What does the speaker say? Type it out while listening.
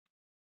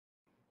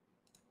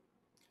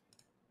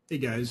Hey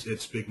guys,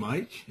 it's Big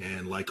Mike,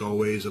 and like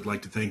always, I'd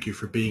like to thank you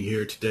for being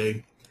here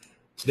today.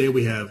 Today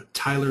we have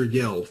Tyler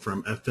Yell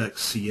from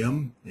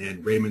FXCM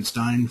and Raymond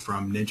Stein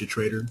from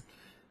NinjaTrader.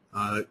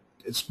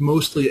 It's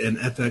mostly an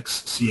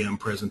FXCM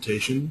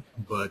presentation,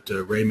 but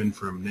Raymond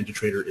from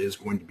NinjaTrader is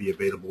going to be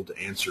available to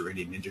answer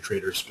any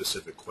NinjaTrader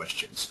specific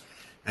questions.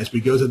 As we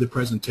go through the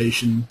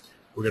presentation,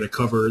 we're going to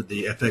cover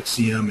the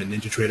FXCM and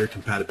NinjaTrader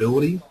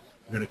compatibility.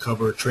 We're going to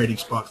cover trading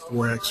spot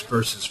Forex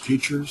versus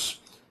futures,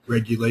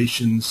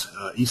 regulations,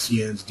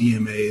 ECNs,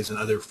 DMAs, and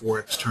other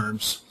Forex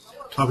terms.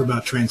 Talk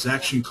about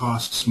transaction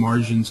costs,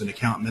 margins, and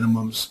account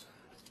minimums,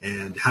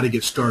 and how to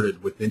get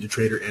started with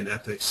NinjaTrader and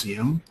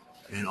FXCM.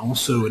 And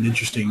also an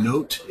interesting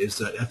note is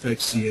that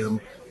FXCM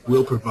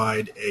will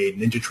provide a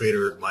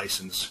NinjaTrader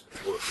license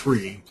for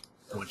free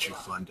once you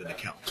fund an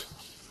account.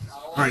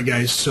 All right,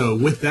 guys, so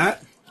with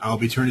that, I'll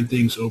be turning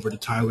things over to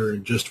Tyler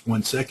in just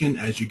 1 second.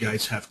 As you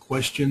guys have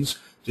questions,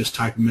 just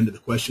type them into the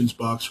questions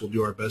box. We'll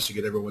do our best to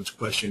get everyone's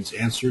questions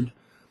answered.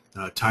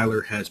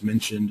 Tyler has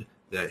mentioned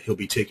that he'll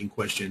be taking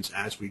questions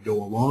as we go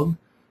along,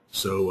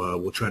 so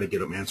we'll try to get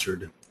them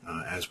answered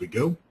as we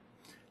go.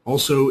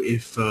 Also,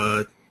 if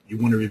you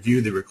want to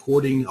review the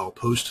recording, I'll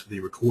post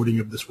the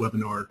recording of this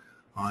webinar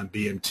on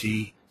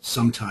BMT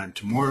sometime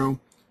tomorrow.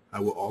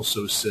 I will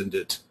also send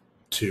it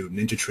to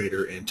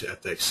NinjaTrader and to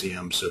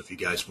FXCM, so if you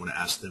guys want to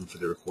ask them for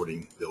the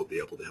recording, they'll be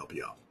able to help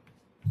you out.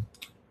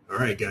 All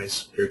right,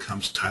 guys, here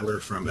comes Tyler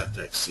from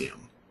FXCM.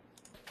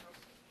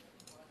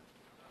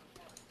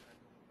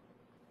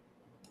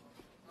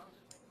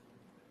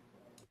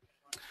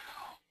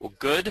 Well,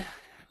 good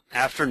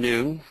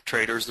afternoon,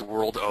 traders the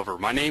world over.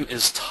 My name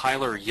is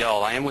Tyler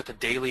Yell. I am with the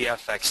Daily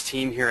FX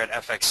team here at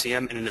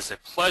FXCM, and it is a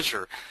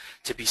pleasure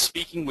to be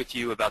speaking with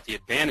you about the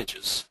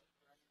advantages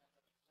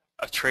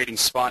of trading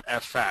spot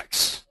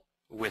FX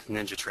with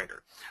NinjaTrader.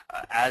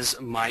 As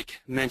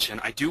Mike mentioned,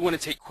 I do want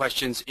to take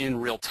questions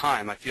in real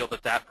time. I feel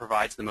that that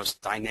provides the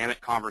most dynamic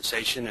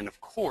conversation, and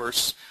of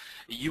course,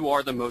 you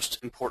are the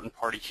most important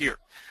party here.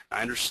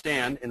 I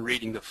understand in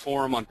reading the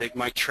forum on Big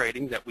Mike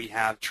Trading that we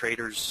have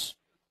traders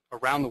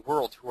around the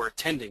world who are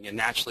attending, and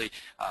naturally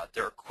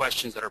there are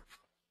questions that are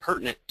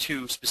pertinent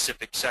to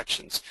specific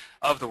sections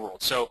of the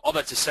world. So all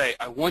that to say,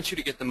 I want you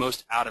to get the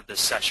most out of this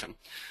session.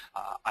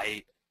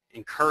 I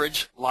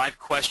encourage live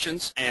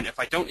questions, and if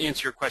I don't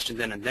answer your question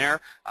then and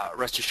there,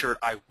 rest assured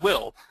I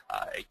will.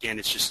 Again,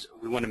 it's just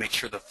we want to make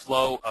sure the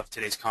flow of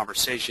today's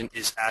conversation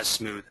is as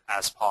smooth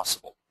as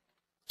possible.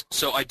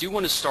 So I do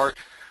want to start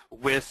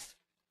with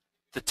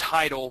the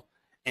title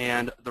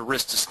and the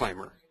risk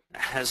disclaimer,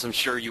 as I'm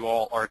sure you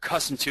all are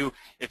accustomed to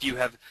if you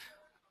have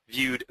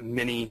viewed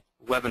many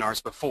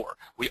webinars before.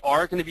 We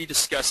are going to be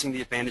discussing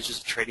the advantages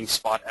of trading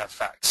spot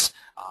FX.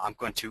 I'm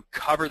going to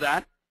cover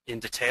that in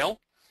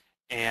detail,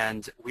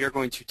 and we are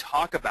going to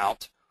talk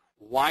about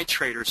why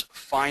traders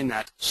find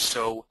that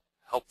so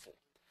helpful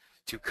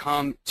to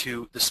come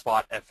to the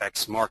spot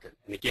FX market.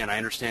 And again, I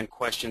understand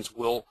questions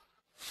will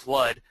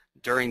flood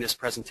during this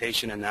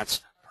presentation, and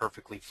that's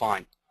perfectly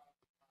fine.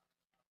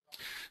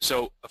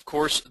 So, of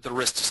course, the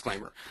risk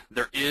disclaimer.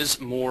 There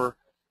is more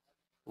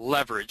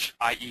leverage,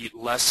 i.e.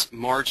 less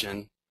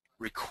margin,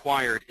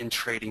 required in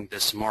trading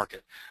this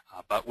market.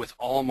 But with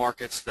all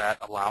markets that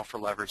allow for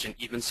leverage, and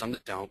even some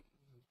that don't,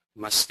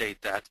 must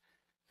state that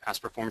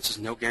past performance is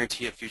no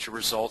guarantee of future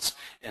results,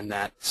 and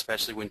that,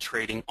 especially when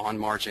trading on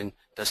margin,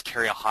 does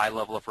carry a high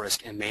level of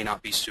risk and may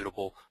not be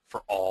suitable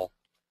for all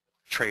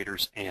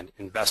traders and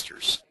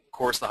investors. Of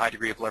course, the high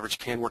degree of leverage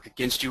can work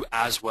against you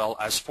as well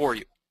as for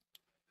you.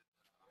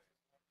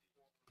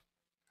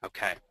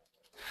 Okay,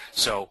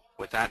 so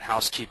with that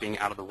housekeeping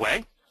out of the way,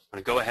 I'm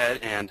going to go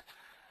ahead and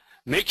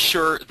make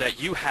sure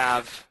that you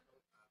have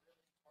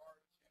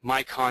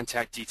my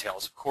contact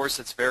details. Of course,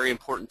 that's very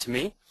important to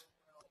me.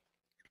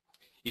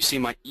 You see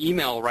my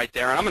email right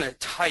there, and I'm going to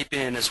type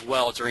in as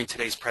well during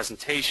today's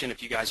presentation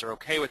if you guys are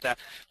okay with that,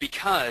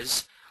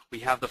 because we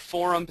have the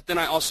forum, but then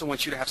I also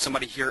want you to have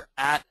somebody here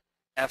at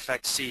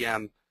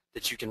FXCM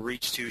that you can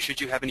reach to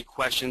should you have any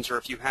questions, or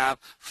if you have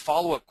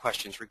follow-up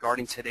questions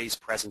regarding today's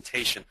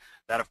presentation.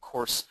 That, of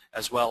course,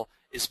 as well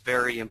is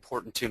very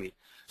important to me.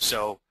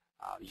 So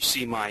you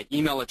see my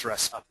email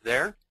address up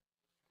there,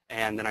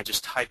 and then I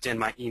just typed in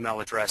my email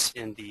address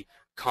in the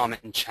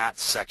comment and chat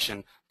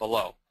section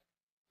below.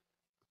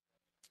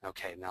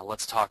 Okay, now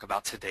let's talk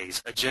about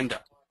today's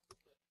agenda.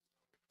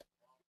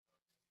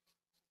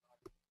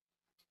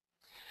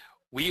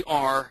 We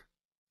are,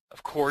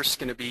 of course,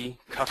 going to be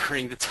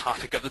covering the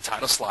topic of the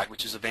title slide,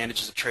 which is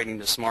advantages of trading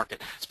this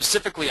market.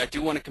 Specifically, I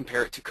do want to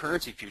compare it to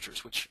currency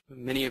futures, which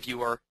many of you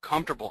are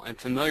comfortable and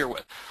familiar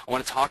with. I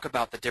want to talk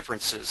about the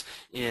differences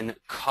in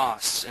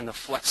costs and the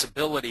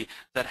flexibility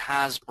that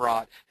has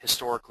brought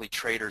historically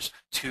traders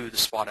to the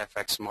spot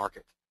FX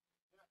market.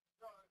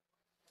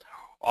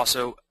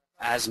 Also,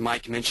 as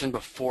Mike mentioned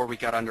before we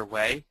got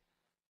underway,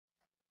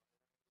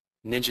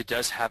 Ninja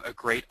does have a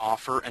great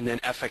offer, and then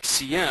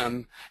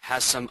FXCM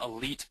has some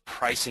elite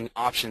pricing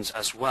options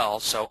as well.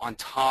 So on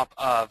top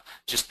of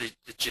just the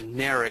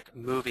generic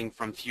moving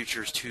from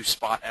futures to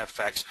spot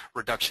FX,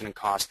 reduction in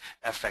cost,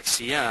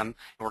 FXCM, and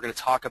we're going to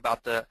talk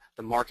about the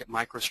market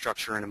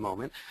microstructure in a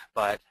moment,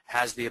 but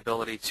has the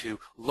ability to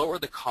lower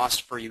the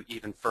cost for you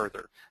even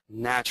further.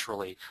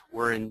 Naturally,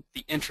 we're in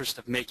the interest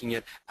of making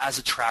it as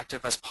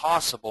attractive as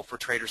possible for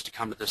traders to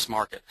come to this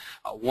market.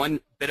 One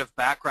bit of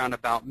background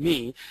about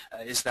me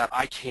is that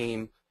I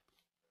came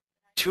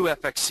to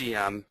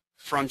FXCM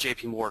from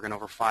JP Morgan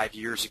over 5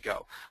 years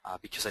ago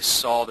because I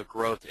saw the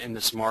growth in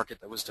this market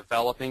that was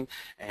developing,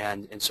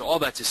 and so all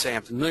that to say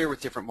I'm familiar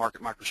with different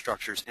market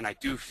microstructures, and I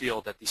do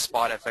feel that the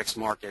spot FX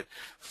market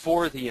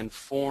for the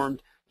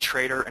informed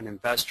trader and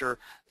investor,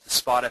 the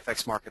spot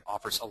FX market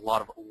offers a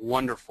lot of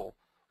wonderful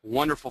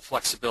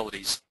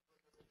flexibilities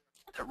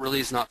that really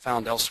is not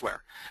found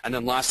elsewhere. And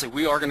then lastly,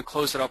 we are going to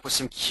close it up with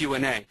some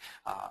Q&A.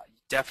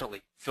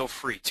 Definitely feel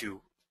free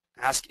to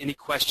ask any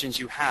questions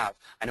you have.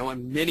 I know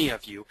many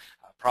of you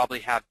probably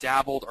have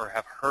dabbled or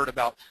have heard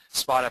about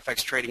spot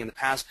FX trading in the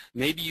past.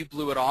 Maybe you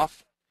blew it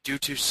off due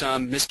to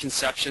some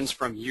misconceptions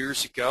from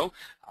years ago.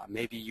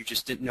 Maybe you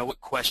just didn't know what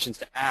questions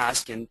to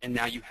ask, and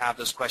now you have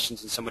those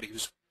questions and somebody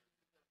who's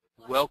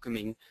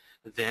welcoming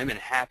them and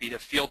happy to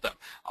field them.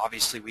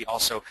 Obviously, we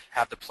also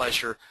have the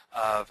pleasure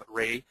of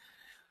Ray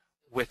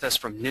with us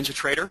from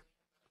NinjaTrader,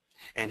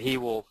 and he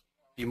will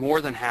be more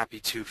than happy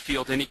to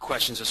field any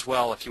questions as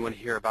well if you want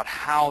to hear about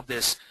how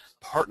this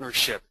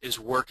partnership is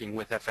working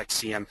with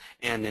FXCM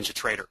and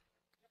NinjaTrader.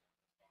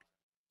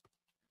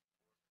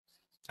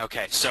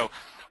 Okay, so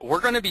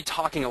we're going to be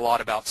talking a lot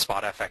about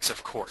spot FX,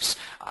 of course.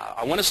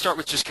 I want to start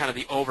with just kind of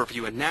the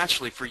overview, and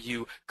naturally for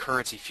you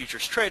currency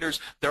futures traders,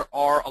 there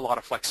are a lot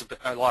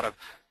of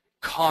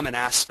common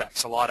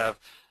aspects, a lot of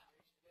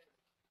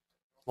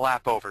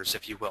lapovers,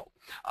 if you will.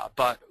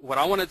 But what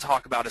I want to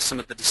talk about is some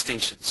of the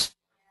distinctions,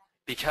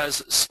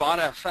 because spot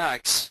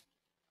FX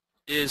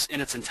is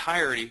in its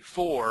entirety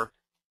for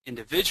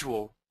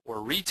individual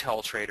or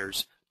retail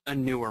traders a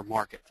newer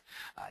market.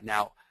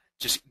 Now,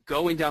 just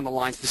going down the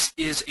lines, this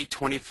is a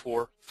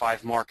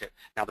 24/5 market.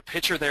 Now, the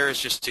picture there is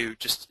just to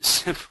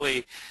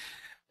simply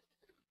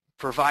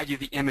provide you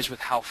the image with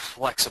how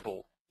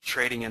flexible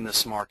trading in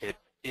this market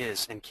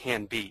is and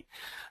can be.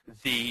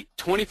 The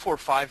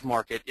 24/5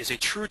 market is a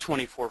true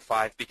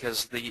 24/5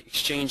 because the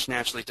exchange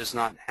naturally does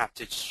not have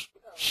to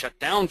shut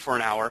down for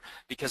an hour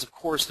because, of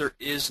course, there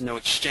is no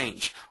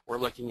exchange. We're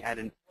looking at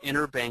an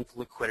interbank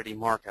liquidity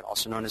market,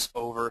 also known as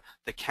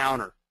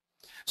over-the-counter.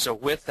 So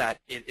with that,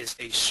 it is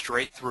a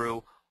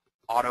straight-through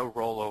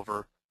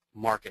auto-rollover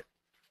market.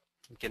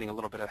 I'm getting a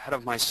little bit ahead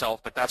of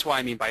myself, but that's what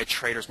I mean by a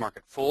trader's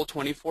market, full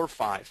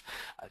 24/5.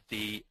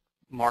 The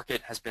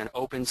market has been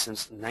open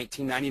since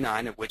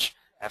 1999, at which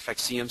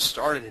FXCM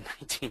started in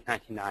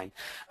 1999.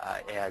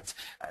 And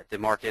the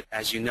market,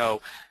 as you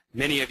know,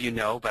 many of you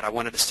know, but I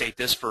wanted to state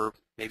this for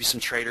maybe some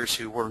traders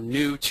who were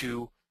new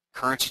to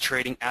currency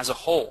trading as a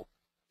whole,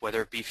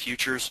 whether it be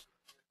futures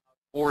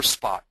or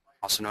spot,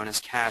 also known as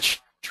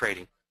cash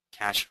trading,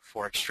 cash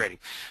Forex trading.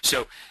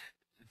 So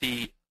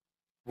the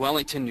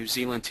Wellington, New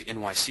Zealand to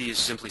NYC is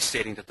simply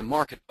stating that the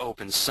market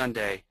opens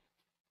Sunday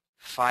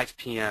 5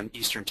 p.m.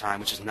 Eastern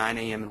Time, which is 9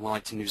 a.m. in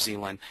Wellington, New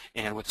Zealand.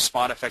 And with the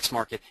spot FX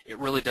market, it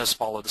really does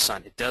follow the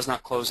sun. It does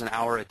not close an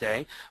hour a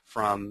day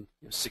from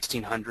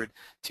 1600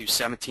 to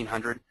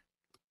 1700.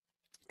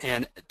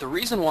 And the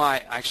reason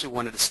why I actually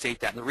wanted to state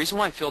that, and the reason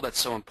why I feel that's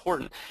so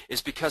important,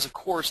 is because, of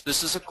course,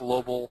 this is a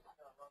global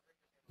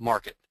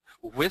market.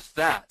 With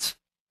that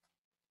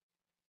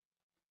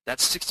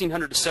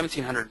 1600 to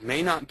 1700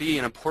 may not be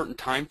an important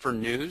time for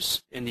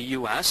news in the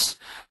U.S.,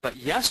 but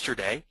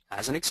yesterday,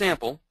 as an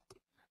example,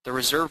 the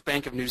Reserve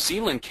Bank of New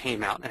Zealand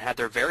came out and had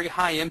their very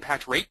high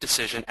impact rate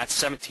decision at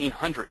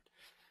 1700.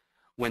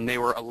 When they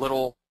were a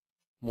little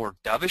more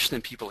dovish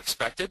than people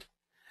expected,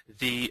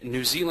 the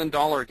New Zealand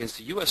dollar against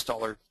the U.S.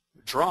 dollar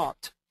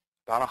dropped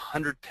about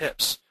 100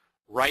 pips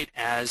right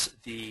as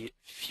the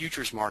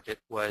futures market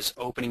was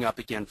opening up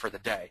again for the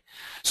day.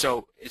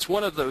 So it's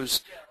one of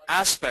those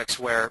aspects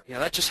where,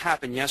 that just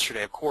happened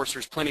yesterday. Of course,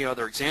 there's plenty of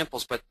other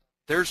examples, but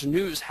there's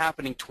news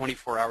happening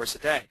 24 hours a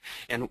day.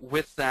 And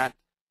with that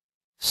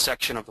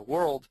section of the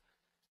world,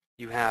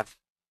 you have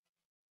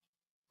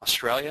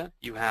Australia,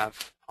 you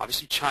have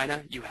obviously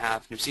China, you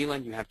have New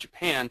Zealand, you have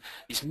Japan,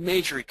 these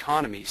major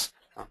economies.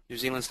 New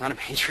Zealand's not a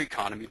major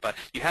economy, but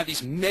you have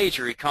these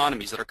major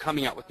economies that are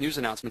coming out with news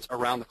announcements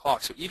around the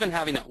clock. So even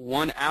having that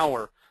 1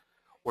 hour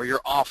where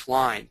you're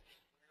offline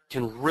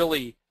can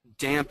really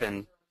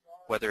dampen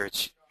whether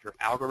it's your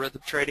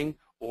algorithm trading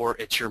or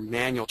it's your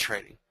manual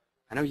trading.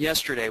 I know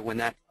yesterday when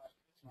that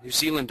New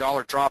Zealand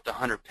dollar dropped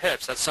 100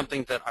 pips, that's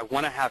something that I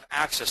want to have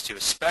access to,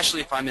 especially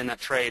if I'm in that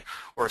trade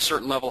or a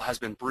certain level has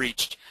been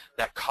breached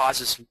that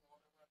causes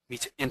me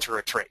to enter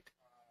a trade.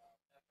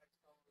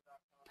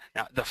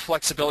 Now, the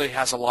flexibility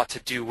has a lot to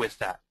do with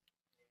that.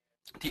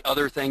 The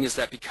other thing is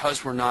that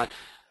because we're not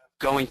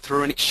going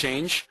through an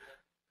exchange,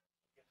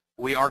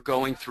 we are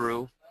going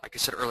through, like I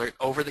said earlier,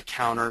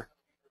 over-the-counter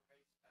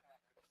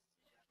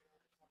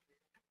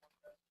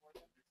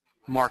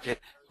market,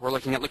 we're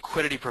looking at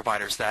liquidity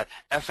providers that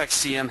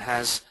FXCM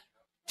has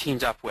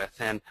teamed up with,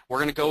 and we're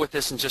going to go with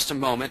this in just a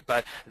moment,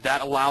 but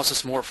that allows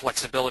us more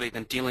flexibility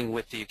than dealing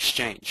with the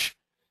exchange.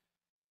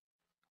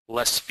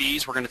 Less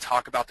fees, we're going to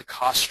talk about the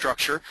cost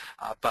structure,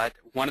 but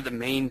one of the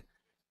main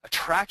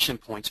attraction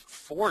points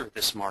for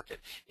this market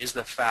is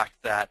the fact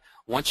that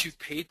once you've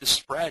paid the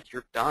spread,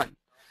 you're done,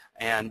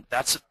 and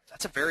that's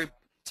a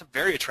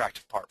very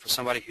attractive part for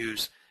somebody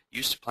who's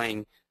used to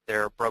paying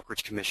their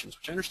brokerage commissions,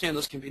 which I understand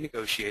those can be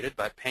negotiated,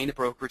 but paying the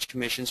brokerage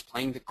commissions,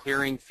 paying the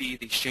clearing fee,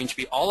 the exchange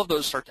fee, all of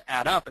those start to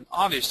add up and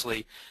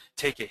obviously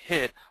take a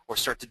hit or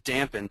start to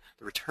dampen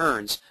the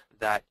returns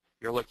that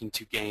you're looking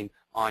to gain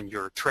on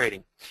your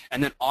trading.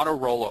 And then auto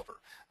rollover.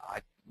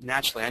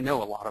 Naturally, I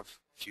know a lot of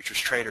futures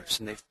traders,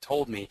 and they've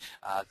told me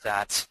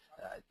that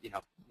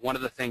one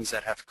of the things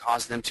that have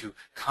caused them to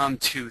come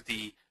to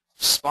the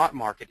spot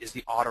market is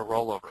the auto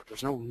rollover.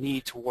 There's no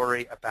need to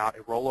worry about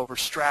a rollover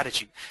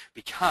strategy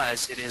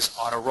because it is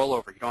auto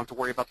rollover. You don't have to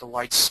worry about the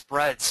wide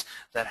spreads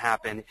that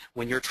happen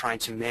when you're trying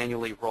to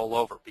manually roll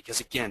over,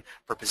 because again,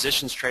 for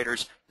positions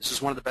traders, this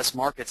is one of the best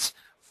markets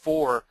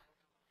for,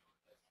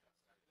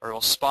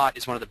 spot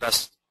is one of the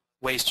best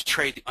ways to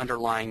trade the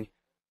underlying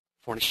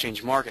foreign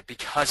exchange market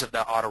because of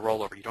that auto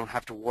rollover. You don't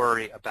have to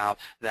worry about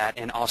that,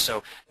 and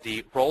also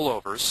the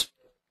rollovers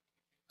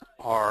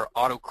are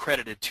auto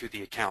credited to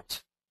the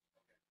account.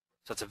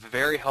 So it's a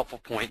very helpful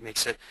point.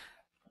 Makes it,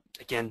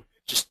 again,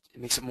 it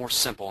makes it more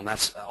simple, and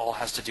that's all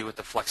has to do with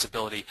the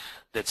flexibility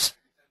that's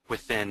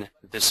within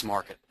this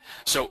market.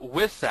 So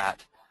with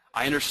that,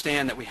 I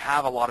understand that we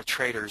have a lot of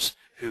traders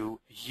who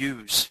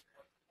use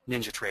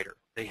NinjaTrader.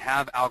 They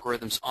have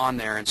algorithms on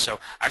there, and so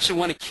I actually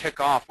want to kick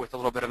off with a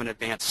little bit of an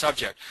advanced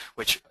subject,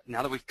 which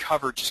now that we've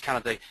covered just kind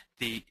of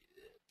the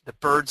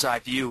bird's eye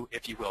view,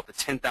 if you will, the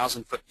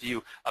 10,000-foot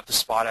view of the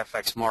spot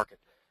FX market,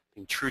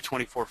 being true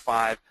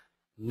 24/5,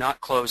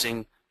 not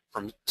closing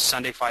from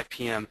Sunday 5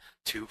 p.m.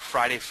 to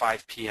Friday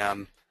 5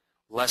 p.m.,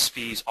 less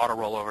fees, auto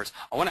rollovers.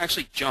 I want to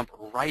actually jump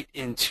right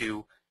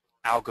into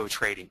algo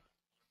trading.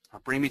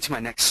 Bring me to my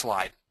next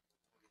slide.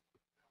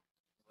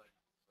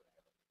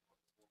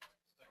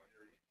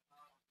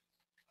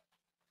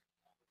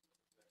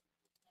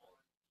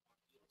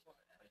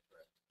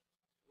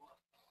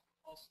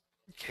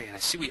 Okay, and I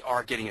see we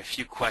are getting a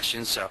few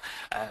questions, so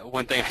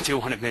one thing I do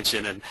want to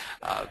mention, and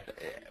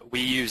we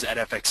use at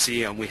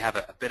FXCM, we have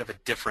a bit of a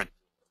different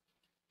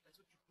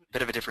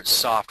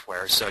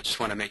software, so I just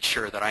want to make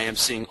sure that I am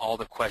seeing all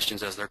the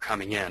questions as they're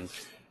coming in.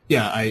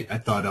 Yeah, I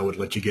thought I would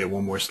let you get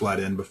one more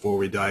slide in before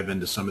we dive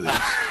into some of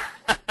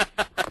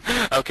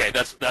these. Okay,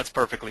 that's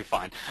perfectly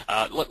fine.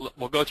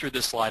 We'll go through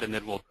this slide and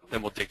then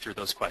we'll dig through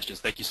those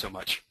questions. Thank you so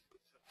much.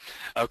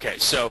 Okay,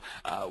 so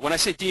when I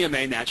say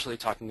DMA, naturally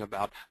talking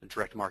about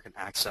direct market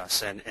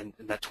access, and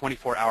that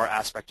 24-hour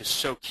aspect is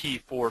so key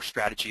for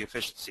strategy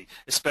efficiency,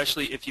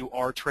 especially if you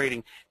are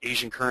trading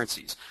Asian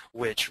currencies,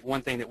 which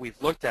one thing that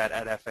we've looked at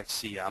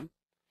FXCM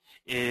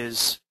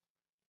is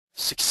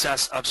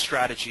success of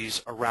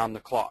strategies around the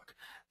clock.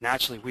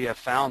 Naturally, we have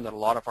found that a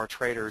lot of our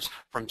traders,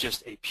 from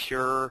just a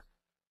pure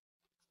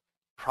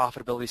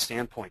profitability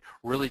standpoint,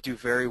 really do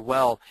very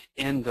well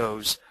in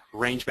those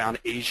range-bound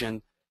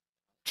Asian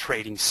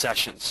trading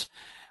sessions.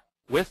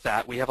 With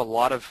that, we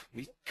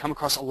come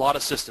across a lot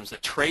of systems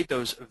that trade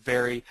those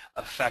very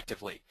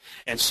effectively.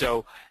 And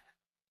so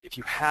if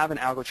you have an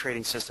algo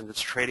trading system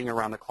that's trading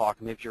around the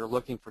clock, maybe you're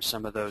looking for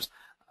some of those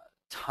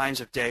times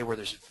of day where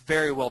there's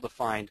very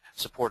well-defined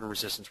support and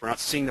resistance. We're not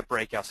seeing the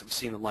breakouts that we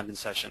see in the London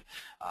session.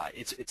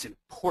 It's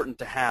important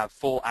to have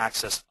full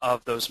access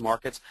of those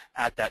markets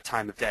at that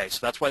time of day.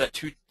 So that's why that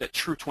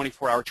true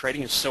 24-hour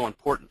trading is so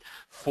important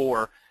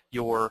for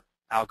your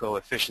algo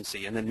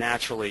efficiency. And then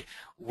naturally,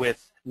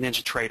 with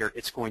NinjaTrader,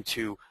 it's going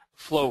to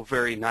flow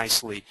very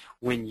nicely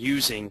when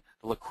using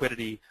the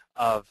liquidity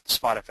of the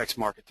spot FX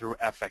market through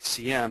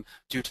FXCM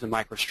due to the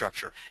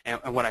microstructure.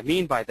 And what I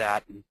mean by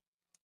that,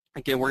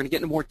 again, we're going to get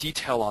into more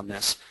detail on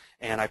this,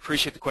 and I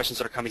appreciate the questions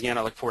that are coming in.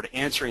 I look forward to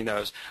answering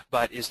those.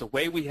 But the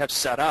way we have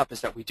set up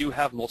is that we do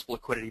have multiple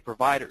liquidity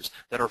providers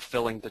that are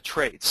filling the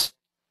trades.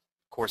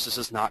 Of course, this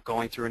is not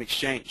going through an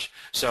exchange.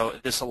 So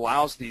this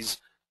allows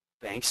these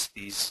banks,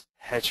 these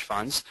hedge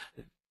funds,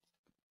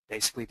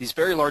 basically these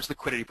very large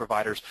liquidity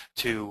providers,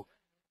 to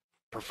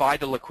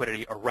provide the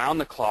liquidity around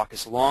the clock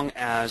as long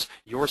as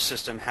your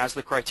system has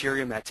the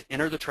criteria met to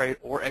enter the trade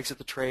or exit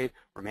the trade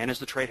or manage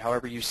the trade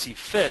however you see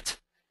fit,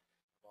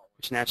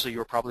 which naturally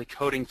you're probably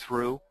coding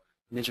through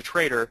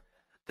NinjaTrader.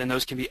 Then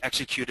those can be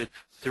executed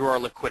through our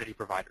liquidity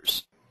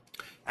providers,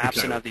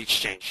 absent of the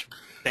exchange.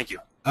 Thank you.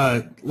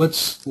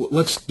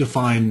 Let's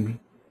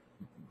define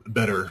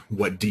better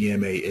what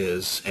DMA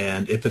is,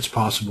 and if it's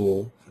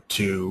possible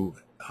to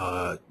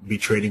be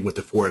trading with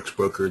the Forex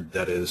broker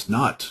that is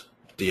not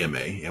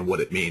DMA, and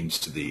what it means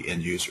to the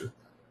end user.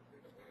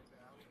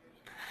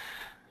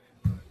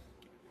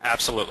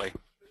 Absolutely.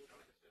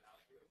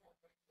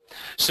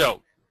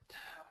 So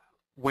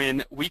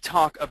when we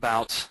talk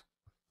about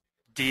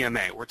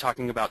DMA, we're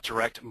talking about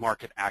direct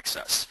market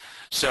access.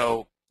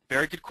 So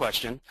very good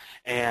question.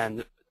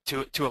 And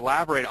to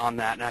elaborate on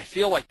that, and I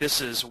feel like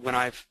this is when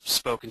I've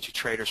spoken to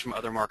traders from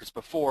other markets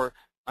before,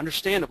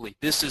 understandably,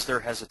 this is their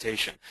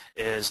hesitation,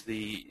 is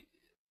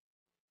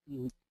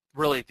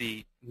really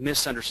the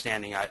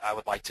misunderstanding, I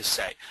would like to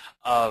say,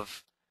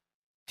 of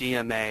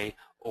DMA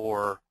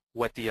or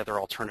what the other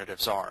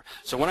alternatives are.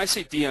 So when I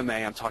say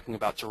DMA, I'm talking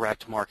about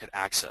direct market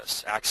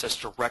access, access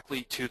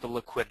directly to the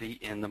liquidity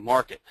in the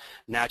market.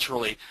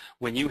 Naturally,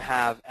 when you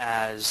have,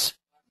 as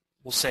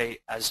we'll say,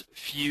 as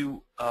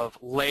few of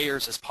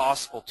layers as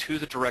possible to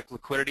the direct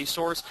liquidity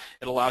source,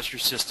 it allows your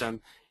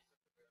system,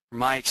 from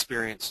my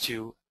experience,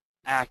 to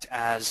act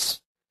as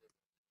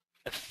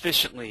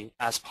efficiently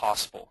as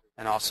possible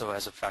and also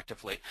as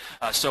effectively.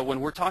 So when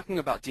we're talking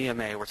about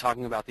DMA, we're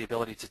talking about the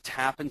ability to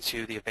tap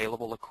into the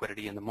available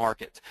liquidity in the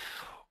market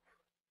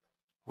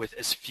with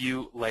as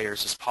few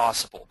layers as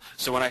possible.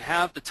 So when I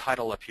have the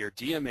title up here,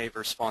 DMA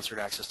versus sponsored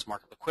access to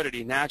market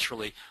liquidity,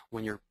 naturally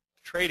when you're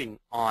trading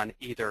on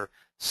either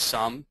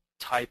some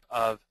type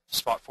of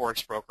spot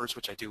Forex brokers,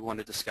 which I do want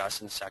to discuss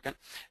in a second,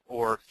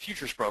 or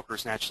futures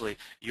brokers, naturally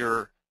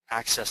you're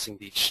accessing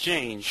the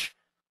exchange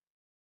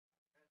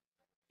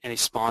in a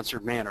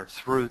sponsored manner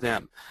through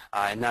them,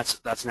 and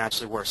that's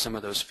naturally where some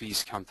of those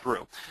fees come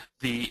through.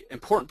 The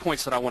important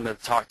points that I wanted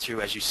to talk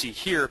to, as you see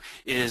here,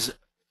 is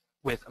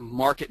with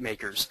market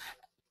makers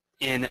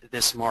in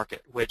this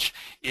market, which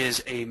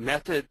is a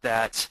method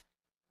that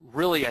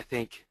really, I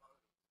think,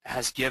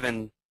 has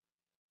given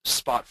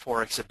spot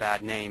Forex a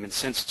bad name, and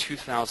since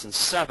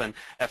 2007,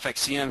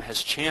 FXCM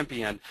has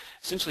championed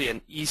essentially an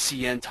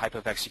ECN type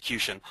of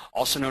execution,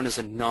 also known as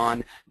a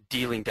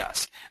non-dealing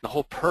desk. The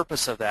whole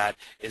purpose of that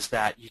is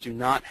that you do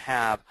not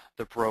have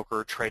the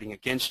broker trading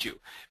against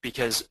you,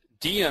 because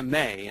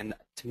DMA, and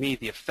to me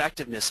the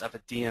effectiveness of a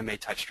DMA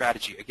type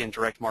strategy, again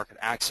direct market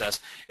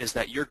access, is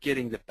that you're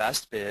getting the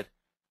best bid,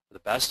 the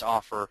best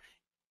offer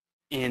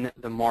in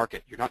the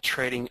market. You're not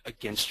trading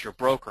against your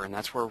broker, and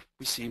that's where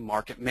we see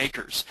market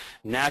makers.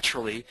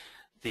 Naturally,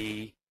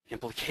 the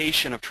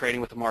implication of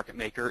trading with a market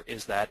maker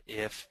is that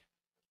if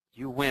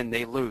you win,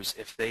 they lose.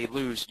 If they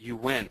lose, you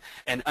win.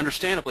 And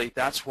understandably,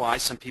 that's why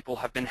some people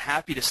have been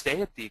happy to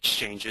stay at the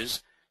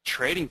exchanges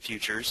trading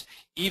futures,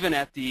 even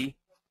at the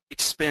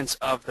expense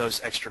of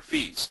those extra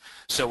fees.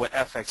 So what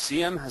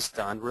FXCM has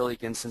done, really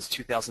again since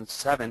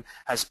 2007,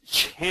 has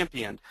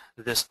championed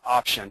this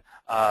option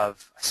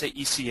of, I say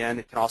ECN,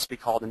 it can also be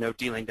called a no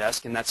dealing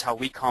desk, and that's how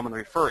we commonly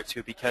refer it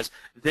to, because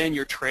then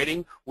you're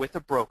trading with a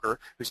broker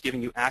who's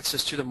giving you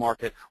access to the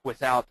market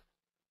without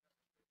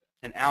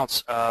an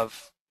ounce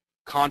of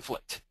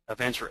conflict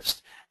of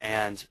interest.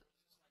 And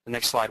the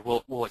next slide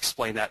will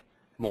explain that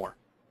more.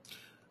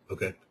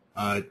 Okay.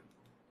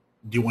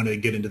 Do you want to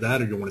get into that,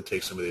 or do you want to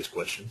take some of these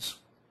questions?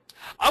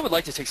 I would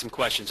like to take some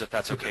questions if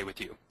that's okay with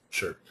you.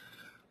 Sure.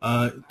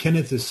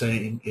 Kenneth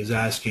is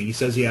asking, he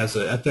says he has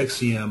a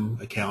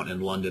FXCM account in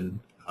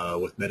London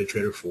with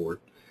MetaTrader 4.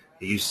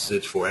 He uses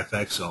it for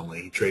FX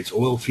only. He trades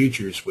oil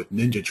futures with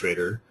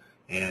NinjaTrader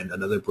and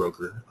another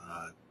broker,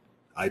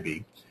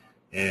 IB.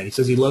 And he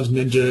says he loves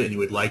Ninja and he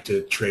would like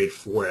to trade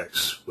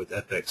Forex with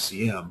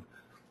FXCM,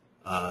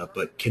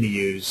 but can he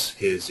use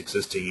his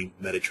existing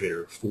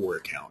MetaTrader 4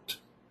 account?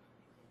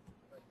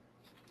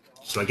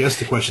 So I guess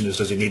the question is,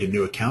 does he need a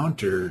new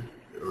account, or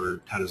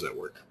how does that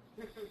work?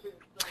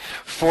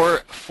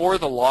 For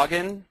the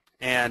login,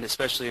 and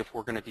especially if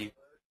we're going to be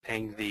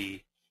paying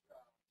the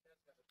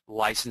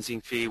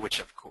licensing fee, which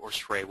of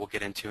course Ray will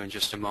get into in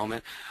just a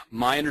moment,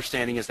 my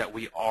understanding is that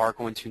we are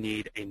going to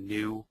need a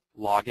new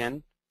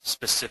login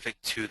specific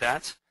to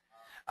that,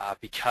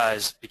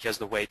 because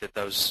the way that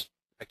those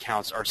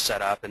accounts are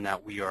set up and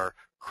that we are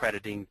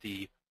crediting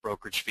the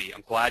brokerage fee.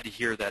 I'm glad to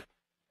hear that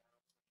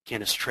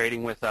Ken is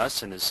trading with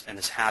us and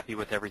is happy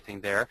with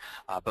everything there,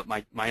 but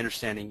my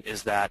understanding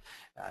is that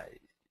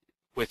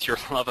with your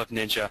love of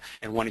Ninja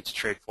and wanting to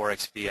trade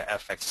Forex via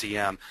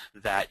FXCM,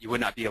 that you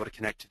would not be able to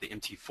connect to the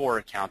MT4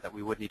 account, that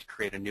we would need to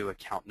create a new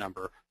account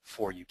number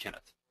for you,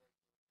 Kenneth.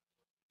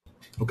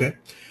 Okay.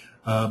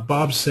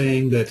 Bob's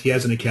saying that he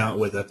has an account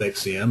with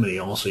FXCM and he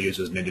also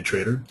uses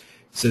NinjaTrader. He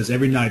says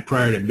every night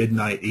prior to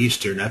midnight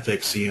Eastern,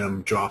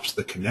 FXCM drops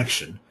the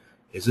connection.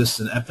 Is this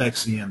an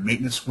FXCM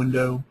maintenance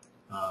window?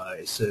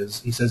 He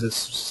says it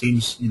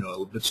seems a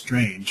little bit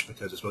strange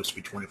because it's supposed to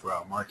be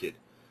 24-hour market.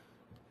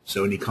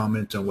 So any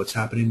comment on what's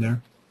happening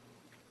there?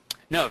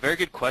 No, very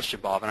good question,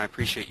 Bob, and I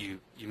appreciate you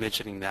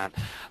mentioning that.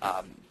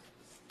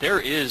 There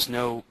is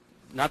no,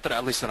 not that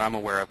at least that I'm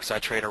aware of, because I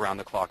trade around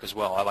the clock as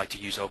well. I like to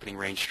use opening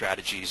range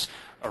strategies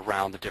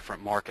around the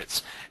different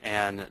markets,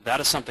 and that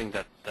is something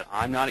that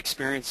I'm not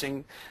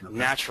experiencing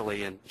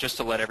naturally. And just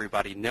to let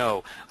everybody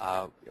know,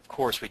 of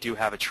course we do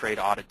have a trade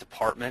audit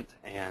department,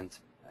 and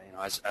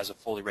as a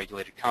fully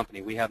regulated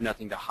company, we have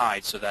nothing to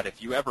hide, so that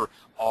if you ever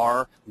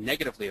are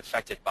negatively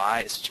affected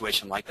by a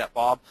situation like that,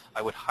 Bob,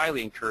 I would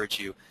highly encourage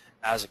you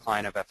as a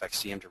client of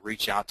FXCM to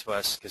reach out to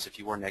us, because if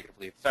you were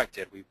negatively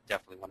affected, we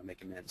definitely want to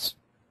make amends.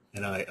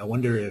 And I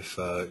wonder if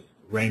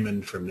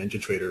Raymond from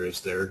NinjaTrader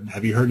is there.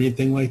 Have you heard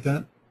anything like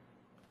that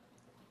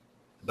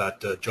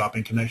about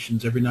dropping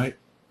connections every night?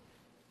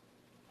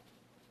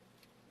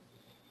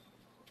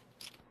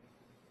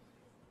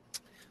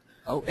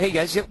 Oh, hey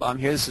guys, yep, I'm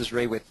here. This is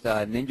Ray with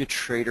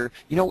NinjaTrader.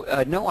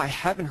 No, I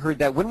haven't heard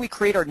that. When we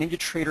create our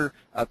NinjaTrader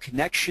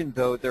connection,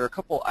 though, there are a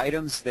couple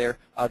items there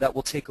that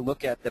we'll take a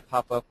look at that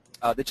pop up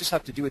that just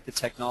have to do with the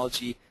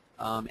technology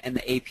and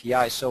the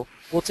API. So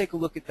we'll take a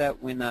look at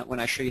that when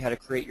I show you how to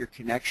create your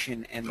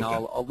connection, and Okay.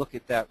 I'll look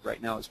at that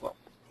right now as well.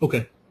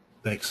 Okay,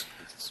 thanks.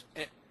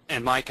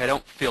 And Mike, I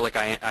don't feel like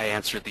I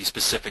answered the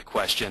specific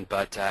question,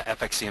 but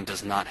FXCM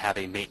does not have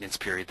a maintenance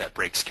period that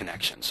breaks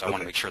connection. So I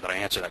want to make sure that I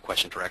answer that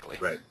question directly.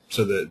 Right.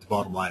 So the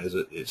bottom line is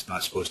it's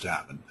not supposed to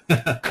happen.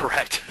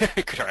 Correct.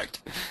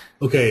 Correct.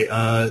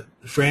 Okay.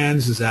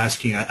 Franz is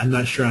asking, I'm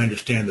not sure I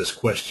understand this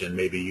question.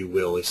 Maybe you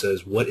will. He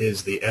says, what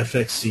is the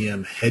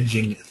FXCM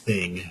hedging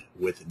thing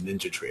with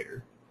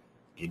NinjaTrader?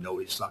 Do you know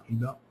what he's talking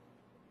about?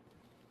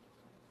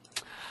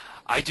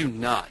 I do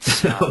not.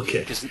 Okay.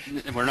 Because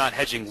we're not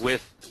hedging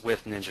with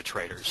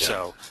NinjaTrader. Yeah,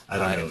 so I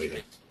don't know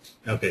either.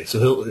 Okay,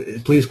 so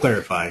please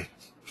clarify,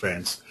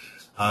 Franz.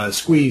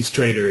 Squeeze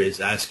Trader is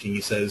asking, he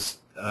says,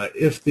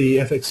 if the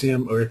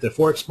FXCM or if the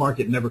Forex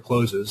market never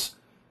closes,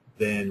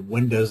 then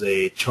when does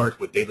a chart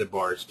with daily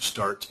bars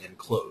start and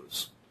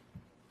close?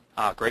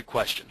 Great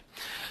question.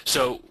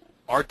 So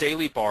our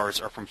daily bars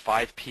are from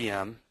 5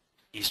 p.m.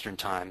 Eastern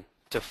Time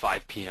to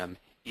 5 p.m.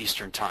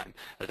 Eastern Time.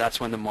 That's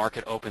when the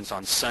market opens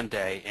on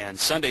Sunday, and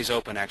Sunday's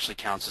open actually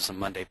counts as a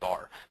Monday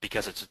bar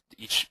because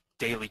each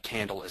daily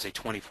candle is a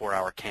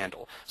 24-hour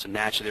candle. So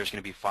naturally there's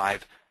going to be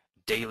 5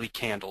 daily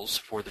candles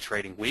for the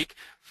trading week,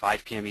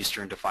 5 p.m.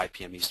 Eastern to 5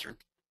 p.m. Eastern.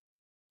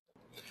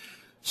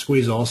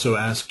 Squeeze also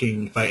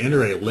asking, if I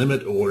enter a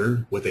limit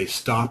order with a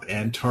stop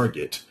and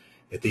target,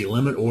 if the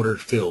limit order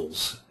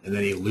fills and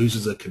then he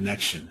loses a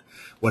connection,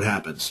 what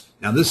happens?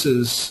 Now this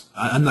is,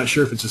 I'm not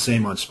sure if it's the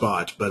same on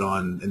spot, but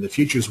in the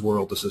futures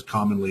world, this is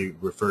commonly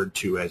referred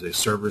to as a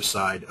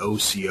server-side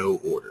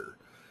OCO order.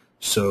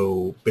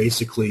 So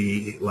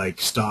basically, like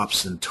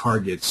stops and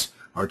targets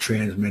are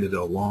transmitted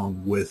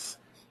along with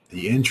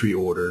the entry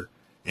order,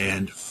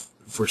 and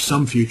for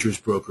some futures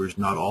brokers,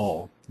 not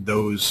all,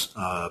 those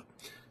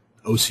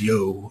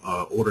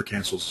OCO order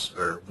cancels,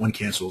 or one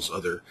cancels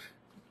other,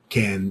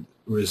 can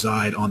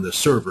reside on the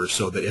server,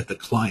 so that if the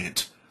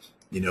client,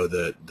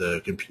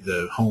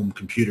 the home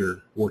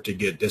computer were to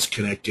get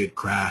disconnected,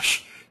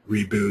 crash,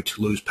 reboot,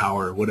 lose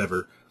power,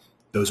 whatever,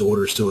 those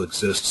orders still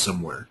exist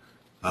somewhere.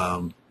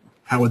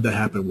 How would that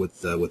happen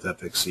with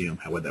FXCM?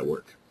 How would that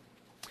work?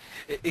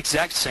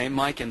 Exact same,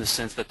 Mike, in the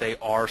sense that they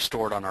are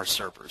stored on our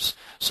servers.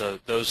 So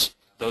those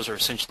are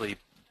essentially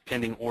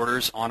pending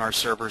orders on our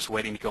servers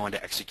waiting to go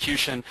into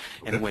execution,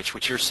 in which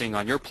what you're seeing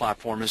on your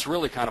platform is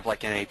really kind of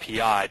like an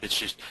API that's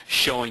just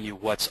showing you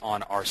what's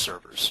on our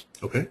servers.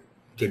 Okay,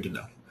 good to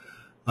know.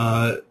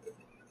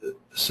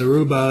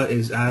 Saruba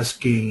is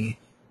asking,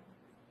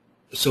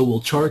 so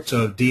will charts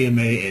of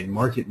DMA and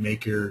market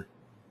maker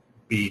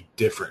be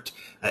different?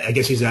 I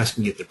guess he's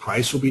asking if the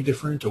price will be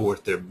different or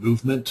if the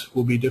movement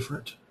will be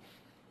different.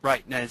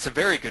 Right, and it's a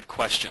very good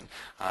question.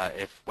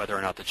 If whether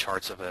or not the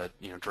charts of a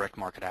direct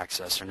market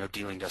access or no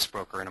dealing desk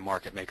broker and a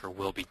market maker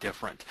will be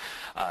different.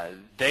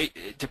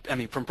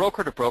 From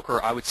broker to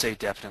broker, I would say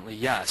definitely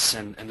yes.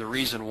 And the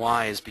reason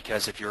why is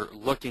because if you're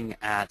looking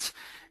at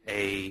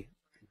a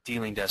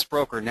dealing desk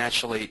broker,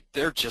 naturally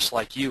they're just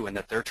like you in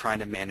that they're trying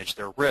to manage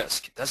their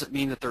risk. It doesn't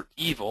mean that they're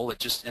evil. It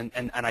just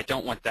and I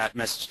don't want that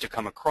message to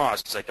come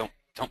across, because I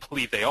don't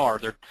believe they are.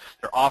 They're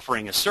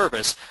offering a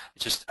service.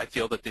 It's just I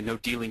feel that the no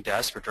dealing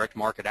desk or direct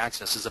market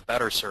access is a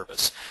better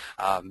service.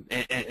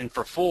 And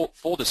for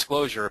full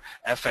disclosure,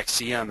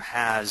 FXCM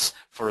has,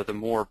 for the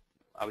more,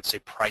 I would say,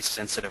 price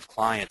sensitive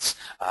clients,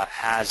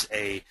 has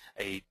a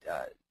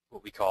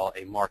what we call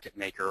a market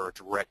maker or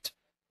direct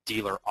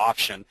dealer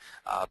option,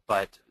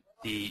 but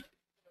the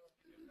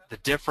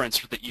difference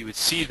that you would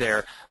see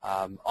there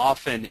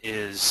often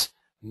is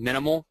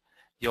minimal.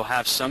 You'll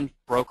have some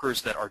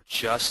brokers that are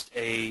just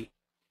a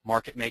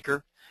market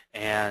maker,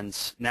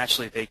 and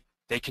naturally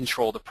they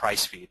control the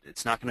price feed.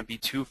 It's not going to be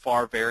too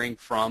far varying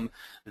from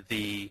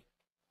the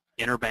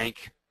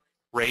interbank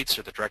rates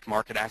or the direct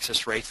market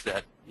access rates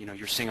that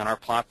you're seeing on our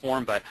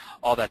platform. But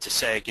all that to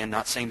say, again,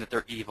 not saying that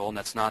they're evil, and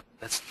that's not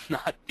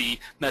the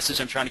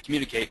message I'm trying to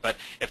communicate. But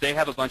if they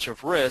have a bunch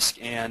of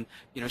risk and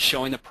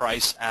showing the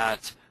price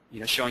at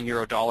showing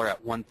euro dollar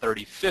at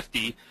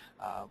 130.50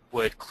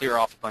 would clear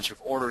off a bunch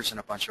of orders and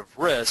a bunch of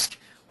risk,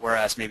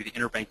 whereas maybe the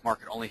interbank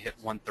market only hit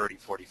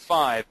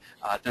 130.45,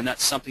 then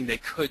that's something they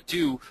could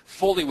do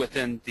fully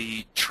within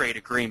the trade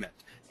agreement.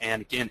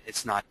 And again,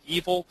 it's not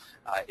evil.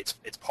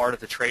 It's part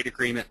of the trade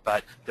agreement,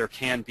 but there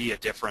can be a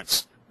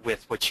difference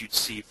with what you'd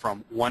see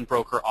from one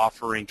broker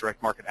offering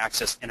direct market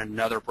access and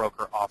another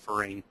broker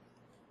offering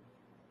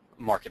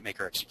market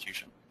maker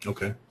execution.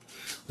 Okay.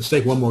 Let's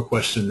take one more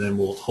question, then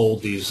we'll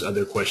hold these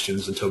other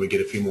questions until we get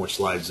a few more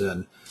slides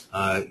in.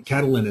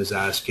 Catalin is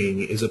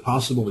asking, is it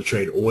possible to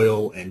trade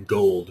oil and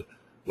gold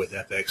with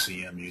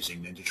FXCM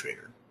using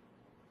NinjaTrader?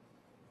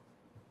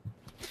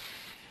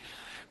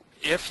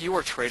 If you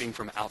are trading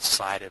from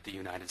outside of the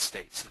United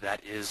States,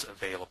 that is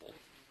available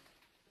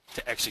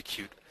to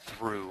execute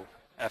through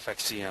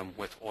FXCM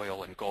with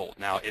oil and gold.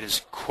 Now, it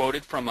is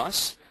quoted from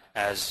us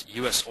as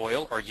U.S.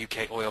 oil or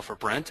UK oil for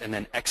Brent, and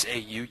then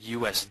XAU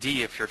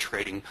USD if you're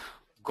trading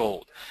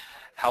gold.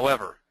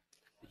 However,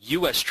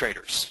 U.S.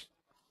 traders,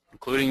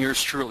 including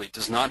yours truly,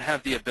 does not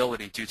have the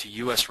ability due to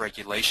U.S.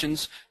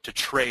 regulations to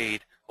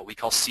trade what we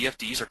call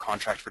CFDs or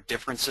contract for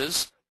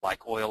differences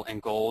like oil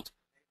and gold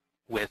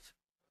with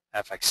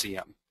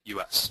FXCM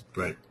US.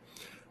 Right.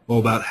 Well,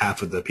 about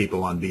half of the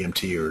people on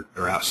BMT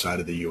are outside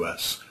of the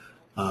U.S.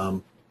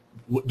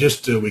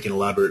 Just so we can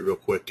elaborate real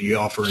quick, do you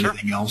offer Sure.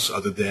 anything else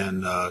other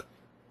than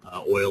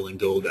oil and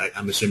gold?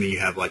 I'm assuming you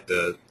have like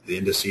the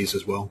indices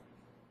as well?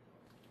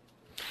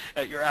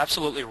 You're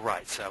absolutely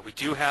right. We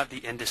do have the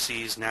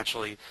indices.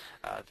 Naturally,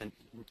 the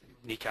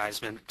Nikkei has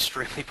been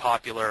extremely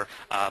popular,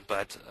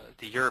 but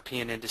the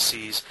European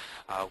indices,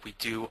 we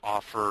do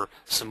offer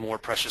some more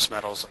precious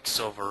metals like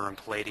silver and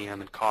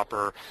palladium and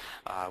copper.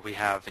 We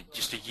have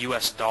just a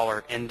U.S.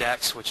 dollar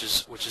index, which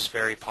is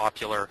very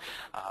popular,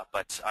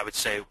 but I would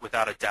say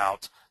without a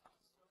doubt,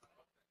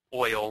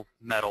 oil,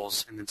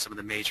 metals, and then some of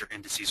the major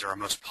indices are our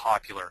most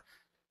popular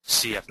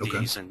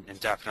CFDs, Okay. and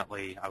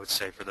definitely I would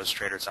say for those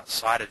traders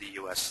outside of the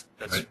U.S.,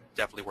 that's Right.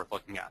 definitely worth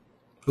looking at.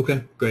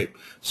 Okay, great.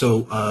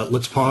 So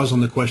let's pause on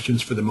the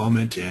questions for the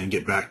moment and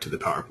get back to the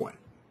PowerPoint.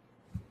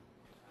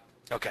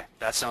 Okay,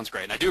 that sounds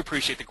great. And I do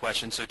appreciate the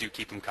questions, so do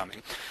keep them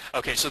coming.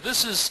 Okay, so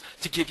this is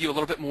to give you a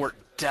little bit more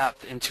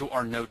depth into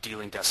our no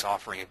dealing desk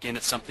offering. Again,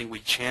 it's something we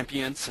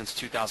championed since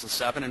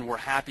 2007, and we're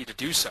happy to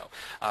do so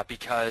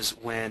because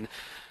when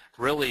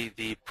really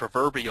the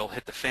proverbial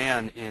hit the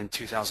fan in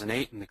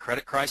 2008 in the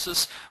credit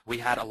crisis, we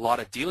had a lot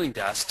of dealing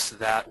desks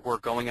that were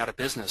going out of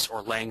business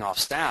or laying off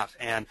staff,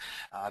 and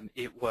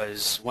it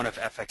was one of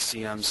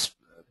FXCM's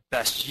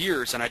best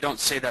years, and I don't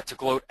say that to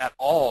gloat at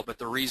all, but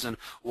the reason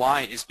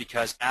why is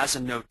because as a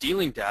no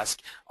dealing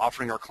desk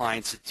offering our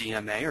clients a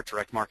DMA or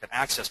direct market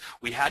access,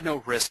 we had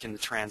no risk in the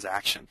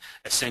transaction.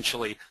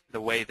 Essentially,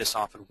 the way this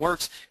often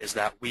works is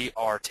that we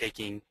are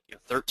taking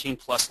 13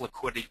 plus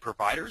liquidity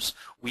providers.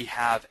 We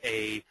have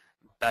a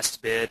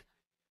best bid,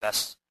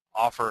 best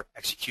offer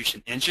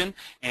execution engine,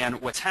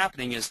 and what's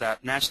happening is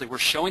that naturally we're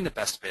showing the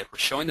best bid, we're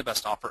showing the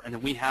best offer, and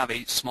then we have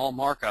a small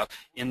markup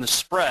in the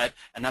spread,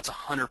 and that's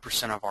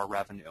 100% of our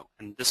revenue.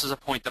 And this is a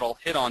point that I'll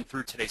hit on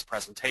through today's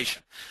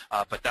presentation,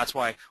 but that's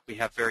why we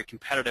have very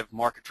competitive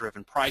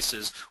market-driven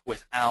prices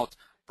without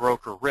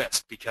broker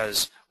risk,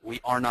 because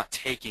we are not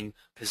taking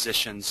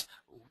positions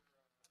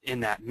in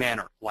that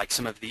manner like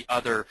some of the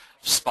other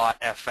spot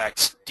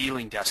FX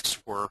dealing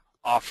desks were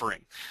offering.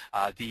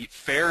 The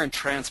fair and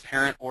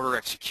transparent order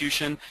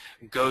execution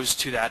goes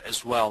to that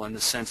as well, in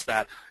the sense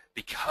that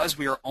because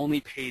we are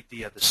only paid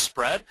via the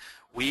spread,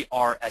 we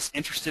are as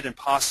interested as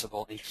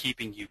possible in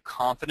keeping you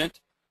confident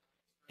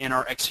in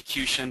our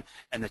execution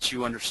and that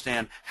you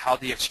understand how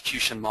the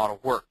execution model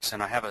works.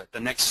 And I have the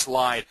next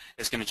slide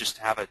is going to just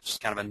have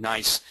kind of a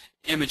nice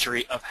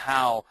imagery of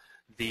how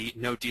the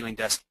no dealing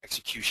desk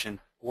execution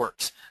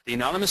works. The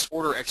anonymous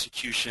order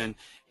execution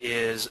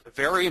is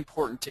very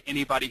important to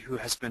anybody who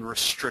has been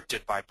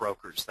restricted by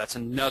brokers. That's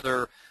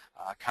another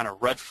kind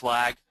of red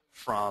flag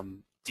from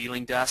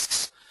dealing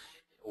desks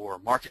or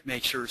market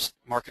makers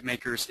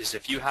is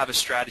if you have a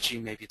strategy,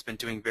 maybe it's been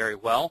doing very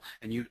well,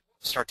 and you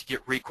start to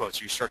get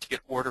requotes or you start to get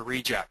order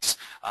rejects.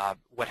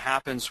 What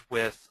happens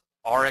with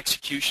our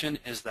execution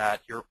is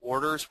that your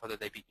orders, whether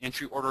they be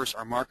entry orders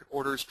or market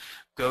orders,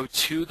 go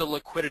to the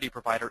liquidity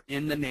provider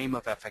in the name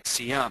of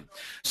FXCM.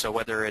 So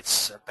whether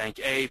it's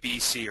bank A, B,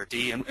 C, or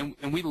D, and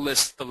we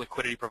list the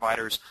liquidity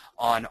providers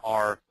on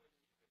our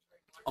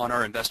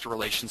investor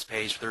relations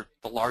page. They're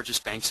the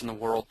largest banks in the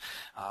world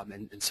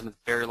and some of the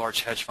very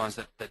large hedge funds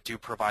that do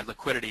provide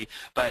liquidity.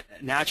 But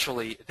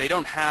naturally, they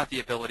don't have the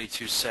ability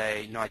to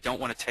say, I don't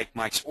want to take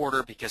Mike's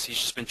order because he's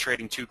just been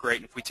trading too great,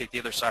 and if we take the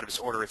other side of his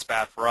order, it's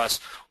bad for us,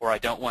 or I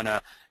don't want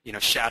to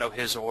shadow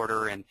his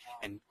order and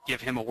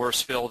give him a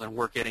worse fill than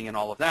we're getting and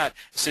all of that.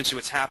 Essentially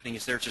what's happening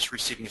is they're just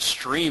receiving a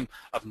stream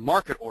of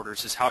market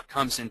orders is how it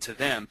comes into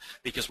them,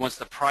 because once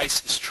the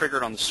price is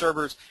triggered on the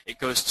servers, it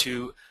goes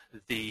to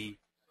the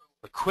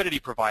liquidity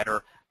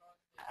provider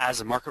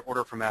as a market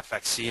order from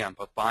FXCM,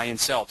 both buy and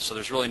sell. So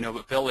there's really no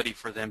ability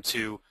for them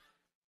to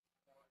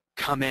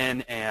come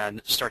in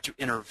and start to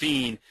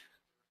intervene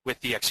with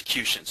the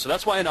execution. So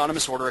that's why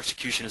anonymous order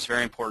execution is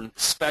very important,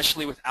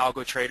 especially with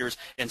algo traders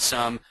and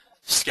some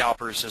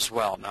scalpers as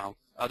well. Now,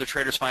 other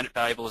traders find it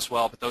valuable as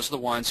well, but those are the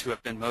ones who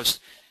have been most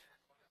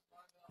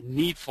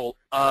needful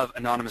of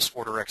anonymous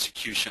order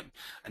execution.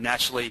 And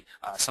naturally,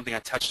 something I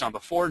touched on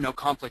before, no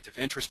conflict of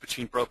interest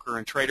between broker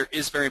and trader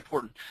is very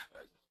important.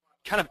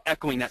 Kind of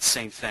echoing that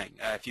same thing.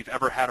 If you've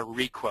ever had a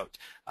requote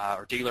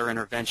or dealer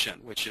intervention,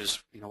 which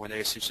is when they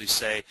essentially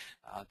say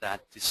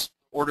that this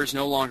order is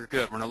no longer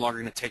good, we're no longer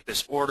going to take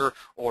this order,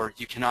 or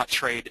you cannot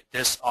trade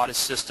this audit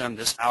system,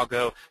 this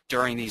algo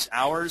during these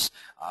hours,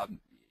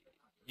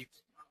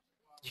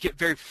 you get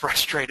very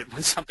frustrated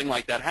when something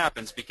like that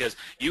happens, because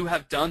you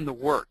have done the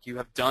work, you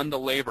have done the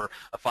labor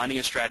of finding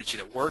a strategy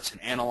that works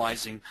and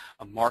analyzing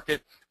a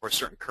market or a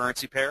certain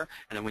currency pair,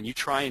 and then when you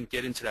try and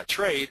get into that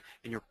trade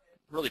and you're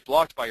really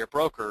blocked by your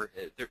broker,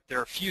 there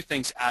are a few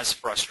things as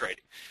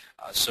frustrating.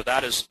 So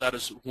that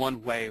is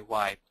one way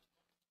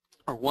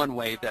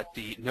that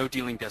the no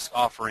dealing desk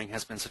offering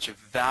has been such a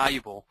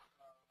valuable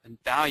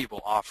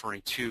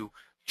offering to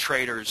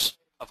traders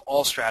of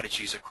all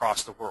strategies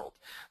across the world.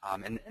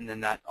 And then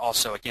that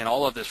also, again,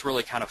 all of this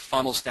really kind of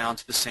funnels down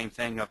to the same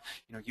thing of,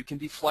 you can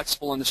be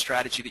flexible in the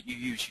strategy that you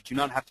use. You do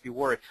not have to be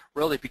worried.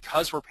 Really,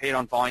 because we're paid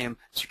on volume,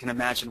 as you can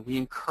imagine, we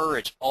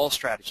encourage all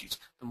strategies.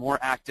 The more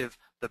active,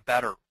 the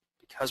better.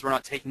 Because we're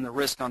not taking the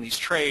risk on these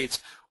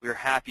trades, we are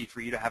happy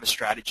for you to have a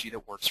strategy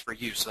that works for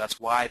you. So that's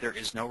why there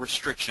is no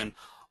restriction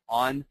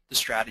on the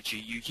strategy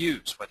you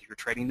use, whether you're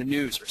trading the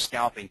news or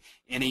scalping.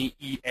 Any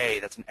EA,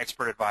 that's an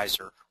expert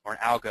advisor, or an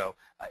algo,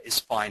 is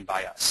fine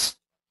by us.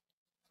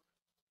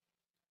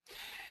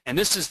 And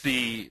this is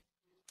the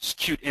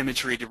cute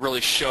imagery to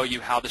really show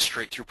you how the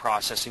straight-through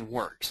processing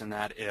works, and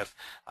that if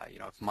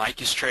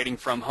Mike is trading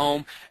from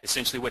home,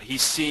 essentially what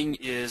he's seeing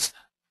is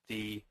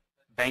the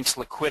bank's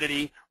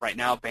liquidity. Right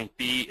now, Bank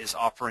B is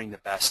offering the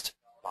best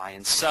buy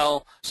and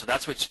sell. So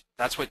that's what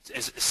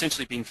is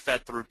essentially being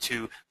fed through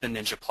to the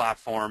Ninja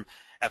platform.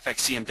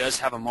 FXCM does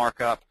have a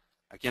markup.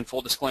 Again,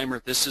 full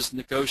disclaimer, this is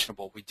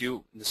negotiable.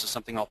 This is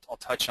something I'll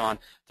touch on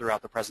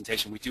throughout the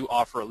presentation. We do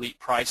offer elite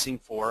pricing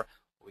for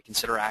what we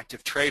consider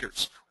active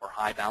traders or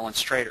high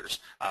balance traders.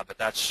 But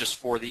that's just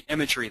for the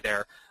imagery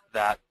there,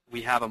 that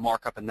we have a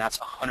markup, and that's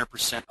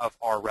 100% of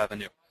our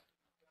revenue.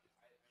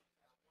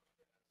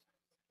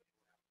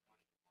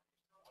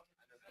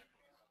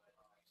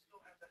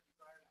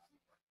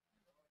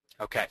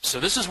 Okay, so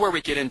this is where we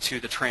get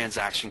into the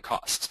transaction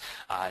costs.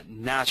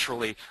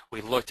 Naturally, we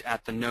looked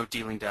at the no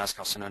dealing desk,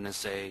 also known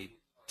as a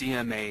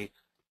DMA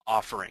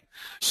offering.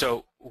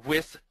 So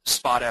with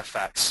Spot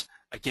FX,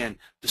 again,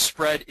 the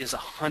spread is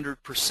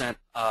 100%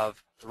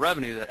 of the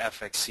revenue that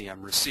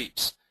FXCM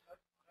receives.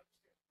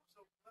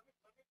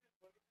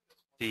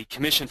 The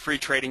commission-free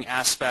trading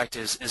aspect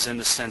is in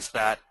the sense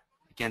that,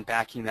 again,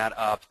 backing that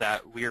up,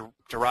 that we're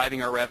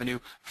deriving our revenue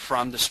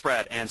from the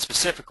spread. And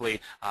specifically,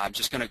 I'm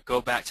just going to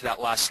go back to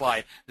that last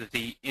slide,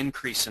 the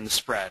increase in the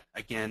spread,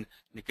 again,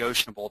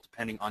 negotiable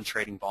depending on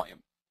trading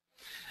volume.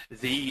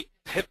 The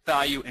pip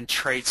value and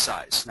trade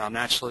size. Now,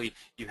 naturally,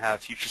 you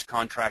have futures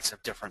contracts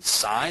of different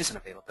size and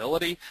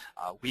availability.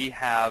 We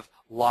have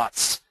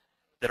lots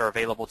that are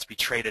available to be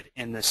traded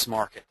in this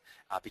market.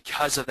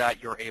 Because of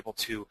that, you're able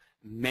to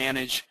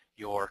manage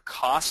your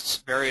costs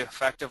very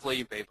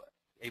effectively,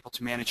 able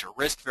to manage your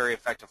risk very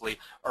effectively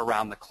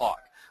around the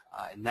clock.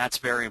 And that's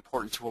very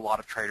important to a lot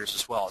of traders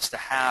as well, is to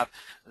have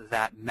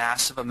that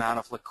massive amount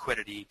of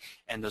liquidity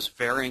and those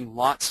varying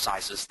lot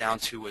sizes down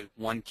to a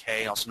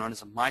 1K, also known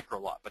as a micro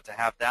lot. But to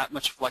have that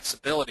much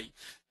flexibility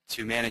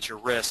to manage your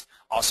risk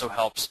also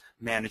helps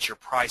manage your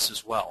price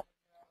as well,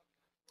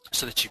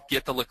 so that you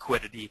get the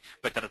liquidity,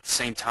 but that at the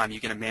same time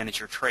you're going to manage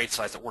your trade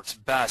size that works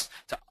best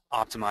to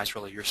optimize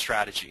really your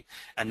strategy.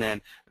 And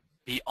then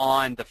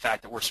beyond the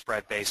fact that we're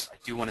spread-based, I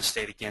do want to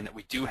state again that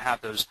we do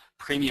have those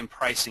premium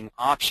pricing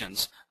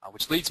options,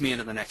 which leads me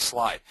into the next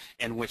slide,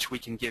 in which we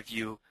can give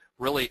you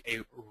really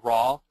a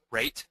raw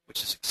rate,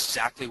 which is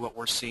exactly what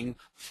we're seeing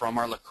from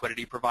our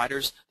liquidity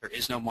providers. There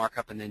is no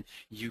markup, and then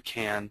you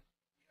can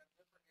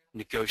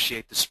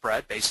negotiate the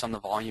spread based on the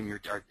volume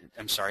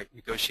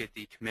negotiate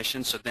the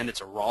commission. So then it's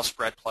a raw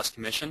spread plus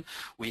commission.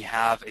 We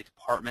have a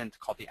department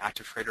called the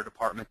Active Trader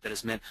Department that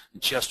is meant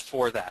just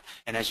for that.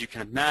 And as you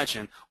can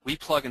imagine, we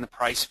plug in the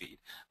price feed.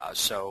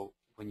 So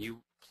when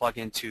you plug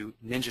into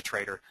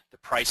NinjaTrader, the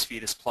price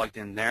feed is plugged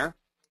in there,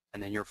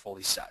 and then you're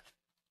fully set.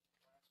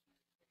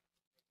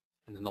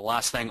 And then the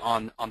last thing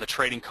on the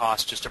trading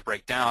costs, just to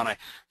break down, I'm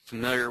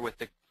familiar with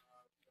the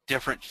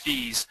different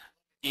fees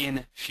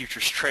in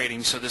futures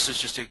trading, so this is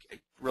just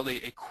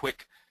really a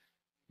quick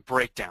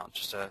breakdown,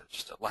 just a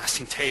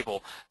lasting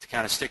table to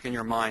kind of stick in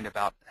your mind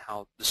about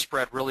how the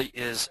spread really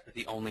is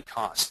the only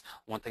cost.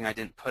 One thing I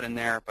didn't put in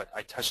there, but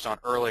I touched on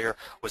earlier,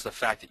 was the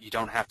fact that you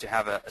don't have to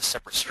have a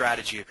separate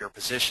strategy if you're a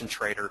position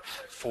trader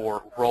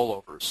for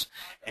rollovers.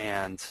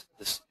 And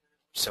this,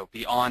 so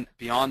beyond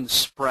the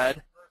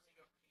spread,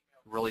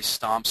 really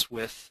stomps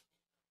with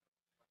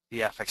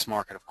the FX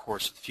market. Of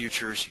course, with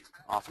futures, you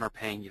often are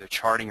paying either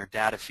charting or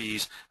data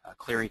fees,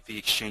 clearing fee,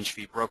 exchange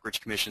fee,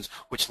 brokerage commissions,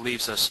 which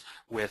leaves us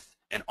with,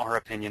 in our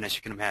opinion, as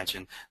you can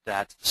imagine,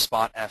 that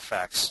Spot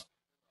FX,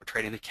 or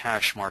trading the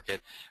cash market,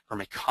 from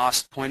a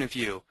cost point of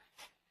view,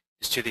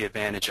 is to the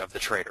advantage of the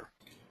trader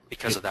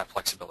because of that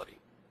flexibility.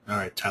 All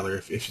right, Tyler,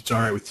 if it's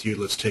all right with you,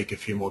 let's take a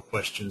few more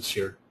questions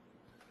here.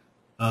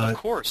 Of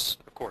course,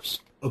 of course.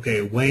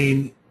 Okay,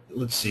 Wayne.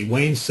 Let's see.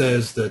 Wayne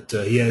says that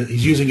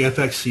he's using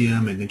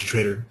FXCM and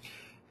NinjaTrader,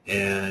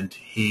 and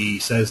he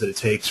says that it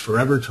takes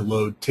forever to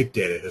load tick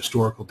data,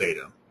 historical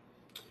data.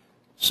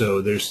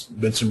 So there's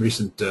been some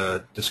recent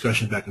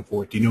discussion back and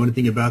forth. Do you know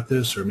anything about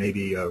this, or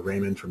maybe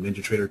Raymond from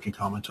NinjaTrader can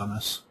comment on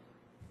this?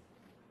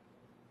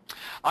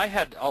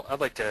 I'd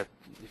like to,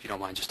 if you don't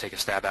mind, just take a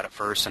stab at it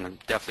first, and I'm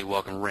definitely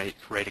welcome Ray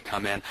to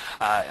come in.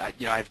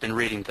 I've been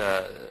reading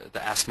the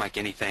Ask Mike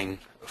Anything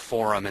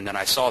forum, and then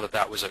I saw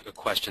that was a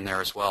question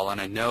there as well,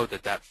 and I know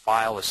that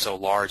file is so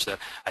large that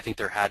I think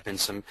there had been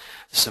some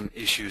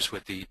issues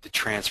with the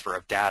transfer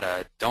of data.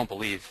 I don't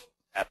believe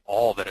at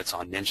all that it's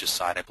on Ninja's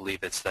side. I believe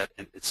it's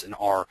in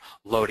our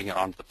loading it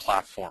onto the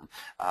platform,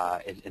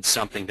 and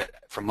something that,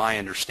 from my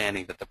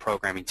understanding, that the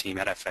programming team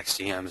at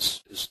FXCM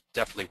is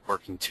definitely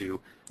working to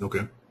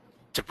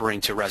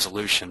bring to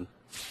resolution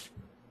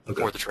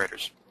for the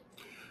traders.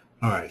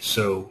 All right.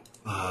 So,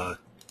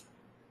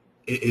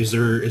 is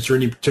there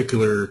any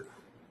particular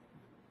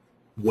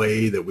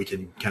way that we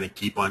can kind of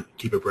keep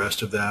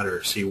abreast of that,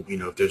 or see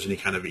if there's any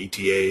kind of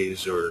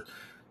ETAs, or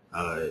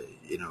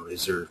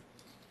is there?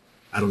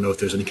 I don't know if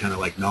there's any kind of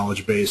like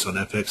knowledge base on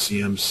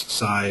FXCM's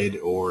side,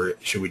 or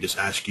should we just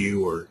ask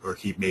you, or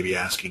keep maybe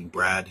asking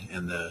Brad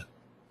in the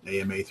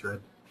AMA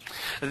thread?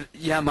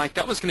 Yeah, Mike,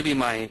 that was going to be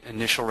my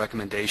initial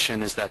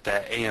recommendation, is that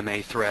the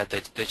AMA thread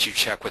that you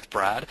check with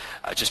Brad,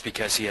 just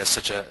because he has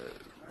such a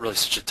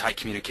tight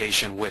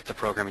communication with the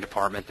programming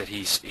department, that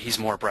he's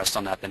more abreast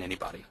on that than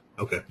anybody.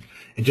 Okay.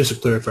 And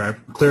just to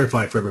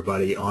clarify for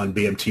everybody, on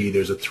BMT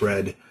there's a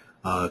thread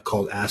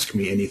called Ask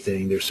Me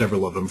Anything. There's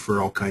several of them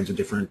for all kinds of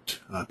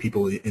different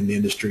people in the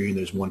industry, and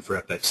there's one for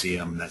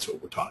FXCM, and that's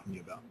what we're talking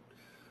about.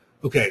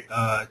 Okay,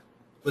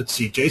 let's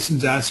see.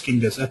 Jason's asking,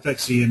 does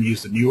FXCM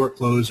use the New York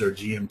close or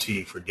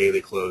GMT for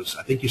daily close?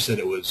 I think you said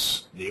it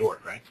was New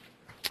York, right?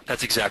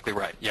 That's exactly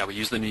right. Yeah, we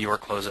use the New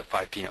York close at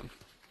 5 p.m.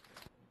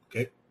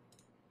 Okay.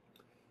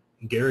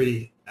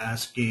 Gary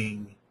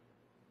asking,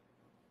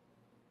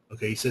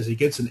 okay, he says he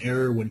gets an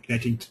error when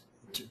connecting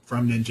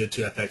from Ninja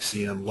to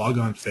FXCM.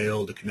 Logon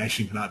failed. The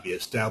connection cannot be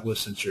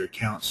established since your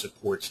account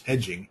supports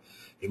hedging.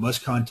 You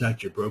must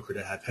contact your broker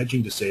to have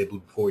hedging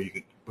disabled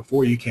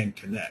before you can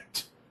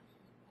connect.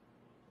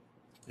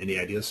 Any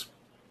ideas?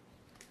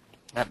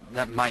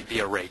 That might be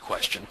a Ray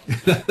question.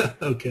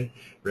 Okay.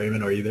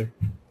 Raymond, are you there?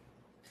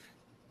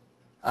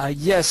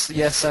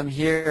 Yes, I'm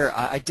here.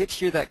 I did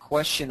hear that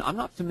question. I'm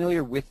not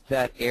familiar with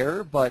that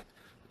error, but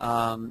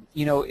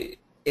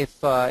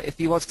if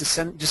he wants to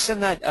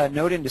send that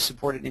note in to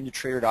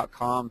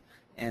support@ninjatrader.com,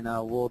 and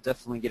we'll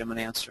definitely get him an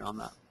answer on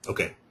that.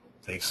 Okay,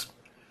 thanks.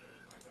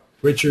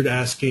 Richard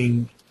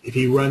asking if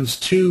he runs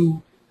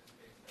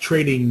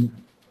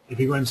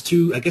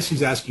I guess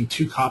he's asking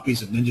two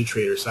copies of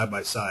NinjaTrader side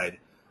by side,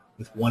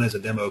 with one as a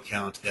demo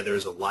account, the other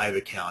as a live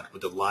account.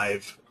 Would the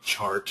live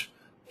chart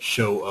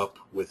show up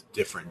with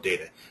different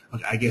data?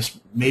 Okay, I guess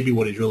maybe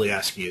what he's really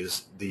asking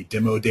is the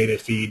demo data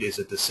feed, is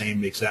it the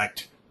same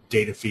exact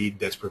data feed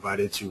that's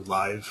provided to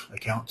live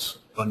accounts,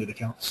 funded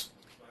accounts?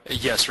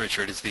 Yes,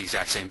 Richard, it's the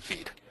exact same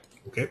feed.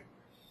 Okay.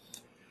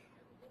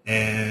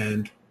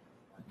 And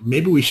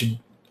maybe we should,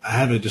 I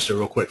have just a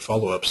real quick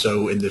follow-up.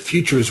 So in the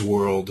futures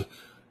world,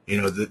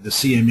 the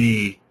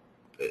CME,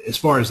 as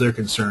far as they're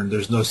concerned,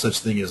 there's no such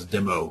thing as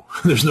demo.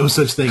 There's no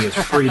such thing as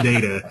free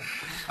data.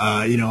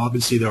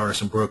 Obviously there are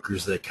some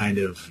brokers that kind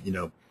of,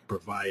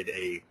 provide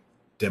a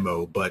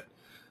demo, but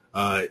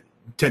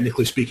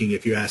technically speaking,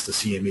 if you ask the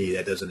CME,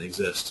 that doesn't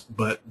exist.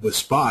 But with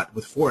spot,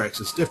 with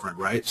Forex, it's different,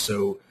 right?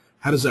 So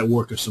how does that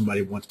work if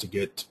somebody wants to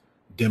get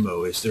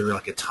demo? Is there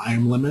like a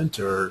time limit,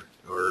 or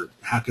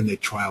how can they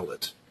trial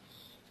it?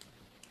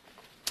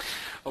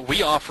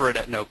 We offer it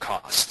at no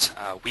cost.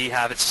 We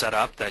have it set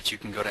up that you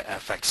can go to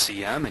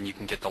FXCM and you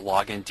can get the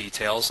login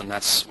details, and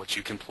that's what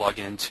you can plug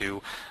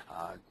into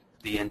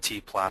the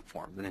NT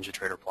platform, the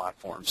NinjaTrader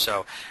platform.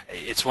 So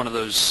it's one of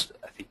those,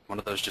 I think,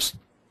 just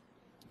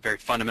very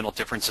fundamental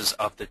differences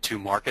of the two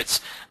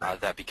markets,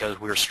 that because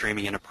we're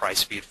streaming in a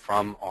price feed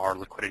from our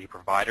liquidity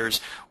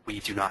providers, we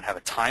do not have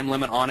a time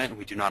limit on it, and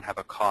we do not have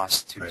a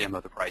cost to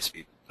demo the price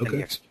feed in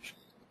the execution.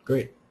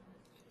 Great.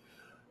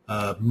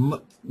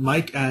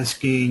 Mike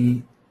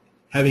asking,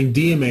 having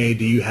DMA,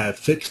 do you have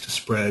fixed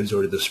spreads,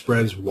 or do the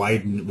spreads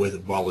widen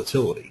with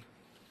volatility?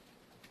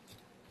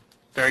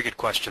 Very good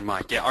question,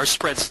 Mike. Yeah, our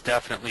spreads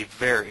definitely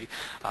vary.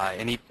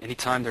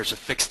 Anytime there's a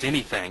fixed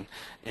anything,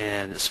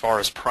 and as far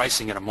as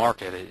pricing in a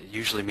market, it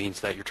usually means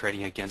that you're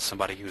trading against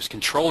somebody who's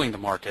controlling the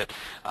market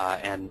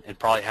and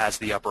probably has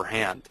the upper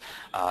hand.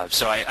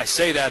 So I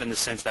say that in the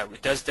sense that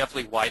it does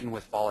definitely widen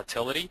with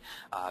volatility,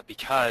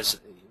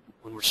 because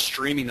when we're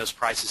streaming those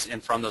prices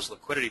in from those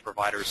liquidity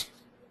providers,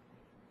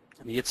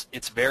 I mean,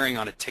 it's varying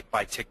on a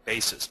tick-by-tick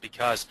basis,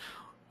 because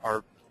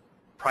our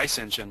price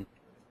engine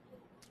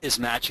is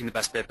matching the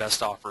best bid,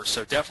 best offer.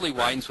 So definitely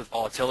widens with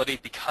volatility.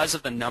 Because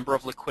of the number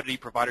of liquidity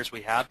providers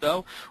we have,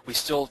 though, we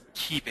still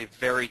keep a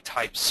very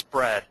tight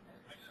spread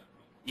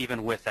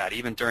even with that,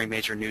 even during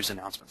major news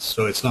announcements.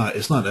 So it's not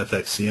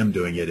FXCM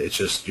doing it. It's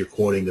just you're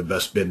quoting the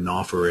best bid and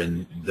offer,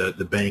 and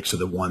the banks are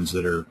the ones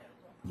that are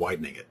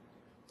widening it.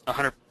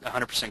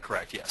 100%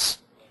 correct, yes.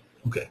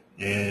 Okay,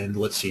 and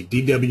let's see,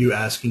 DW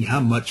asking how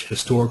much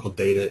historical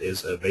data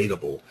is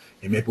available,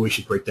 and maybe we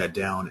should break that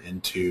down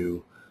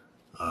into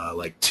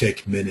like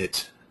tick,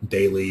 minute,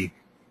 daily,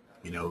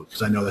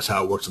 because I know that's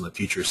how it works on the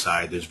future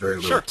side. There's very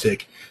little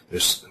tick.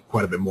 There's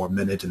quite a bit more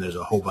minute, and there's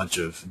a whole bunch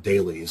of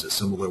daily. Is it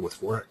similar with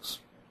Forex?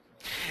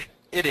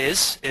 It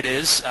is,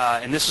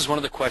 and this is one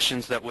of the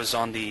questions that was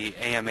on the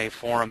AMA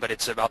forum, but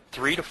it's about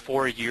 3 to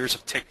 4 years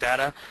of tick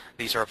data.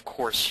 These are, of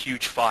course,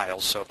 huge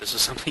files, so if this is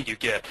something you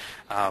get,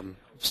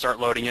 start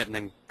loading it and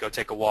then go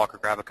take a walk or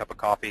grab a cup of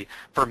coffee.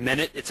 Per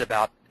minute, it's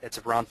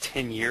around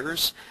 10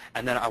 years,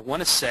 and then I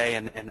want to say,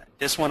 and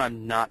this one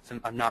I'm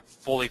not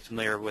fully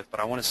familiar with, but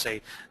I want to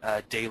say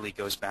daily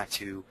goes back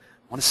to,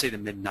 I want to say the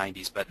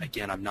mid-90s, but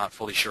again, I'm not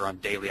fully sure on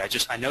daily.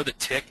 I know that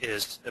tick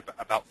is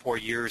about 4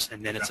 years,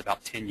 and then it's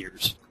about 10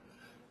 years.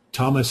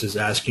 Thomas is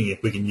asking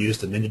if we can use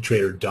the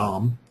NinjaTrader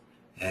DOM,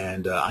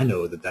 and I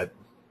know that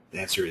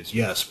answer is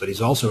yes, but he's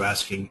also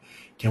asking,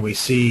 can we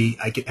see,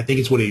 I think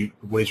it's what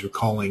he's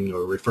recalling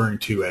or referring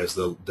to as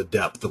the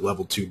depth, the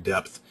level 2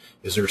 depth.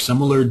 Is there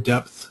similar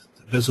depth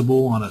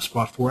visible on a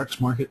spot Forex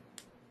market?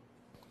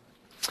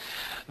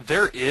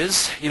 There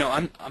is.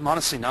 I'm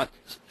honestly not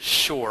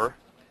sure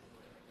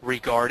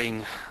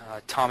regarding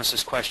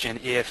Thomas's question,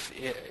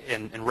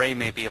 and Ray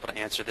may be able to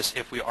answer this,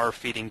 if we are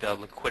feeding the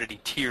liquidity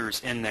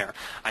tiers in there.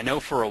 I know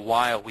for a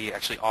while we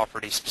actually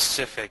offered a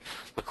specific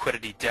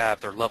liquidity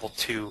depth or level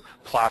 2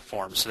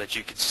 platform so that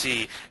you could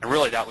see, and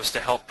really that was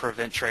to help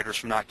prevent traders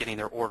from not getting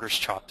their orders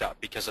chopped up,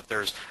 because if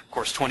there's, of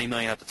course, 20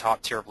 million at the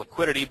top tier of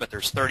liquidity, but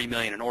there's 30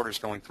 million in orders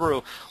going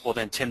through, well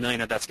then 10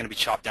 million of that's going to be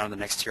chopped down to the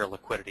next tier of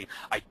liquidity.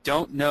 I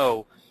do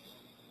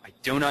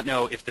not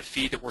know if the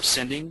feed that we're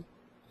sending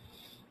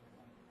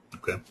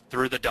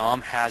through the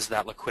DOM has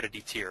that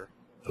liquidity tier.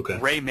 Okay.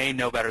 Ray may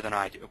know better than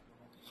I do.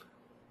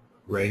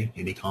 Ray,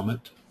 any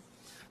comment?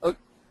 Oh,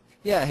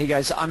 yeah. Hey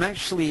guys, I'm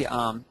actually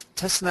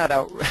testing that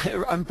out.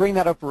 I'm bringing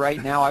that up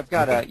right now. I've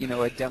got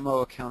a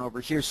demo account over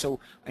here. So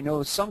I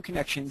know some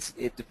connections.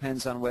 It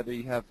depends on whether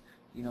you have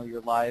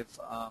your live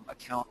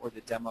account or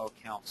the demo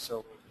account.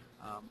 So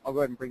I'll go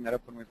ahead and bring that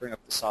up when we bring up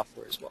the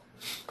software as well.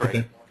 Great.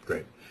 Okay.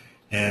 Great.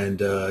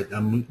 And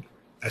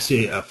I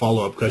see a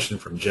follow-up question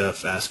from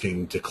Jeff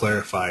asking to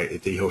clarify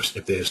if the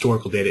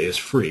historical data is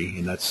free,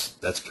 and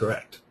that's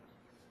correct,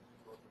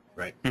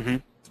 right? Mm-hmm.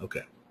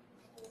 Okay.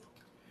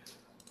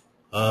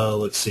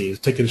 Let's see.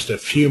 Let's take just a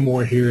few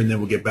more here, and then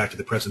we'll get back to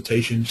the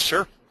presentation.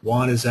 Sure.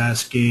 Juan is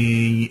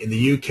asking, in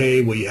the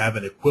UK, will you have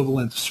an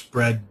equivalent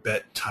spread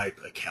bet type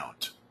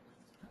account?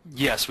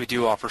 Yes, we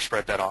do offer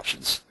spread bet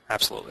options.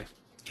 Absolutely.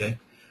 Okay.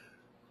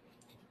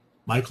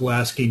 Michael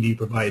asking, do you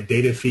provide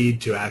data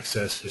feed to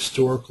access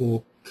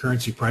historical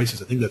currency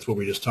prices? I think that's what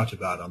we just talked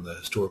about on the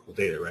historical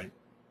data, right?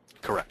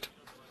 Correct.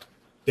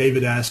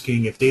 David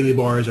asking, if daily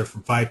bars are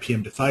from 5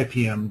 p.m. to 5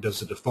 p.m.,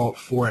 does the default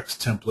Forex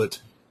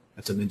template,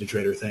 that's a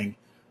NinjaTrader thing,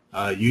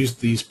 use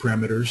these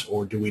parameters,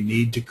 or do we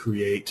need to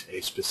create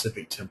a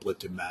specific template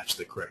to match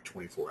the correct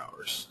 24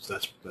 hours? So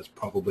that's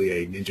probably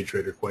a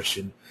NinjaTrader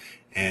question.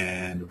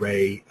 And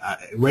Ray's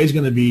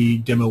going to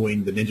be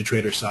demoing the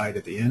NinjaTrader side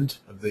at the end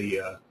of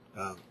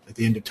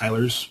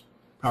Tyler's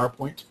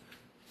PowerPoint,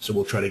 so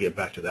we'll try to get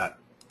back to that.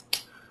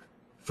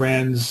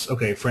 Franz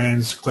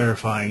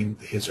clarifying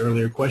his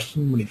earlier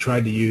question. When he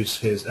tried to use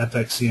his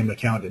FXCM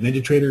account in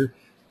NinjaTrader,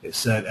 it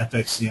said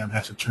FXCM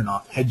has to turn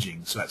off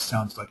hedging. So that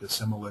sounds like a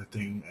similar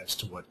thing as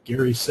to what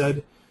Gary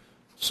said.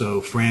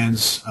 So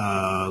Franz,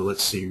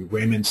 let's see,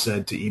 Raymond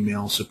said to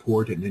email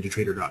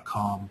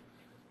support@ninjatrader.com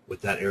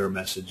with that error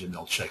message, and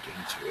they'll check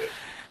into it.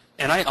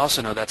 And I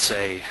also know that's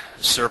a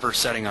server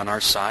setting on our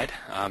side.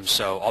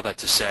 So all that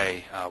to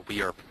say,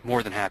 we are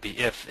more than happy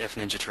if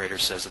NinjaTrader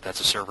says that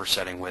that's a server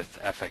setting with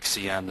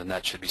FXCM, then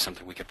that should be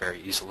something we could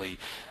very easily,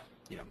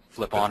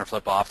 flip on or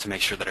flip off to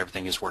make sure that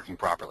everything is working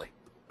properly.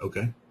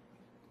 Okay.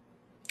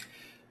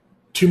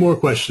 2 more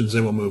questions,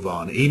 then we'll move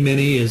on.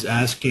 E-Mini is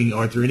asking,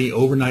 are there any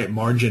overnight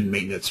margin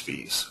maintenance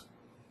fees?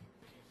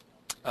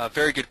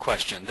 Very good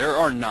question. There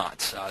are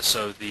not.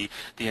 So the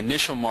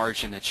initial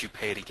margin that you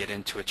pay to get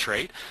into a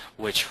trade,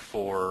 which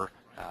for,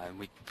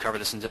 we cover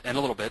this in a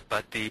little bit,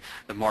 but the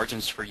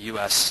margins for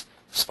U.S.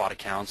 spot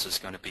accounts is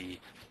going to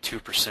be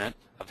 2%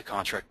 of the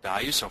contract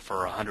value. So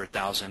for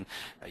 100,000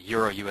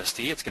 euro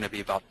USD, it's going to be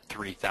about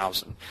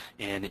 3,000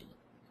 in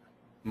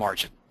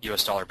margin,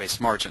 U.S. dollar-based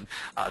margin.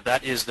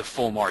 That is the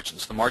full margin.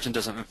 So the margin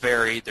doesn't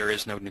vary. There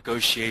is no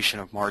negotiation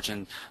of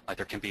margin like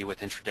there can be with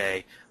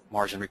intraday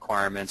margin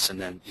requirements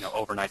and then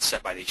overnight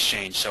set by the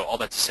exchange. So all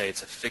that to say,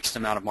 it's a fixed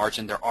amount of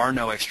margin. There are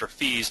no extra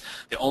fees.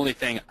 The only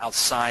thing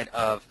outside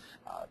of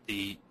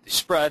the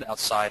spread,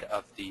 outside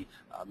of the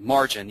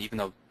margin, even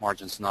though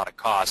margin's not a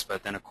cost,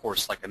 but then of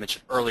course, like I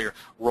mentioned earlier,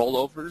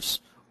 rollovers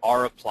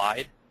are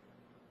applied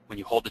when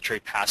you hold the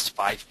trade past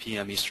 5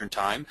 p.m. Eastern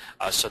Time.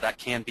 So that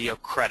can be a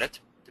credit,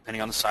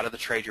 depending on the side of the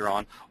trade you're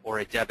on, or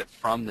a debit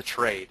from the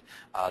trade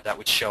that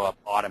would show up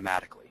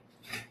automatically.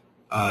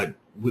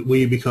 Will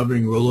you be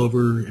covering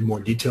rollover in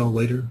more detail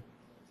later?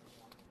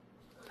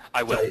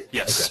 I will,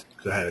 yes. Okay,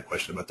 because I had a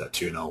question about that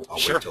too, and I'll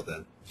Sure. wait till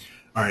then.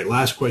 All right,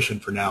 last question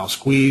for now.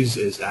 Squeeze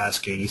is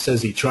asking, he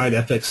says he tried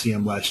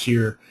FXCM last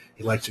year.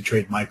 He likes to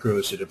trade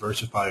micros to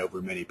diversify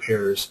over many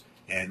pairs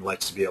and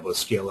likes to be able to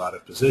scale out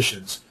of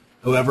positions.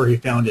 However, he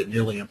found it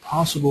nearly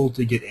impossible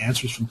to get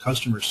answers from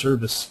customer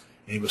service,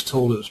 and he was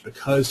told it was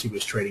because he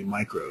was trading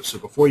micros. So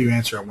before you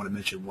answer, I want to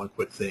mention one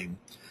quick thing.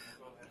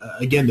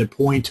 Again, the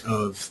point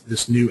of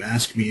this new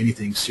Ask Me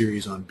Anything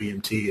series on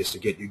BMT is to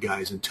get you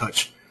guys in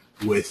touch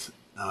with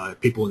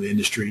people in the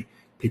industry,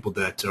 people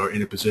that are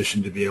in a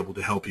position to be able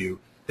to help you.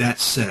 That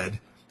said,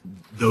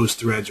 those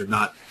threads are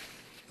not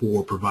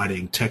for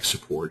providing tech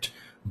support,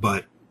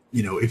 but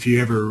if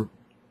you ever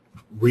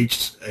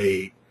reached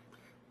a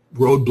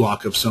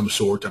roadblock of some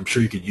sort, I'm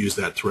sure you could use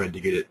that thread to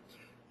get it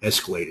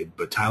escalated.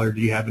 But Tyler, do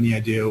you have any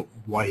idea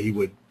why he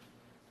would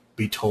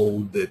be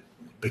told that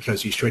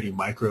because he's trading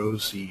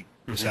micros, he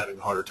is having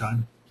a harder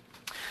time?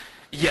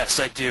 Yes,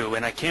 I do,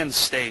 and I can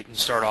state and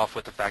start off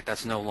with the fact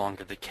that's no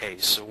longer the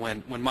case. So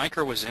when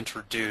micro was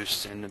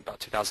introduced in about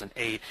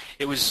 2008,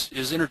 it was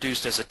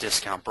introduced as a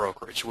discount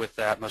brokerage. With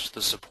that, most of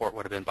the support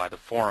would have been by the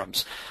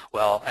forums.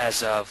 Well,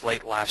 as of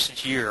late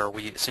last year,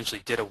 we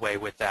essentially did away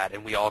with that,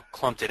 and we all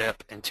clumped it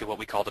up into what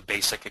we call the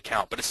basic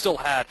account, but it still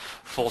had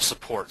full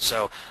support.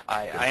 So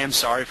I am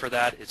sorry for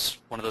that. It's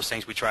one of those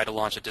things. We tried to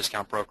launch a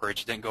discount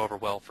brokerage. It didn't go over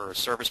well for a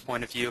service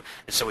point of view,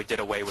 and so we did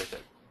away with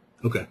it.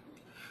 Okay.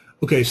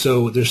 Okay,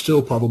 so there's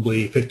still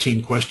probably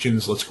 15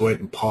 questions. Let's go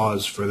ahead and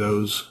pause for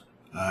those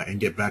and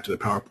get back to the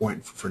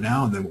PowerPoint for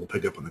now, and then we'll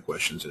pick up on the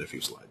questions in a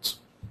few slides.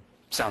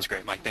 Sounds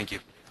great, Mike. Thank you.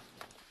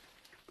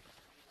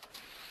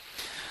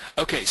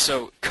 Okay,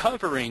 so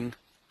covering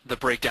the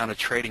breakdown of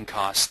trading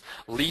costs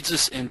leads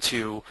us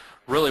into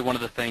really one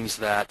of the things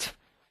that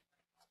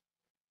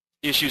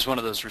issues one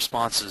of those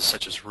responses,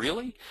 such as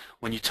really,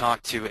 when you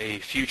talk to a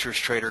futures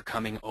trader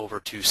coming over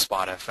to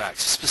Spot FX,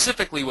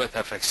 specifically with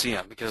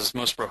FXCM, because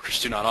most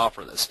brokers do not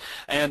offer this.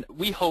 And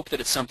we hope that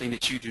it's something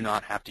that you do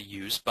not have to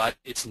use, but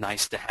it's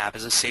nice to have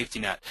as a safety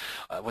net.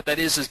 What that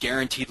is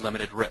guaranteed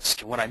limited risk.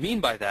 And what I mean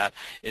by that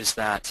is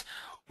that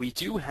we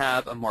do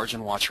have a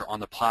margin watcher on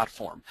the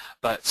platform,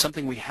 but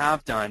something we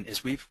have done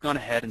is we've gone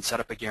ahead and set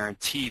up a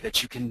guarantee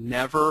that you can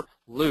never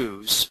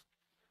lose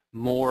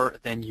more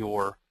than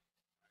your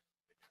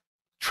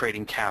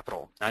trading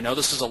capital. I know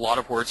this is a lot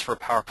of words for a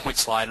PowerPoint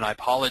slide, and I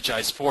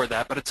apologize for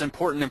that, but it's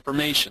important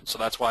information, so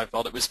that's why I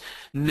felt it was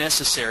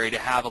necessary to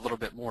have a little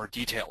bit more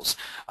details.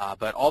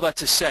 But all that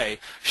to say,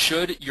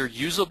 should your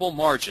usable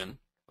margin,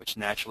 which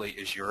naturally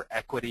is your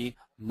equity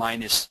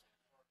minus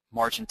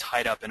margin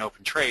tied up in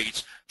open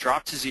trades,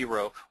 drop to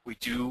zero, we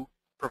do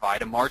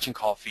provide a margin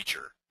call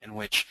feature in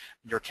which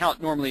your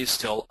account normally is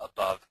still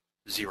above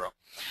zero.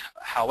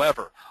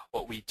 However,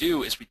 what we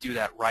do is we do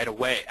that right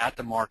away at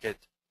the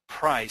market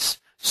price,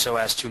 so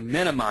as to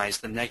minimize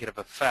the negative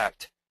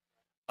effect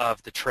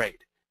of the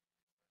trade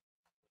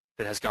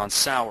that has gone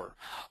sour.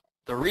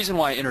 The reason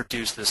why I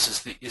introduced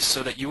this is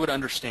so that you would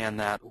understand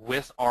that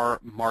with our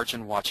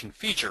margin watching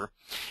feature,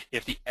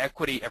 if the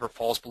equity ever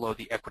falls below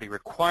the equity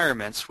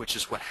requirements, which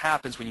is what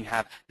happens when you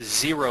have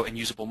zero in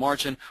usable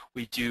margin,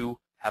 we do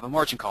have a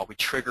margin call. We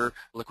trigger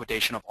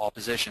liquidation of all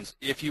positions.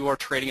 If you are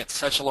trading at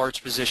such a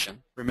large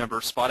position, remember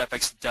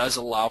SpotFX does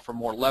allow for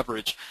more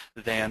leverage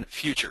than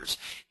futures,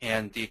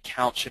 and the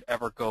account should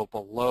ever go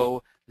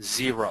below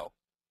zero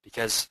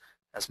because,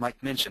 as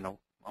Mike mentioned,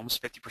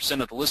 almost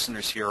 50% of the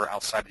listeners here are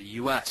outside of the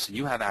U.S., and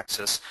you have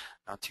access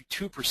not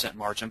to 2%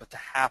 margin, but to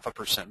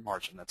 0.5%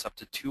 margin. That's up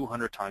to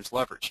 200 times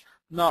leverage.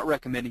 Not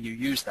recommending you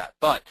use that,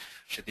 but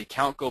should the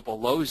account go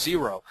below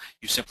zero,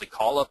 you simply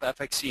call up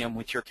FXCM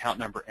with your account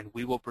number, and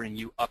we will bring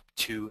you up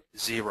to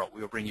zero.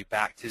 We will bring you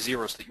back to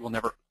zero so that you will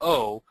never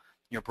owe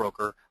your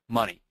broker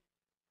money.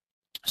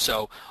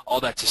 So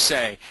all that to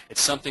say, it's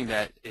something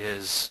that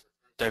is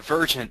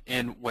divergent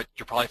in what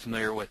you're probably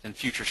familiar with in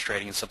futures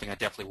trading, and something I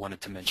definitely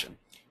wanted to mention.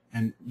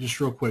 And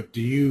just real quick,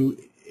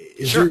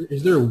 is Sure.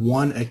 there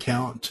one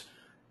account,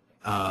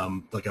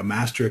 like a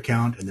master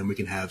account, and then we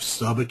can have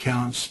sub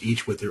accounts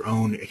each with their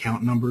own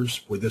account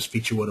numbers where this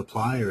feature would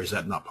apply, or is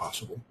that not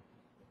possible?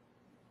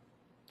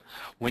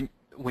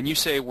 When you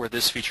say where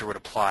this feature would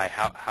apply,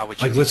 how would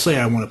you? Like, let's say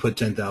I want to put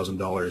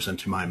 $10,000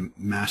 into my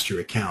master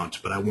account,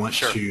 but I want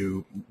Sure.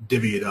 to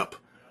divvy it up,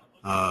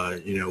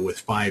 with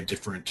 5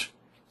 different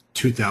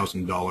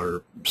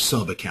 $2,000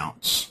 sub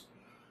accounts.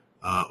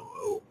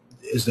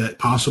 Is that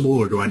possible,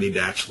 or do I need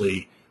to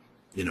actually,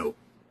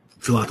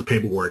 fill out the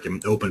paperwork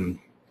and open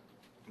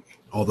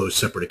all those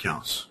separate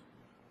accounts?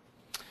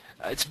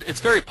 It's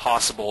very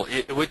possible.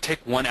 It would take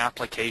one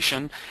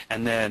application,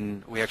 and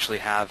then we actually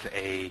have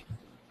a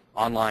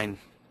online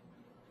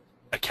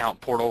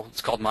account portal. It's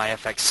called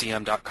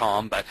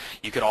myfxcm.com, but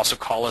you could also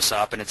call us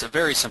up, and it's a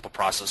very simple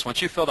process.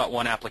 Once you fill out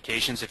one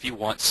application, if you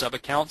want sub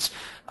accounts,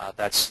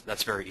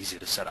 that's very easy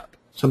to set up.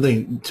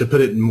 Something to put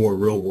it in more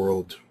real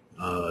world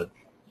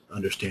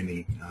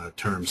understanding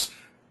terms.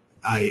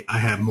 I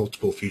have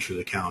multiple futures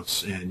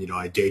accounts, and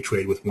I day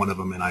trade with one of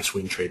them, and I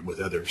swing trade with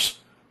others,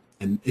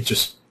 and it's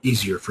just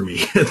easier for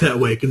me that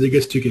way because it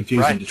gets too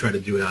confusing Right. to try to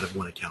do it out of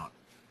one account.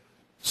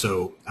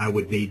 So I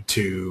would need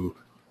to,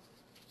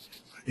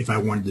 if I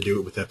wanted to do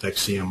it with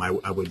FXCM,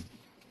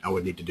 I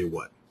would need to do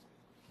what?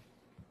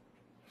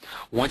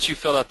 Once you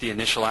fill out the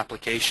initial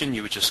application,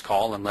 you would just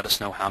call and let us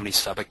know how many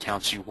sub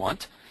accounts you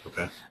want,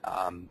 Okay.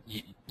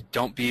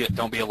 Don't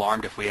be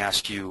alarmed if we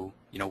ask you,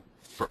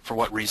 for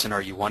what reason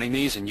are you wanting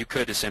these, and you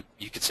could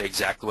say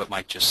exactly what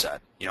Mike just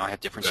said. I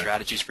have different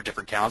strategies for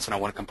different accounts, and I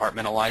want to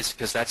compartmentalize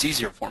because that's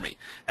easier for me,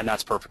 and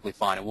that's perfectly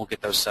fine, and we'll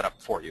get those set up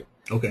for you.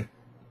 Okay.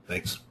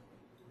 Thanks.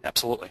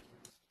 Absolutely.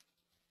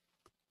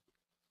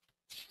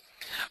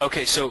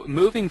 Okay, so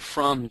moving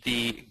from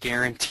the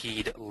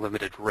guaranteed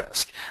limited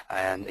risk,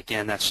 and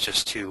again, that's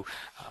just to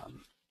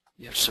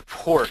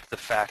support the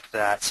fact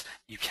that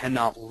you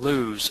cannot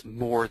lose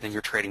more than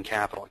your trading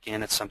capital.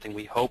 Again, it's something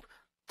we hope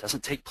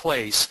doesn't take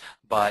place,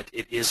 but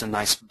it is a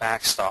nice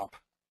backstop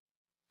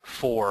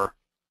for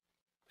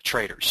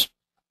traders.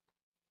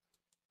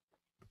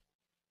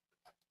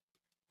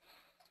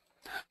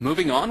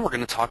 Moving on, we're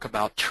going to talk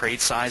about trade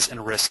size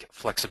and risk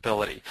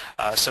flexibility.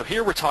 So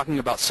here we're talking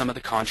about some of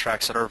the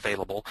contracts that are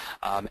available,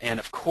 and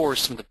of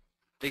course some of the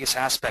biggest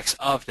aspects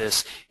of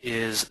this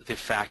is the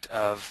fact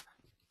of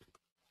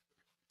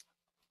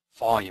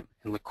volume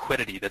and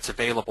liquidity that's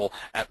available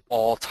at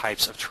all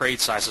types of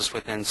trade sizes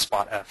within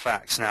spot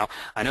FX. Now,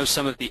 I know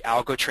some of the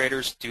algo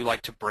traders do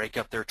like to break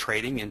up their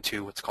trading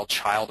into what's called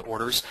child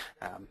orders,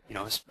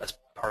 as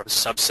part of a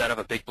subset of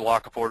a big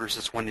block of orders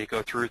that's when they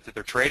go through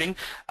their trading.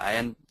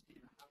 And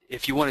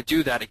if you want to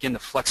do that, again, the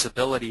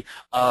flexibility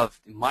of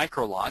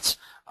micro lots,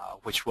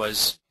 which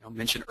was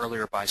mentioned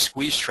earlier by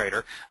Squeeze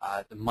Trader,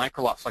 the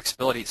micro lot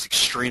flexibility is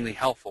extremely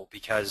helpful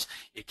because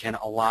it can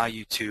allow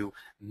you to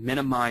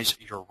minimize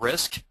your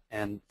risk.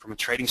 And from a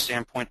trading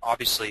standpoint,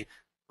 obviously,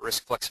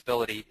 risk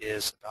flexibility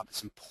is about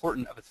as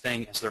important of a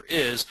thing as there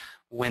is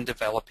when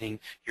developing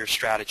your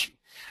strategy.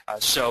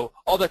 So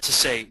all that to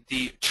say,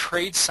 the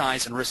trade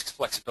size and risk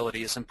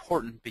flexibility is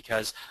important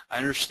because I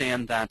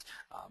understand that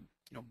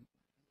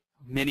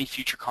many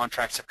future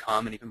contracts have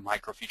come, and even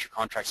micro future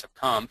contracts have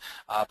come,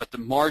 but the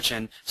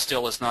margin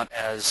still is not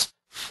as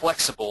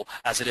flexible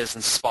as it is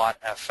in spot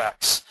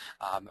FX.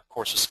 Of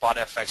course, with spot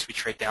FX, we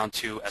trade down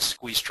to, as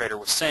Squeeze Trader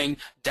was saying,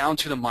 down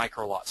to the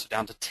micro lot, so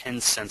down to 10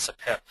 cents a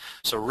pip.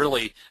 So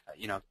really,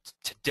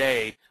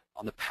 today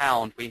on the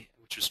pound,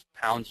 which was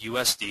pound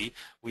USD,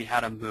 we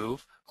had a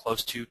move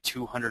close to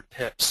 200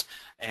 pips.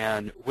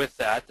 And with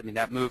that,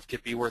 that move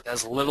could be worth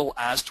as little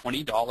as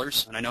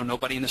 $20. And I know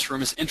nobody in this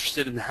room is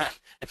interested in that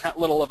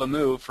little of a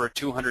move for a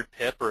 200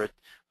 pip or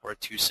a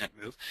 2-cent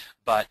move.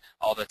 But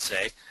all that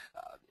say,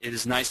 it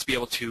is nice to be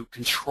able to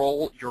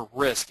control your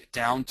risk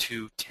down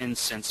to 10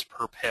 cents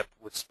per pip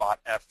with spot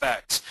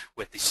FX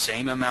with the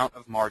same amount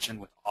of margin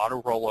with auto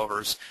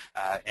rollovers.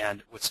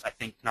 And what's I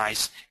think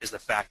nice is the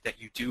fact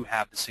that you do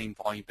have the same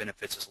volume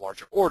benefits as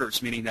larger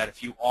orders, meaning that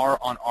if you are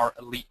on our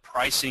elite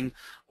pricing,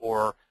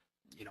 or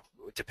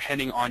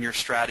depending on your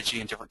strategy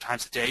in different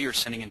times of day, you're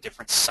sending in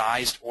different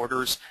sized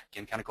orders,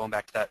 again kind of going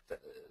back to that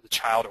the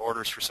child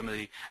orders for some of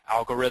the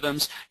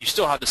algorithms, you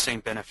still have the same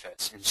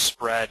benefits in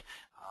spread,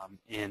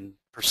 in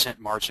percent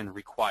margin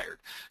required.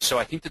 So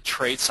I think the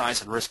trade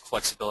size and risk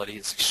flexibility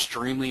is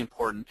extremely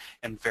important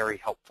and very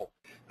helpful.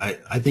 I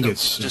think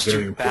it's just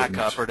very to important.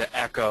 back up or to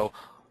echo.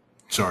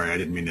 Sorry, I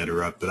didn't mean to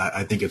interrupt, but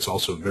I think it's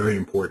also very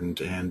important,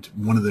 and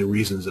one of the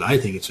reasons that I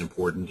think it's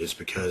important is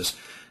because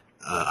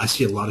I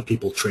see a lot of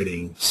people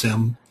trading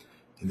sim,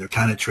 and they're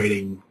kind of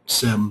trading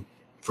sim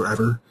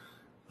forever.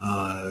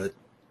 And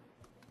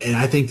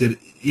I think that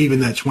even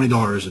that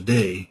 $20 a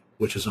day,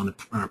 which is on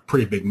a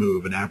pretty big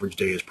move, an average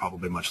day is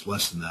probably much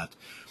less than that,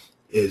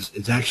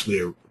 is actually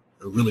a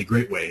really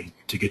great way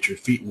to get your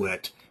feet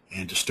wet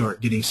and to start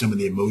getting some of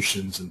the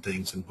emotions and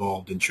things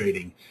involved in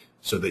trading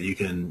so that you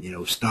can,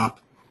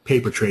 stop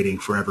paper trading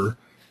forever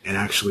and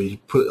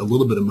actually put a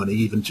little bit of money,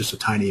 even just a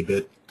tiny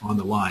bit, on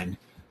the line.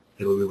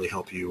 It'll really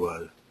help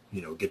you,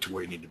 get to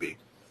where you need to be.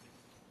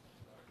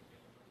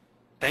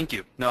 Thank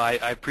you. No, I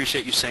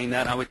appreciate you saying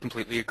that. I would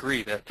completely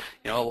agree that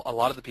a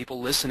lot of the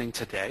people listening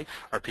today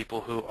are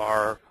people who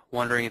are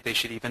wondering if they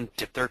should even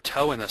dip their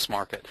toe in this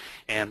market.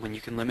 And when you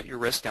can limit your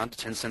risk down to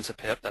 10 cents a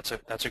pip, that's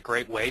a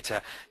great way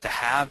to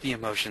have the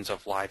emotions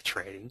of live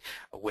trading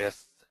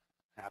with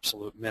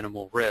absolute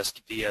minimal risk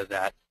via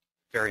that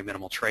very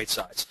minimal trade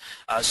size.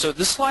 So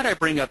this slide I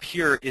bring up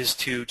here is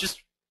to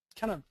just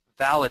kind of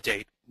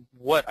validate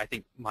what I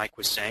think Mike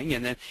was saying,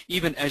 and then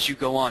even as you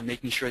go on,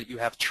 making sure that you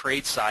have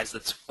trade size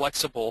that's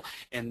flexible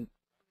and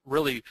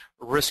really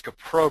risk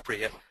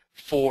appropriate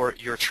for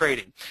your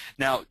trading.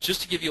 Now,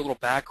 just to give you a little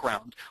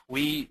background,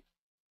 we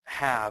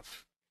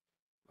have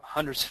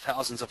hundreds of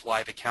thousands of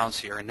live accounts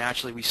here, and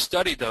naturally we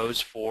study those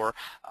for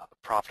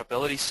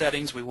profitability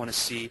settings. We want to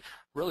see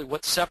really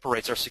what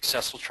separates our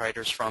successful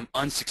traders from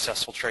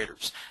unsuccessful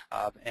traders.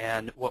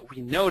 And what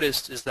we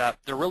noticed is that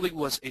there really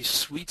was a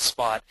sweet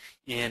spot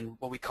in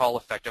what we call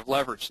effective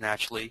leverage,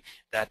 naturally,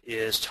 that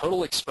is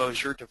total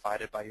exposure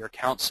divided by your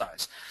account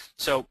size.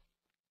 So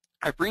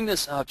I bring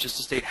this up just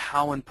to state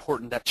how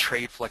important that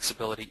trade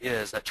flexibility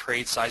is, that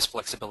trade size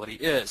flexibility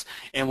is.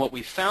 And what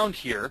we found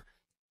here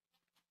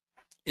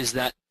is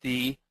that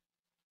the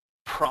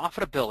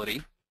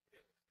profitability,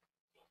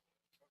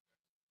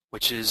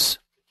 which is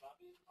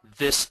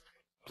this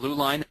blue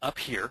line up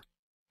here,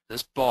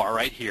 this bar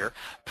right here,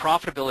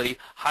 profitability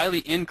highly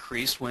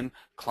increased when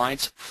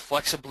clients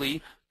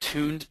flexibly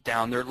tuned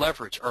down their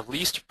leverage. Our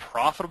least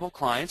profitable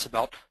clients,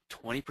 about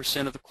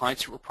 20% of the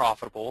clients who were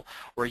profitable,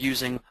 were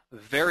using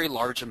very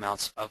large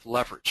amounts of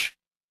leverage.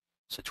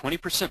 So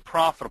 20%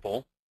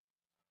 profitable,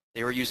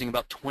 they were using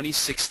about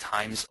 26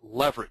 times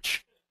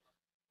leverage.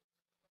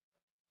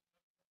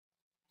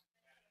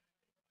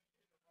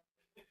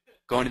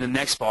 Going to the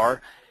next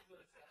bar,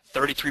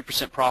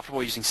 33%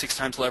 profitable using 6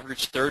 times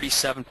leverage,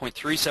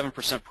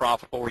 37.37%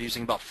 profitable, we're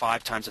using about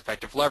 5 times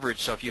effective leverage.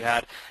 So if you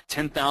had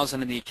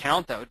 10,000 in the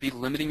account, that would be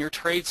limiting your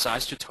trade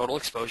size to a total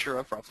exposure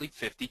of roughly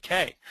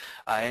 50K.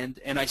 And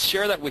I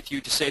share that with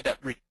you to say that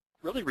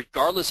really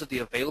regardless of the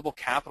available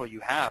capital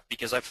you have,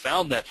 because I've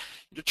found that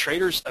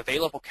traders'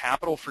 available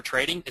capital for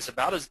trading is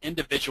about as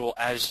individual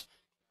as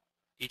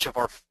each of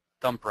our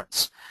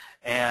thumbprints.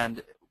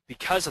 And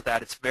because of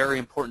that, it's very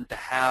important to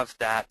have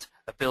that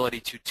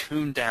ability to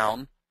tune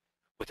down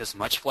with as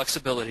much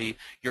flexibility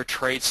your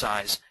trade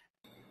size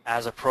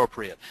as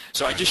appropriate.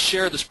 So I just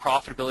share this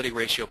profitability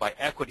ratio by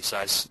equity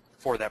size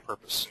for that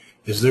purpose.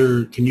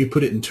 Can you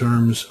put it in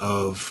terms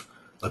of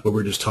like what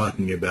we're just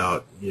talking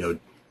about,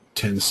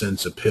 10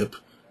 cents a pip?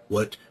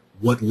 What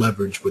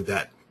leverage would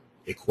that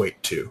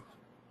equate to?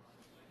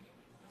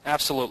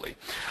 Absolutely.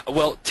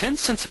 Well, 10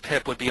 cents a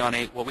pip would be on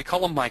what we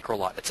call a micro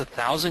lot. It's a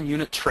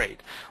 1,000-unit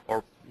trade,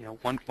 or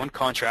one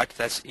contract.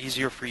 That's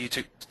easier for you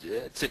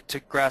to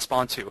grasp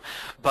onto.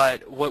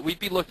 But what we'd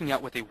be looking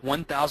at with a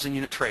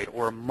 1,000-unit trade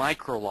or a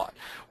micro lot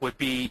would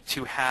be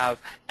to have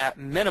at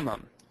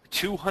minimum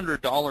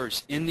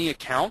 $200 in the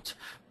account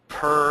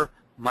per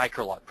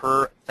micro lot,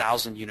 per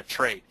 1,000-unit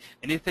trade.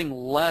 Anything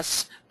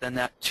less than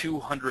that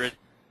 $200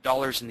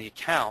 in the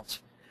account,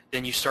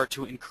 then you start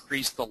to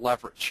increase the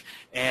leverage.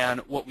 And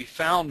what we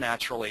found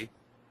naturally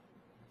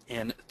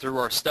and through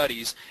our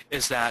studies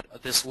is that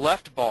this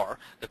left bar,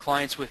 the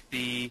clients with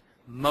the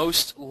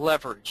most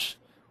leverage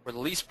were the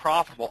least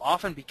profitable,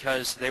 often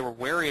because they were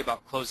wary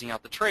about closing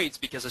out the trades,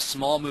 because a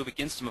small move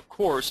against them, of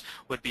course,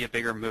 would be a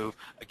bigger move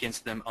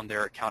against them on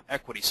their account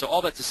equity. So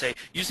all that to say,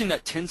 using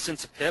that 10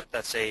 cents a pip,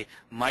 that's a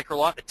micro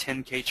lot, a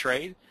 10K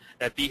trade,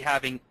 that'd be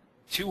having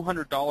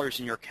 $200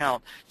 in your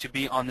account to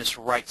be on this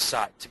right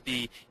side, to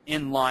be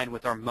in line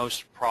with our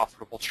most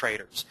profitable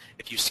traders.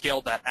 If you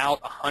scaled that out,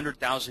 a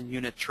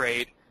 100,000-unit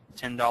trade,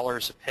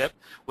 $10 a pip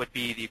would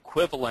be the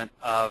equivalent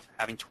of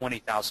having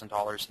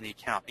 $20,000 in the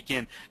account.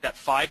 Again, that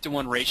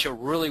 5-to-1 ratio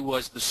really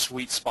was the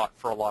sweet spot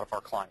for a lot of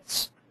our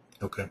clients.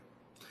 Okay.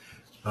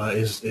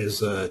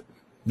 Is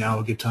now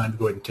a good time to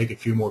go ahead and take a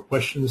few more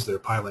questions? They're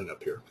piling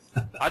up here.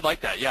 I'd like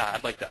that. Yeah,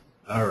 I'd like that.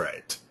 All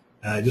right.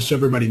 Just so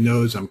everybody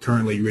knows, I'm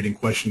currently reading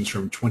questions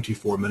from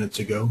 24 minutes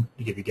ago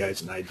to give you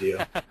guys an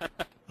idea.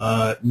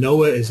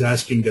 Noah is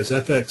asking, does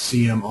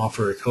FXCM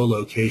offer a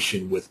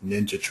co-location with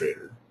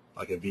NinjaTrader,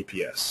 like a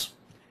VPS?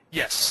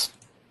 Yes.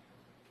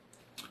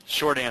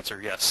 Short answer,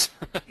 yes.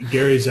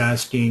 Gary's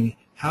asking,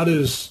 how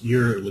does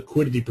your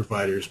liquidity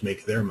providers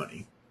make their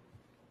money?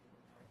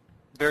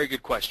 Very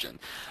good question.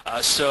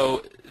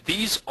 So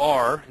these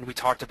are, and we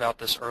talked about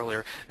this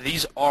earlier,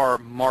 these are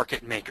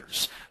market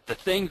makers. The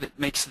thing that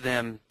makes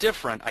them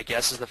different, I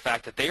guess, is the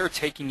fact that they are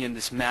taking in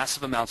this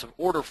massive amounts of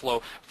order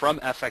flow from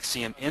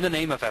FXCM in the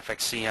name of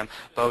FXCM,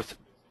 both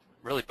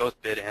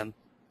bid and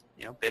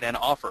bid and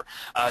offer.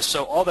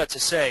 So all that to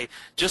say,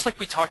 just like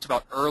we talked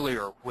about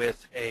earlier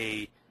with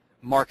a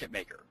market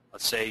maker,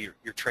 let's say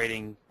you're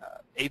trading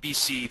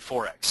ABC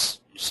Forex,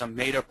 some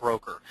made-up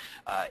broker.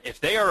 If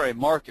they are a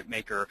market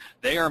maker,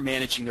 they are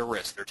managing their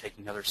risk. They're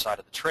taking the other side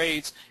of the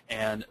trades,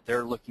 and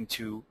they're looking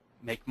to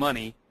make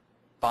money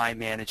by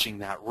managing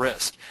that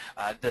risk.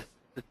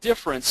 The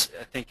difference,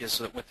 I think, is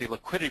that with the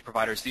liquidity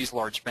providers, these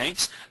large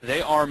banks,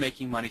 they are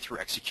making money through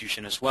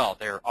execution as well.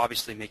 They're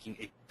obviously making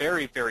a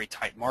very, very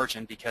tight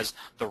margin because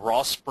the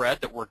raw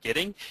spread that we're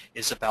getting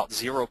is about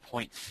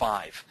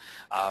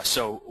 0.5.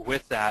 So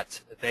with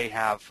that, they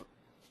have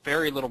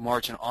very little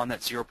margin on that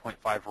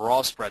 0.5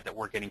 raw spread that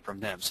we're getting from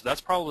them. So that's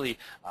probably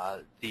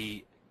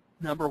the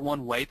number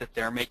one way that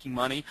they're making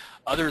money.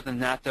 Other than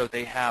that, though,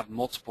 they have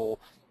multiple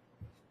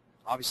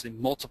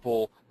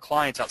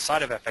clients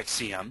outside of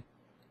FXCM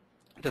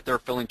that they're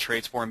filling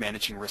trades for and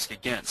managing risk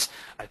against.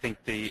 I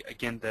think the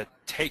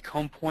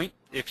take-home point,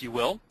 if you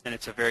will, and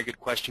it's a very good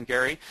question,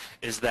 Gary,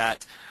 is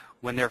that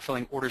when they're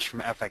filling orders from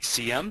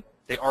FXCM,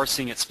 they are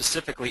seeing it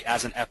specifically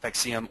as an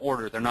FXCM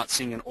order. They're not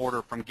seeing an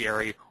order from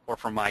Gary or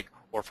from Mike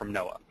or from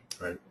Noah.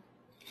 Right.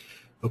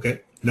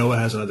 Okay. Noah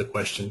has another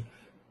question.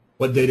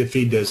 What data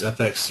feed does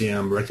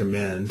FXCM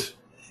recommend,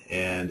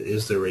 and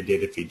is there a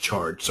data feed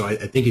charge? So I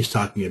think he's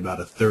talking about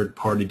a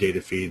third-party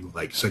data feed,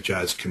 like such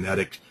as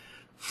Kinetic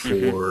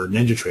for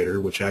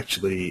NinjaTrader, which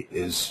actually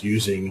is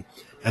using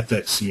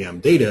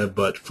FXCM data,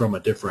 but from a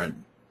different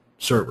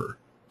server.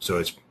 So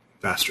it's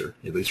faster,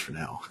 at least for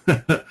now.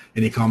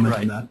 Any comment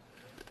on that?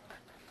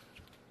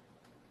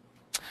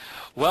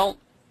 Well,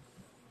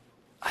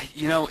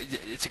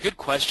 it's a good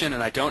question,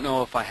 and I don't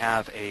know if I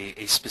have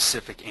a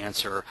specific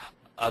answer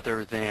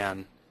other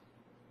than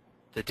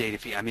the data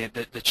fee. I mean,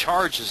 the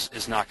charge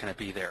is not going to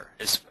be there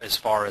as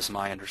far as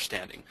my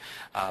understanding.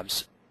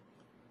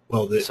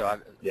 Well, so I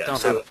yeah, don't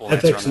so have a full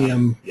answer on that.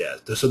 FXCM, yeah.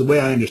 So the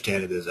way I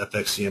understand it is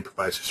FXCM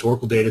provides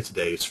historical data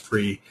today. It's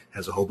free,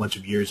 has a whole bunch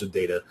of years of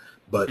data,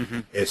 but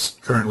it's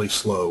currently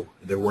slow.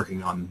 They're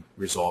working on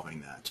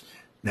resolving that.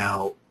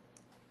 Now,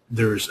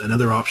 there's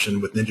another option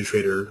with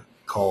NinjaTrader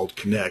called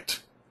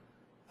Connect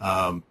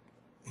that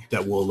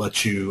will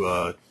let you,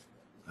 or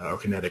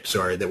Kinetic,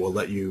 sorry, that will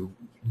let you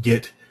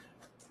get,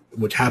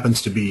 which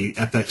happens to be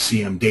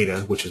FXCM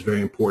data, which is very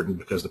important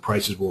because the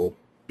prices will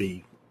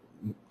be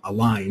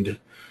aligned,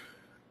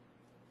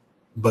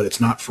 but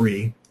it's not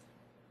free,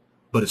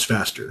 but it's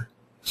faster.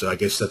 So I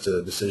guess that's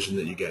a decision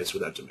that you guys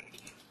would have to make.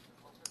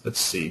 Let's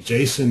see.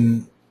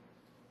 Jason's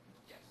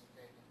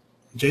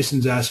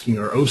asking,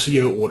 are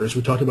OCO orders,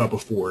 we talked about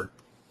before,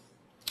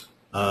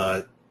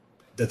 that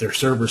they're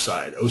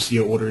server-side.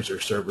 OCO orders are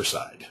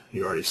server-side.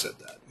 You already said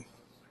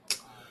that.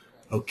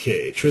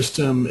 Okay.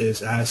 Tristram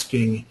is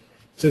asking,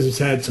 says he's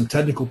had some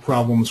technical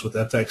problems with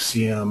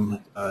FXCM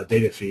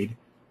data feed,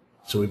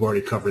 so we've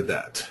already covered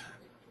that.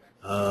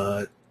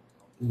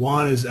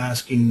 Juan is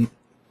asking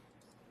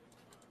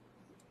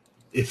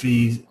if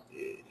he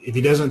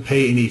doesn't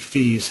pay any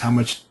fees, how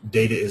much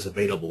data is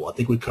available. I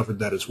think we covered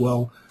that as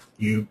well.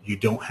 You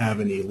don't have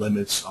any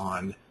limits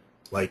on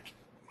like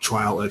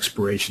trial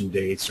expiration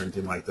dates or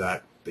anything like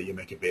that that you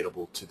make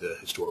available to the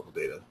historical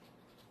data.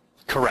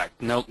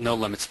 Correct. No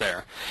limits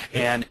there.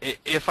 And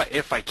if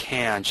I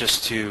can,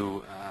 just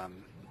to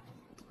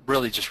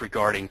really just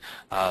regarding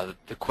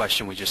the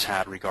question we just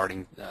had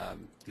regarding the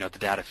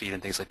data feed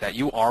and things like that,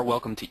 you are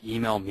welcome to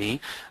email me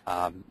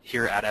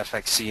here at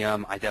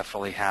FXCM. I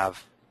definitely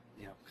have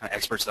kind of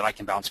experts that I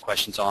can bounce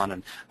questions on,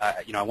 and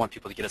I want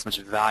people to get as much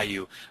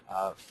value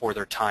for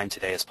their time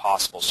today as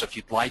possible. So if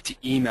you'd like to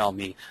email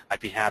me, I'd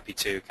be happy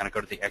to kind of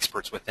go to the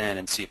experts within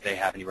and see if they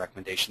have any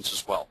recommendations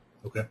as well.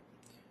 Okay.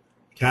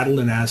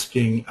 Catalin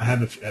asking, I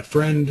have a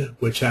friend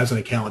which has an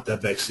account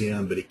with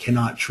FXCM, but he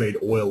cannot trade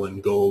oil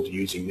and gold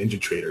using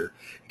NinjaTrader.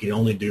 He can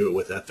only do it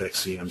with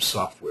FXCM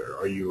software.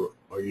 Are you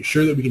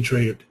sure that we can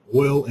trade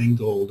oil and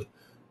gold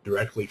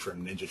directly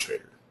from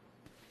NinjaTrader?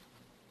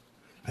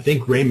 I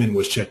think Raymond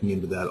was checking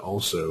into that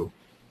also.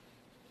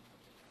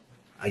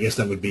 I guess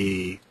that would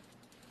be...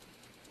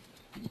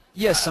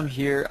 Yes, I'm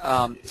here.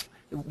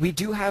 We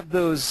do have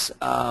those,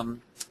 the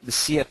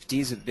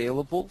CFDs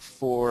available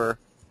for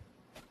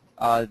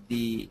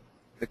the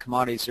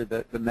commodities or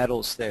the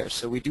metals there.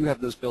 So we do have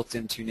those built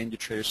into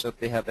NinjaTrader. So if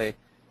they have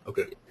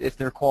if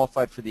they're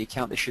qualified for the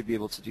account, they should be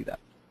able to do that.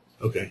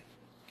 Okay.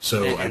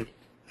 So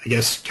I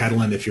guess,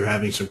 Catalin, if you're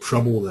having some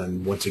trouble,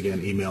 then once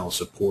again, email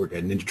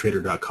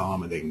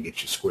support@ninjatrader.com and they can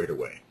get you squared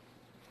away.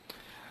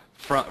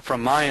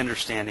 From my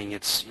understanding,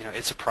 it's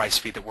a price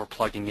feed that we're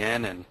plugging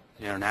in, and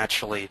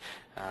naturally,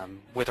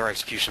 with our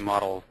execution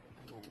model,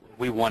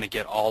 we want to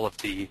get all of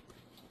the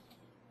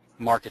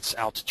markets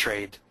out to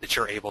trade that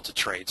you're able to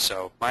trade.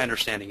 So my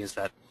understanding is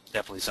that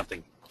definitely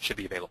something should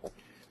be available.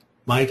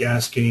 Mike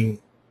asking,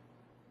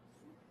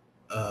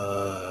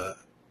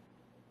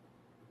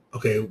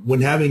 okay,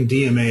 when having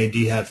DMA, do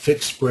you have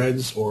fixed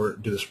spreads or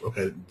do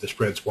the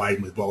spreads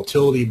widen with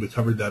volatility? We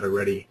covered that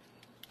already.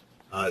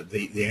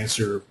 The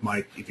answer,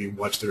 Mike, if you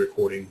watch the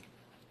recording,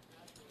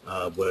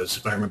 was,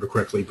 if I remember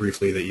correctly,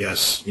 briefly, that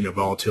yes,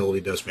 volatility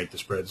does make the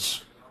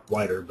spreads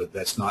wider, but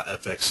that's not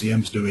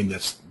FXCM's doing,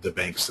 that's the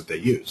banks that they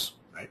use,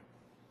 right?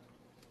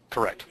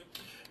 Correct.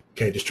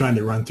 Okay, just trying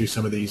to run through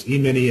some of these.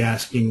 E-Mini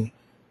asking,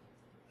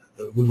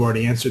 we've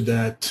already answered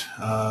that.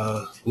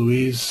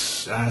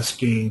 Louise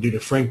asking, due to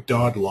Frank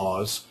Dodd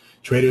laws,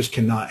 traders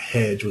cannot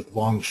hedge with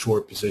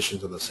long-short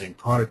positions on the same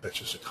product. That's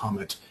just a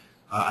comment.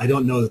 I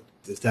don't know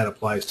if that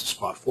applies to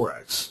spot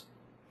Forex.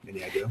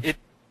 Any idea?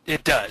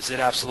 It does.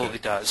 It absolutely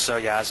does. So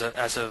yeah,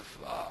 as of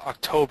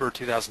October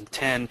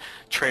 2010,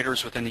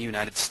 traders within the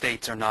United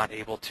States are not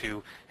able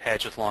to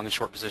hedge with long and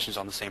short positions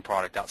on the same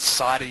product.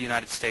 Outside of the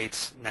United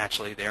States,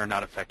 naturally, they are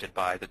not affected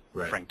by the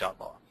Frank Dodd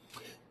law.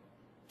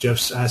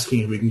 Jeff's asking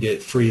if we can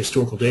get free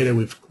historical data.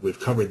 We've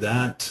covered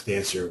that. The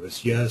answer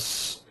was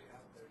yes.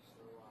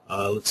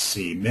 Let's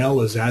see. Mel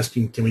is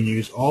asking, can we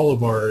use all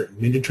of our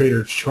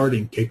NinjaTrader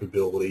charting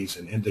capabilities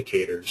and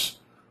indicators,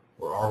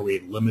 or are we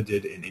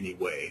limited in any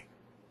way?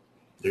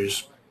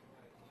 There's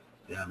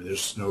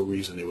no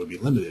reason it would be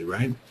limited,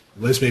 right?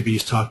 Unless maybe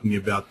he's talking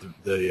about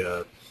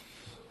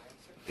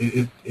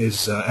is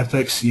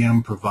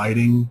FXCM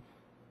providing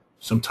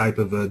some type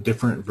of a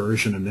different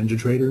version of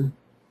NinjaTrader?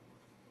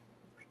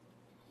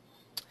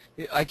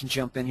 I can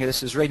jump in here.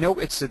 This is Ray. No,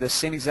 it's the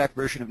same exact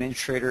version of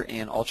NinjaTrader,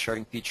 and all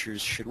charting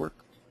features should work.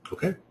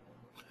 Okay.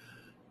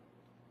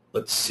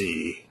 Let's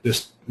see.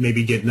 Just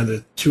maybe get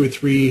another 2 or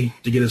 3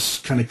 to get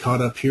us kind of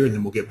caught up here, and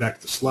then we'll get back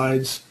to the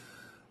slides.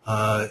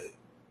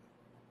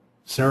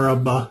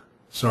 Saraba,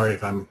 sorry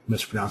if I'm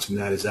mispronouncing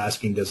that, is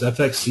asking, does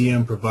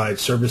FXCM provide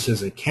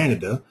services in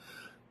Canada?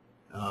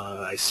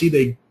 I see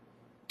they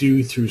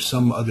do through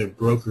some other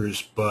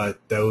brokers, but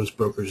those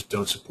brokers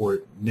don't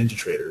support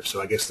NinjaTrader.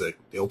 So I guess the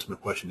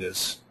ultimate question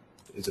is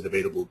it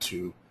available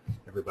to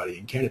everybody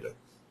in Canada?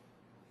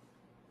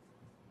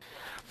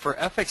 For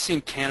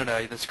FXCM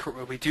Canada,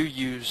 we do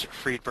use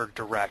Friedberg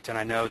Direct, and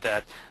I know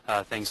that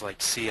things like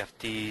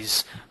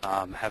CFDs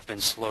have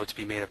been slow to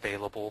be made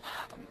available.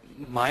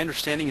 My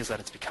understanding is that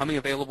it's becoming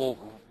available.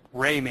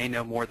 Ray may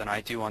know more than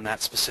I do on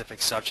that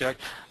specific subject,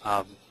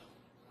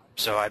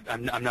 so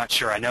I'm not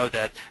sure. I know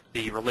that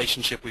the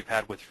relationship we've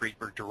had with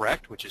Friedberg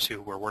Direct, which is who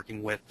we're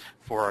working with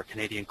for our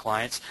Canadian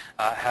clients,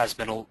 has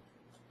been a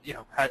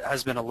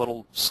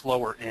little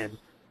slower in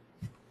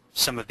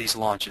some of these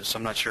launches. So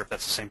I'm not sure if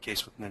that's the same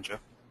case with Ninja.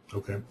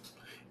 Okay.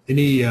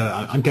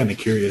 I'm kind of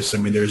curious. I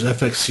mean, there's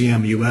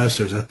FXCM US,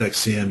 there's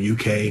FXCM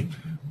UK.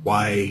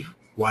 Why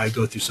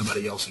go through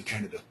somebody else in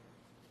Canada?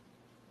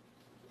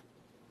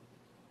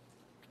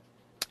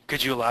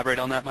 Could you elaborate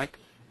on that, Mike?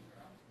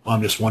 Well,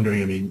 I'm just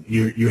wondering. I mean,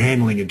 you're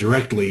handling it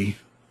directly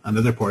on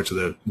other parts of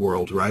the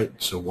world, right?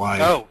 So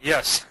why? Oh,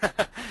 yes.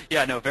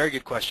 Yeah, no, very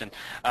good question.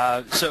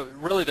 So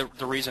really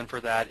the reason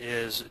for that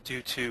is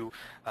due to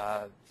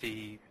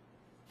the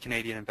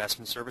Canadian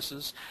Investment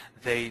Services.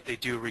 They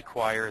do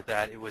require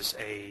that it was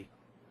a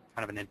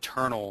kind of an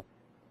internal,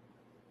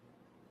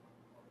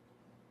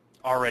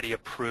 already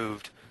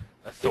approved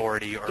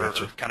authority or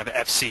kind of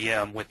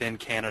FCM within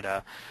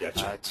Canada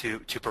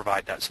to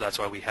provide that. So that's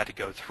why we had to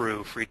go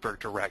through Friedberg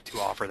Direct to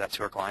offer that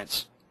to our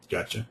clients.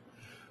 Gotcha.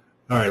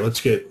 All right, let's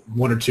get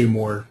one or two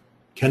more.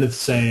 Kenneth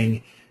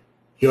saying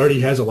he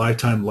already has a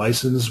lifetime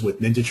license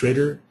with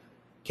NinjaTrader.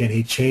 Can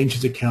he change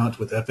his account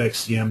with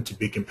FXCM to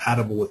be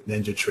compatible with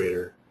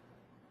NinjaTrader?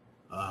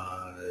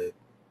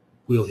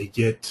 Will he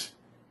get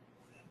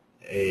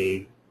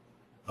a...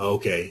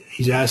 Okay,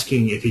 he's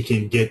asking if he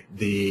can get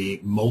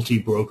the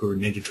multi-broker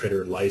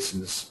NinjaTrader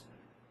license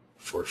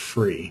for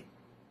free.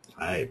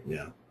 Ray,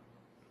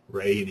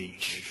 any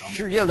comments?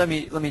 Sure. Yeah. Let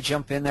me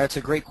jump in there. It's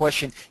a great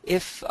question.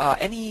 If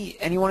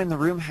anyone in the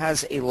room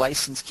has a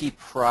license key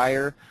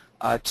prior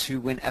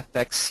to when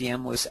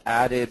FXCM was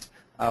added,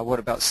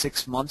 about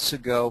 6 months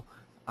ago,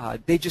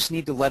 they just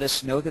need to let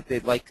us know that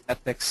they'd like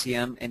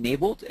FXCM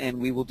enabled,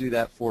 and we will do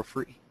that for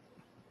free.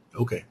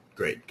 Okay,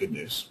 great. Good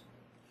news.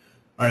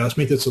 All right, let's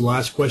make this the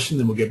last question,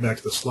 then we'll get back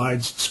to the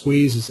slides.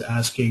 Squeeze is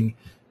asking,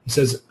 he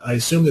says, I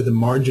assume that the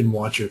margin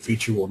watcher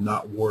feature will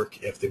not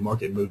work if the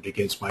market moved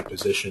against my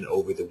position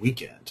over the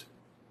weekend.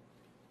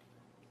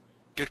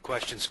 Good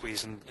question,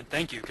 Squeeze, and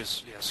thank you,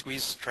 because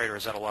Squeeze Trader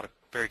has had a lot of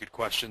very good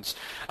questions.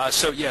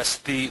 So yes,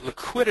 the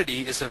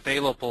liquidity is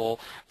available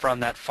from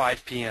that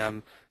 5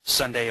 p.m.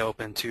 Sunday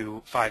open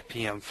to 5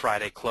 p.m.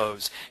 Friday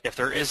close. If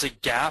there is a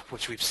gap,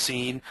 which we've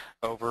seen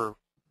over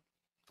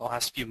the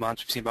last few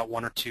months, we've seen about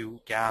 1 or 2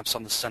 gaps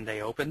on the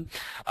Sunday open,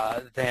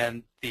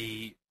 then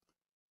the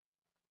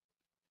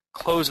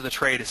close of the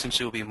trade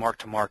essentially will be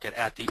marked to market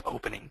at the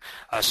opening.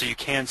 So you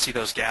can see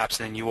those gaps,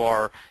 and then you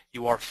are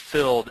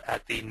filled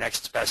at the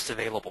next best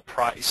available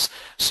price.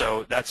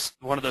 So that's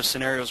one of those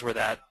scenarios where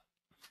that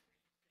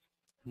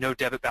no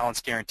debit balance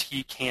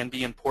guarantee can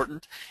be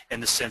important, in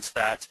the sense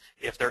that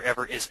if there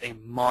ever is a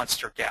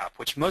monster gap,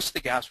 which most of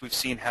the gaps we've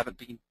seen haven't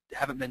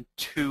been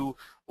too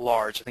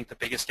large. I think the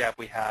biggest gap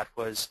we had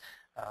was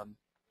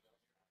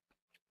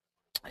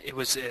it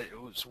was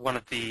one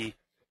of the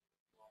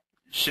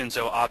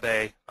Shinzo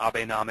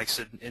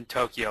Abenomics in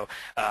Tokyo.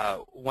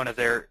 One of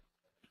their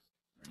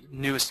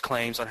newest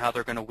claims on how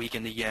they're going to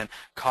weaken the yen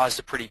caused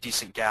a pretty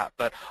decent gap.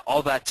 But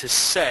all that to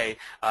say,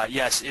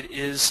 yes, it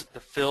is, the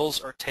fills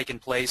are taking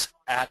place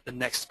at the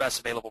next best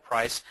available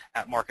price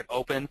at market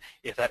open.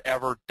 If that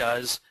ever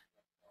does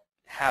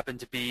happen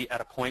to be at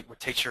a point where it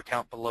takes your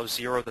account below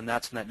zero, then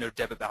that's when that no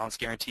debit balance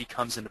guarantee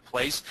comes into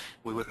place.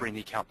 We would bring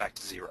the account back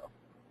to zero.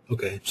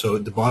 Okay, so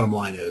the bottom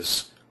line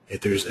is,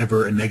 if there's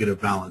ever a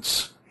negative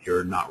balance,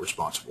 you're not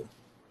responsible.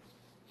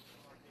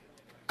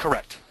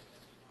 Correct.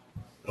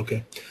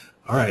 Okay.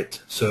 All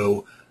right.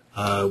 So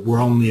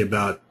we're only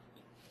about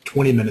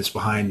 20 minutes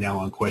behind now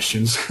on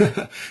questions.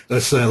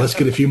 Let's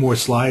get a few more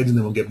slides, and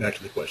then we'll get back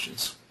to the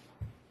questions.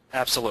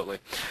 Absolutely.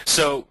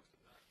 So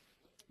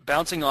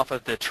bouncing off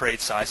of the trade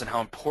size and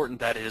how important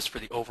that is for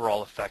the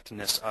overall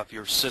effectiveness of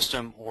your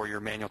system or your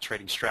manual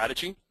trading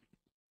strategy,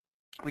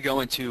 we go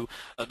into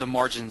the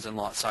margins and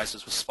lot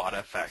sizes with Spot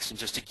FX. And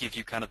just to give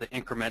you kind of the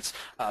increments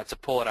to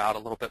pull it out a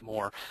little bit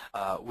more,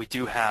 we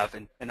do have,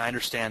 and I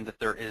understand that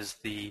there is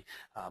the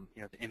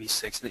the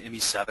ME6 and the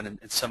ME7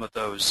 and some of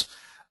those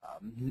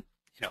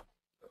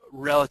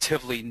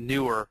relatively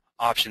newer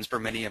options for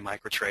many in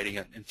micro trading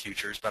and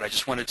futures, but I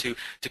just wanted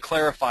to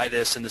clarify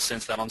this in the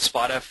sense that on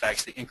Spot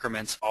FX the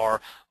increments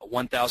are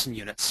 1,000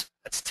 units.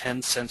 That's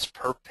 10 cents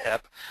per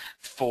pip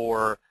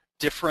for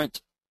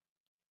different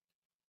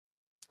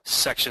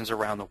sections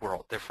around the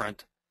world,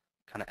 different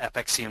kind of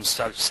FXCM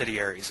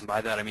subsidiaries, and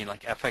by that I mean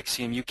like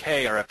FXCM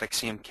UK or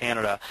FXCM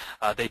Canada.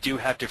 They do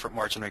have different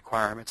margin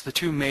requirements. The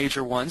two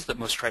major ones that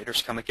most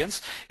traders come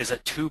against is a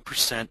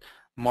 2%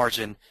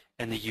 margin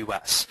in the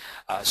US.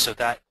 So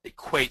that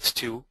equates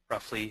to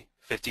roughly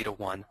 50 to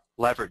 1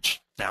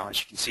 leverage. Now,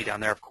 as you can see down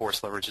there, of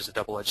course, leverage is a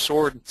double-edged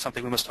sword,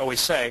 something we must always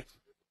say,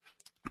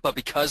 but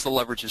because the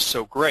leverage is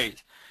so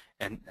great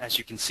And as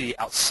you can see,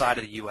 outside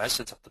of the U.S.,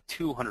 it's up to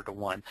 200 to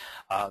 1.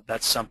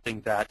 That's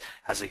something that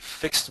has a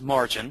fixed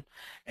margin.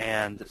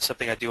 And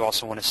something I do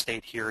also want to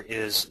state here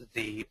is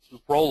the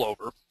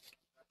rollover.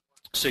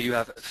 So you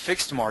have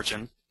fixed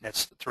margin.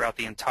 That's throughout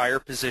the entire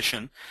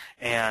position.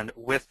 And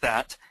with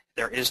that,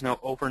 there is no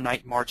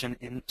overnight margin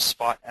in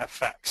spot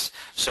FX.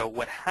 So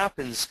what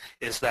happens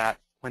is that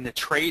when the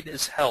trade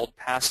is held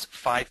past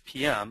 5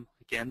 p.m.,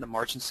 again, the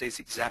margin stays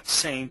the exact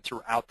same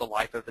throughout the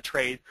life of the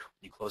trade.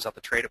 When you close out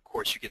the trade, of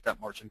course, you get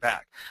that margin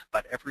back.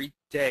 But every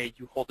day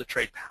you hold the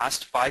trade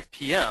past 5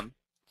 p.m.,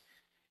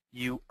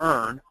 you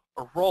earn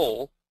a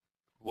roll,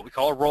 what we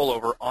call a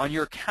rollover, on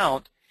your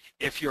account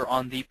if you're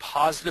on the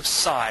positive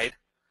side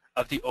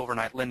of the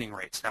overnight lending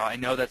rates. Now, I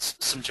know that's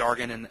some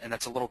jargon and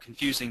that's a little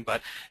confusing,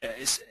 but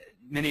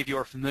many of you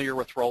are familiar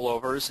with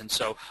rollovers, and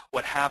so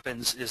what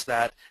happens is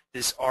that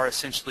these are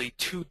essentially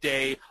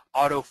 2-day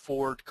auto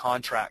forward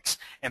contracts,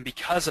 and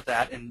because of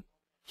that, and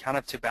kind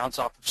of to bounce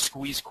off of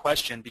Squeeze's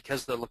question,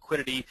 because the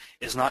liquidity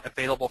is not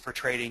available for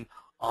trading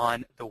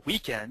on the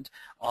weekend,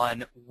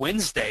 on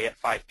Wednesday at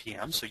 5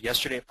 p.m., so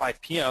yesterday at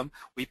 5 p.m.,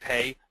 we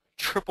pay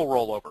triple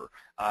rollover,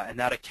 and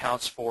that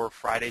accounts for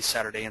Friday,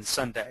 Saturday, and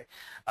Sunday.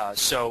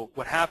 So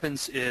what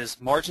happens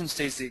is margin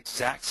stays the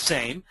exact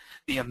same.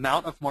 The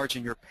amount of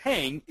margin you're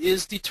paying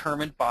is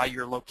determined by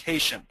your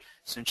location,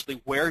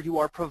 essentially where you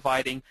are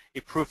providing a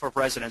proof of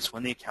residence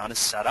when the account is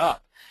set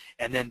up.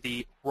 And then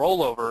the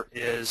rollover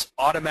is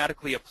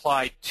automatically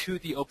applied to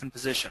the open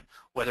position.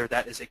 Whether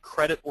that is a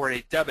credit or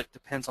a debit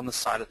depends on the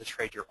side of the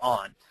trade you're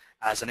on.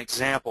 As an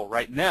example,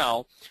 right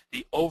now,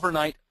 the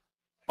overnight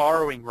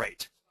borrowing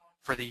rate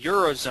for the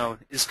Eurozone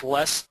is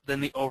less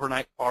than the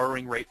overnight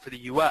borrowing rate for the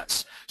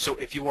U.S. So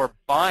if you are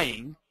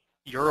buying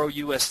Euro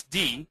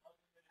USD,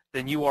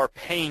 then you are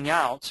paying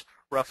out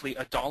roughly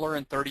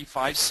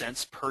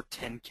 $1.35 per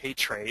 10K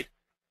trade,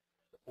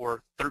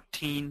 or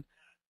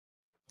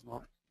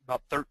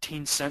about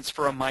 13 cents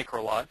for a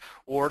micro lot,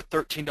 or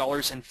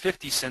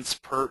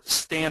 $13.50 per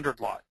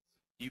standard lot.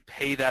 You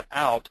pay that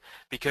out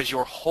because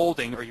you're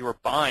holding or you are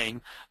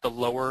buying the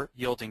lower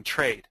yielding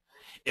trade.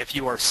 If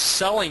you are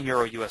selling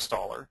Euro US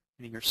dollar,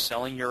 meaning you're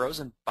selling euros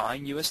and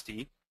buying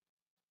USD,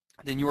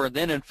 then you are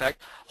then in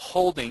fact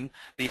holding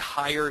the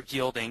higher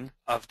yielding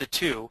of the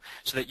two,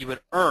 so that you would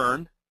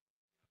earn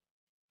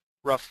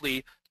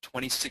roughly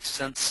 26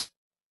 cents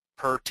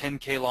per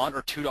 10K lot,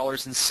 or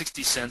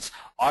 $2.60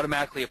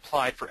 automatically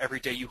applied for every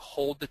day you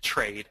hold the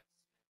trade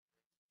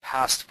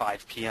past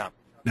 5 p.m.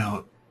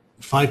 Now,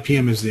 5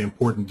 p.m. is the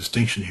important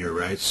distinction here,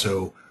 right?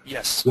 So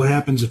yes. What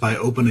happens if I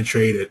open a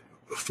trade at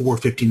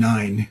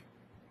 4:59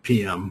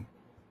 p.m.?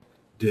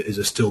 Is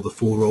it still the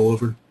full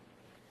rollover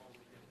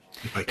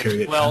if I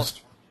carry it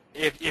past?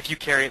 If you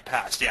carry it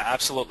past, yeah,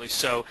 absolutely.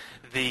 So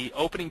the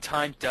opening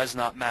time does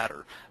not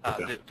matter.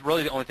 Okay.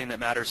 Really the only thing that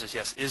matters is,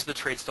 yes, is the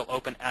trade still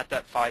open at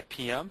that 5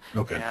 p.m.?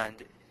 Okay. And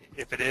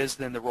if it is,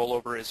 then the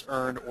rollover is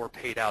earned or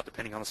paid out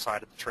depending on the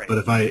side of the trade. But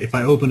if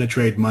I open a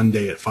trade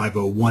Monday at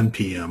 5:01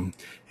 p.m.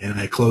 and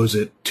I close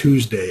it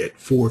Tuesday at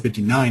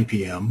 4:59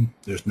 p.m.,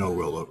 there's no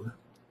rollover.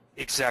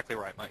 Exactly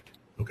right, Mike.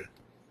 Okay.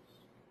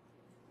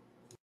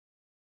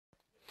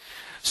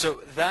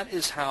 So that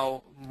is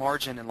how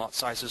margin and lot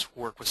sizes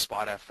work with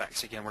spot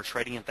FX. Again, we're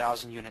trading in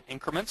 1,000-unit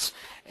increments,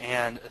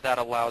 and that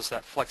allows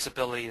that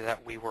flexibility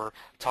that we were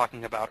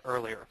talking about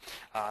earlier.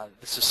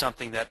 This is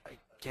something that,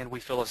 again,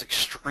 we feel is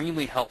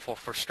extremely helpful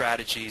for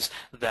strategies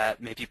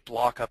that maybe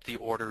block up the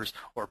orders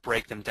or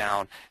break them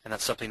down, and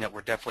that's something that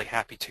we're definitely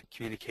happy to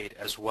communicate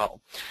as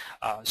well.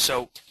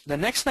 So the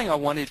next thing I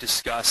want to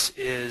discuss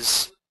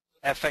is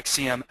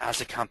FXCM as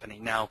a company.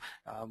 Now,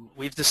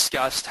 we've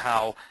discussed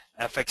how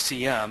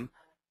FXCM,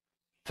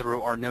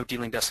 through our no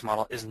dealing desk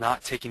model, is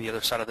not taking the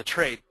other side of the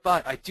trade,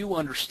 but I do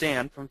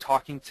understand from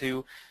talking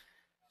to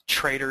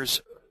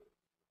traders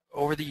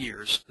over the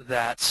years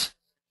that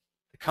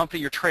the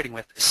company you're trading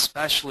with,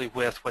 especially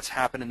with what's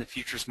happened in the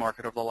futures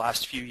market over the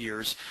last few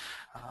years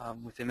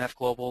with MF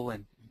Global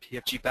and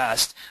PFG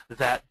Best,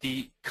 that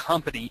the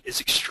company is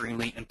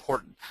extremely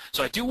important.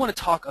 So I do want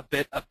to talk a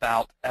bit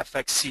about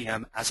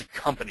FXCM as a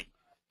company.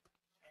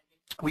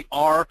 We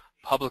are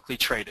publicly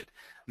traded.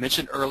 I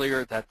mentioned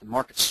earlier that the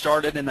market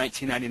started in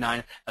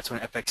 1999. That's when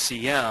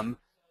FXCM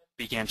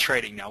began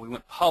trading. Now, we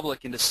went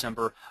public in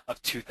December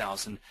of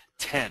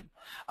 2010.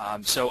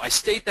 So I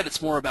state that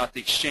it's more about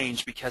the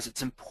exchange because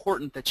it's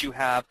important that you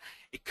have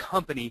a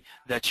company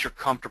that you're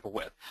comfortable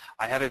with.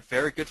 I have a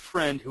very good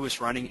friend who is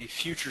running a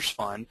futures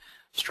fund,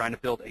 was trying to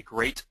build a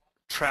great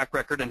track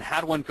record and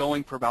had one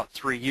going for about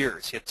 3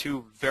 years. He had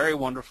 2 very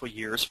wonderful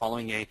years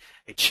following a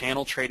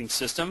channel trading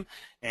system,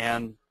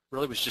 and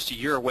really was just a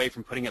year away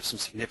from putting up some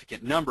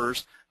significant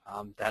numbers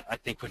that I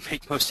think would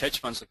make most hedge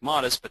funds look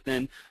modest. But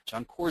then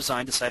John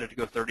Corzine decided to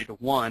go 30 to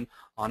 1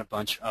 on a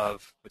bunch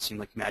of what seemed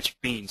like magic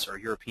beans, or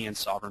European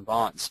sovereign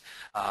bonds.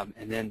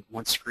 And then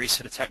once Greece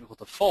hit a technical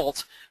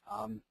default,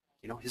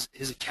 you know,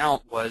 his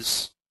account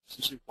was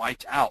essentially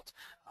wiped out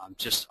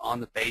just on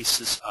the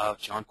basis of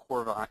John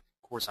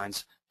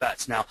Corzine's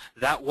bets. Now,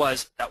 that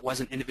was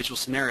an individual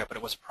scenario, but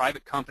it was a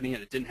private company,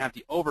 and it didn't have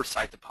the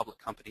oversight that public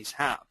companies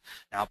have.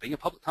 Now, being a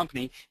public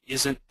company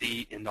isn't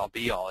the end-all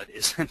be-all. It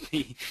isn't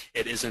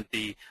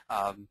the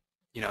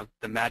you know,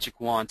 the magic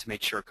wand to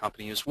make sure a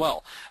company is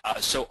well.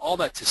 So all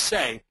that to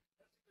say,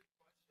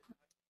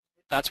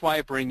 that's why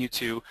I bring you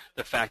to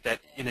the fact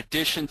that in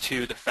addition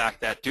to the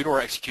fact that due to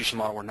our execution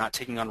model, we're not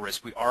taking on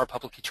risk, we are a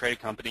publicly traded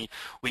company,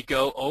 we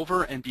go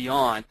over and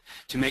beyond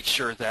to make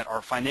sure that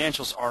our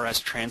financials are as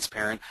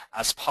transparent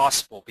as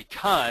possible,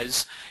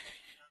 because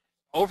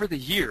over the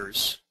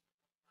years,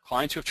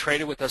 clients who have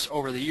traded with us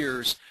over the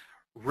years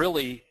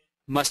really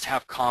must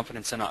have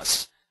confidence in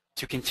us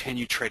to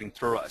continue trading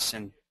through us.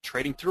 And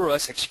trading through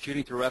us,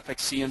 executing through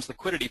FXCM's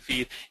liquidity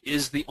feed,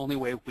 is the only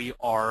way we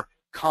are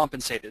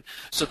compensated.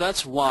 So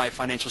that's why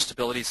financial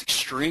stability is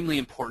extremely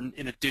important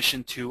in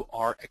addition to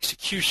our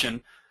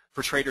execution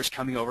for traders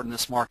coming over in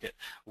this market.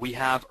 We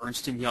have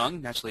Ernst &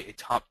 Young, naturally a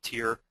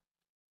top-tier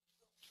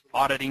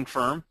auditing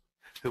firm,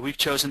 who we've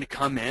chosen to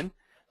come in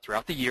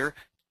throughout the year,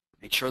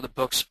 make sure the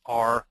books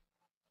are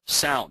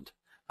sound.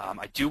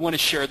 I do want to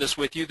share this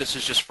with you. This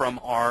is just from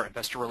our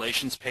investor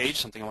relations page,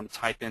 something I want to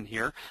type in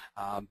here,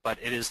 but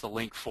it is the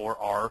link for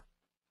our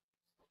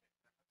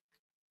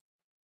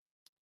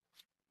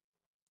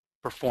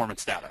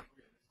performance data.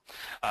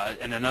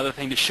 And another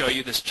thing to show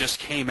you, this just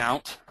came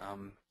out.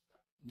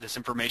 This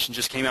information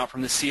just came out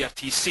from the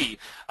CFTC,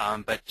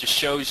 but just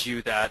shows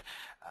you that,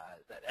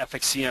 that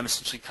FXCM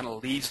essentially kind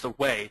of leads the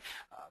way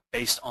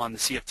based on the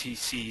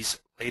CFTC's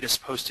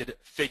latest posted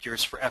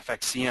figures for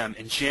FXCM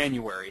in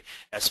January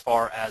as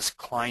far as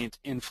client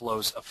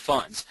inflows of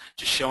funds,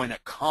 just showing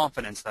that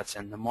confidence that's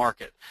in the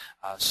market.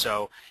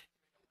 So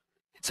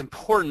it's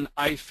important,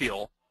 I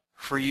feel,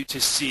 for you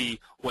to see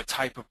what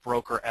type of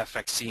broker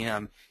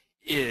FXCM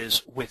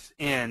is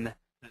within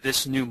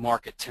this new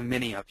market to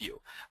many of you,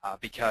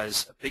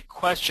 because a big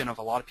question of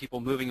a lot of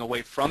people moving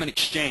away from an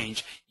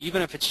exchange,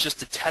 even if it's just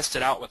to test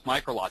it out with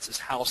microlots, is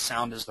how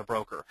sound is the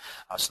broker.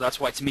 So that's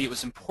why to me it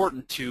was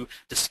important to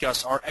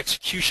discuss our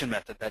execution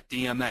method, that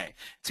DMA.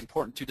 It's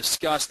important to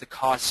discuss the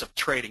costs of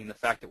trading and the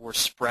fact that we're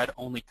spread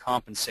only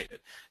compensated.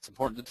 It's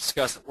important to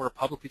discuss that we're a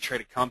publicly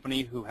traded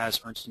company who has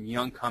Ernst &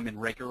 Young come in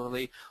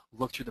regularly,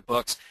 look through the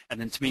books,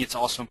 and then to me it's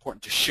also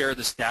important to share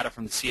this data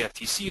from the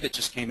CFTC that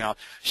just came out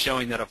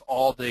showing that of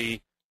all the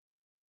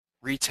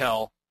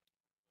retail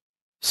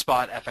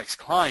spot FX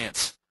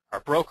clients,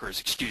 or brokers,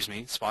 excuse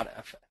me, spot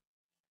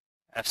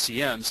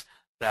FCMs,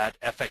 that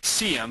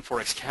FXCM,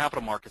 Forex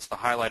Capital Markets, the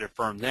highlighted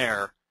firm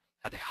there,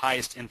 had the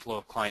highest inflow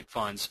of client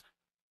funds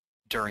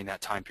during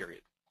that time period.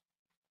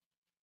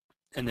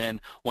 And then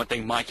one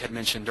thing Mike had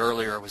mentioned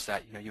earlier was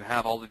that, you know, you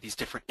have all of these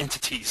different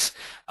entities,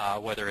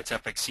 whether it's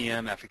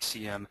FXCM,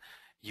 FXCM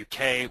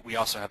UK, we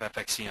also have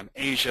FXCM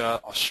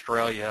Asia,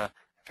 Australia,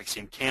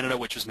 FXCM Canada,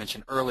 which was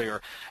mentioned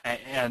earlier,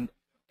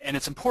 and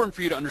it's important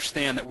for you to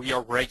understand that we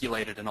are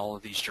regulated in all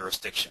of these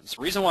jurisdictions.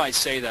 The reason why I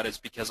say that is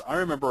because I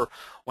remember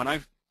when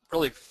I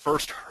really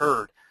first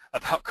heard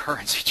about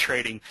currency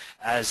trading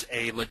as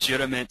a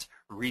legitimate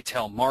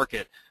retail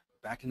market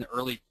back in the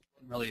early,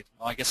 well,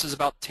 I guess it was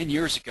about 10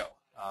 years ago,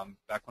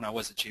 back when I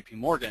was at JP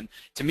Morgan.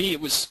 To me, it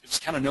was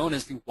kind of known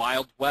as the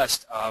Wild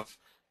West of,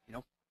 you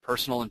know,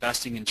 personal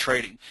investing and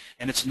trading,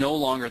 and it's no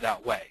longer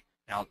that way.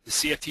 Now, the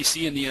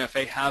CFTC and the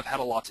NFA have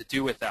had a lot to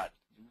do with that.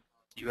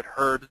 You had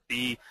heard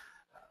the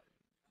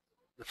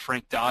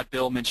Frank Dodd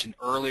bill mentioned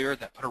earlier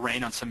that put a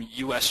rein on some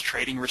U.S.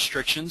 trading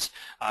restrictions.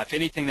 If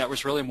anything, that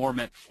was really more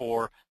meant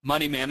for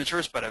money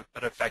managers, but it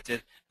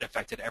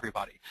affected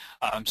everybody.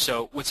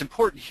 So what's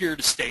important here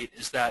to state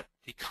is that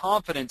the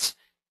confidence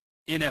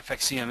in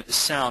FXCM is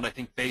sound, I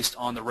think, based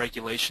on the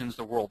regulations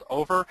the world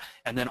over,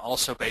 and then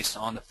also based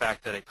on the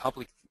fact that a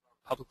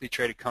publicly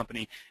traded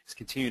company is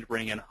continuing to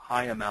bring in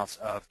high amounts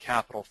of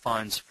capital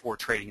funds for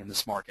trading in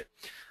this market.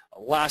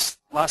 Last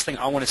thing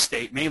I want to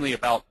state, mainly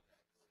about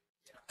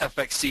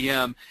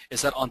FXCM,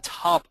 is that on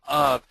top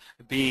of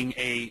being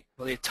a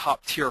really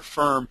top-tier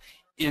firm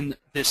in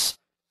this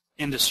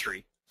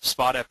industry,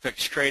 spot FX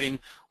trading,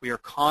 we are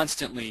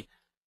constantly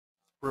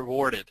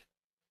rewarded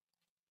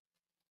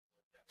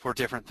for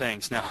different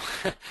things. Now,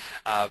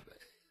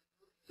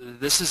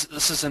 this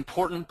is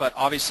important, but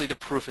obviously the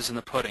proof is in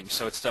the pudding.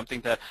 So it's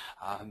something that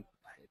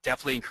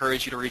definitely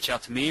encourage you to reach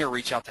out to me or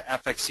reach out to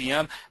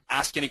FXCM,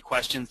 ask any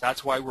questions.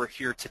 That's why we're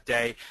here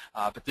today.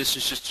 But this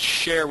is just to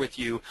share with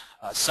you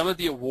some of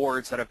the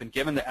awards that have been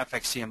given to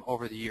FXCM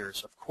over the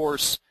years. Of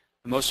course,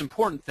 the most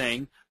important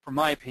thing, from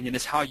my opinion,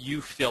 is how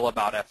you feel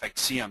about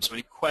FXCM. So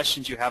any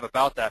questions you have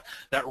about that,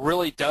 that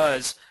really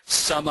does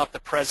sum up the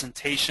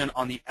presentation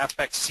on the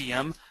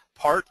FXCM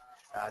part.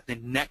 The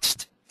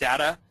next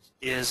data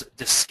is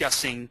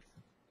discussing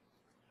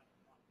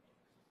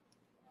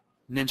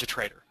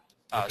NinjaTrader.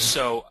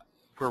 So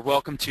we're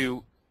welcome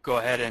to go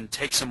ahead and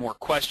take some more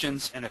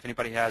questions, and if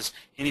anybody has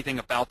anything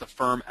about the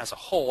firm as a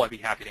whole, I'd be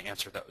happy to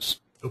answer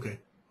those. Okay,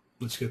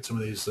 let's get some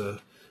of these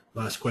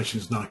last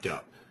questions knocked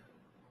out.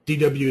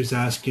 DW is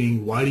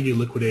asking, why do you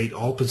liquidate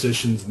all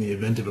positions in the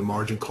event of a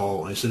margin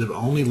call instead of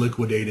only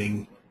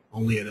liquidating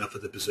only enough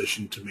of the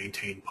position to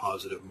maintain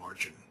positive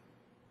margin?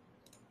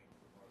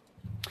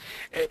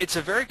 It's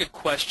a very good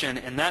question,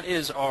 and that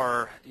is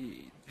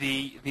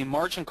the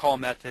margin call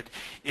method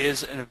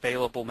is an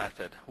available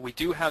method. We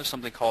do have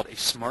something called a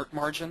smart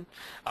margin,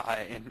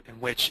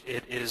 in which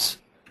it is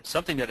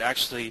something that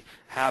actually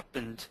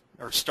happened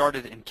or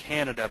started in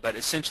Canada, but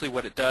essentially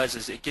what it does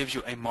is it gives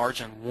you a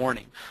margin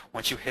warning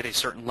once you hit a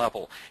certain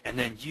level, and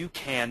then you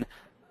can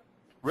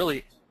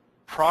really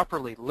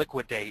properly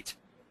liquidate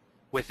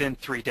within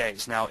 3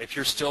 days. Now, if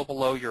you're still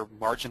below your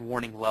margin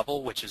warning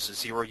level, which is a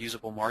zero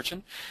usable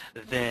margin,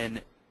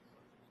 then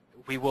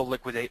we will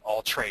liquidate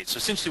all trades. So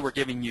essentially we're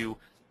giving you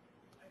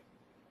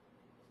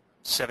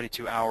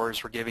 72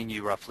 hours, we're giving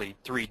you roughly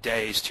 3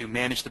 days to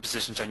manage the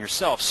positions on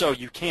yourself. So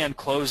you can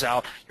close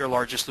out your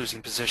largest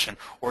losing position,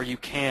 or you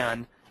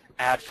can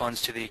add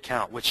funds to the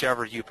account,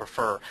 whichever you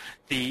prefer.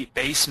 The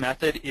base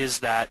method is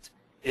that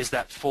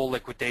full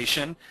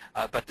liquidation,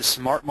 but the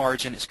smart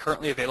margin is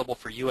currently available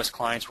for U.S.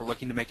 clients. We're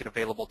looking to make it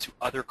available to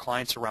other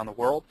clients around the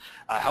world.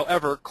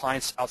 However,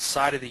 clients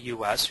outside of the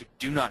U.S. who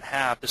do not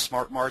have the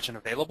smart margin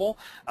available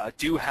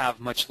do have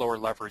much lower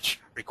leverage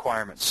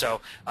requirements.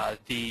 So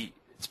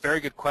it's a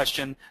very good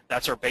question.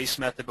 That's our base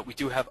method, but we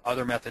do have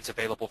other methods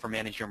available for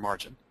managing your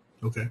margin.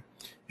 Okay.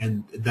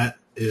 And that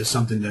is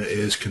something that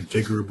is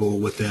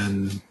configurable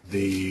within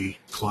the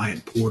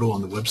client portal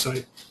on the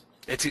website?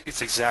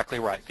 It's exactly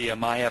right. Via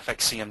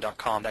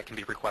myfxcm.com, that can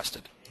be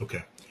requested.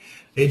 Okay.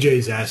 AJ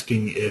is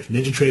asking if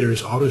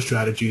NinjaTrader's auto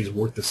strategies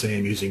work the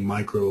same using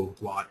micro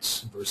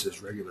lots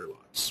versus regular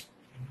lots.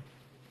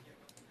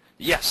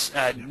 Yes,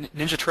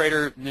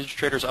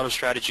 NinjaTrader's auto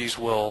strategies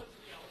will,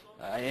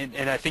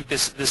 and I think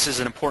this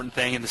is an important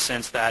thing in the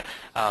sense that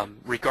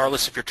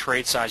regardless of your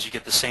trade size, you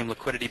get the same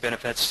liquidity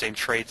benefits, same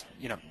trades,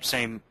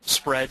 same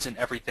spreads and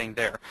everything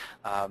there.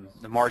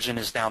 The margin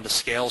is down to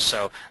scale,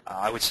 so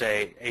I would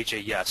say,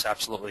 AJ, yes,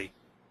 absolutely.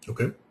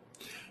 Okay.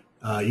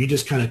 You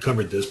just kind of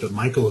covered this, but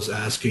Michael is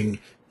asking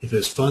if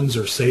his funds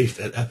are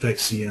safe at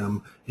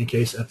FXCM in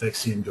case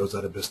FXCM goes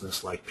out of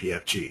business like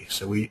PFG.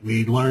 So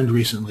we learned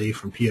recently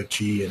from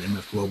PFG and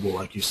MF Global,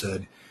 like you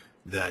said,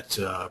 that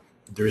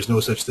there is no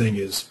such thing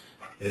as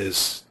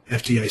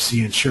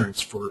FDIC insurance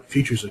for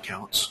futures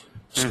accounts.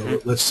 So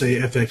let's say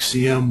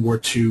FXCM were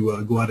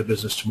to go out of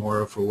business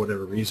tomorrow for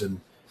whatever reason.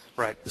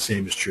 Right. The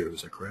same is true.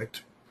 Is that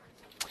correct?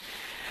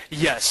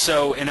 Yes.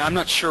 So, and I'm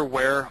not sure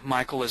where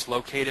Michael is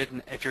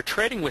located. If you're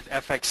trading with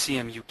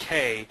FXCM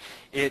UK,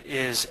 it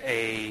is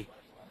a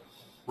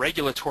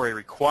regulatory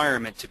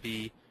requirement to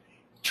be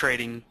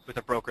trading with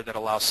a broker that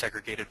allows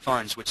segregated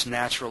funds, which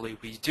naturally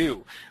we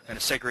do. In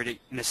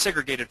a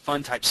segregated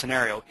fund type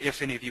scenario,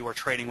 if any of you are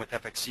trading with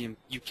FXCM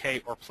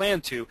UK or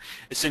plan to,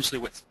 essentially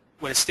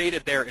what is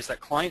stated there is that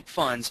client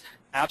funds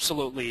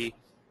absolutely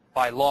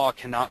by law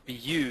cannot be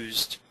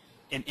used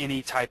in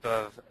any type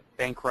of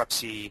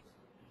bankruptcy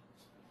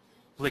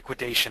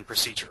liquidation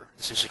procedure.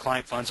 Essentially,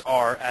 client funds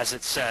are, as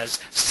it says,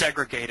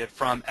 segregated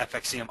from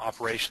FXCM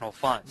operational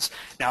funds.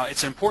 Now,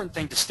 it's an important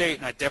thing to state,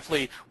 and I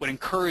definitely would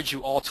encourage you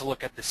all to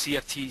look at the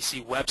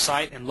CFTC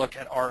website and look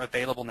at our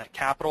available net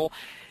capital.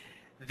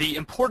 The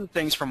important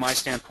things from my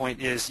standpoint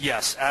is,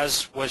 yes,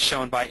 as was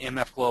shown by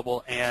MF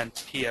Global and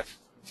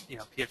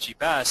PFG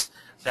Best,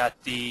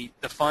 that the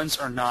funds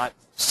are not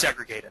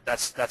segregated.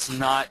 That's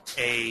not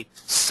a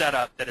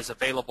setup that is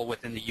available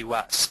within the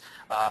U.S.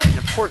 An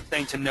important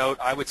thing to note,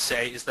 I would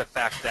say, is the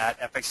fact that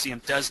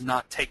FXCM does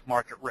not take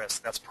market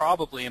risk. That's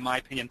probably, in my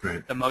opinion,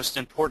 the most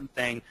important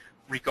thing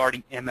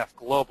regarding MF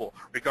Global.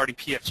 Regarding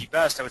PFG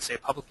Best, I would say a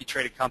publicly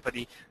traded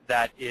company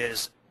that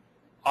is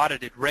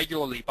audited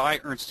regularly by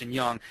Ernst &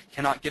 Young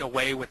cannot get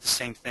away with the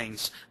same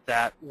things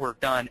that were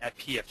done at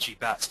PFG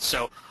Best.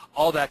 So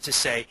all that to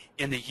say,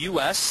 in the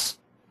U.S.,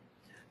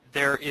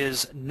 there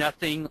is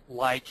nothing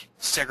like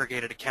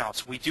segregated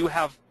accounts. We do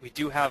have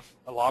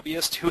a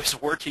lobbyist who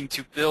is working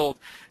to build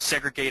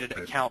segregated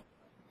account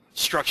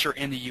structure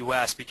in the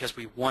U.S. because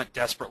we want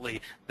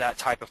desperately that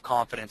type of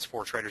confidence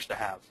for traders to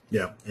have.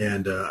 Yeah,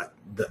 and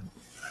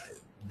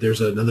there's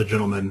another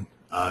gentleman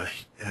at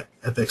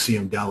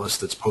FXCM Dallas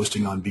that's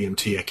posting on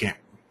BMT. I can't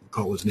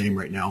recall his name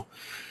right now.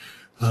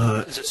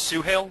 Is it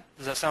Suhail?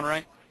 Does that sound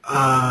right?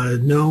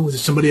 No,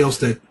 there's somebody else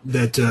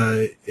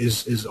that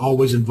is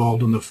always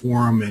involved in the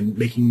forum and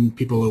making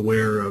people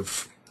aware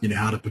of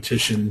how to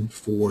petition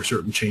for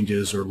certain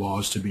changes or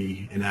laws to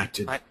be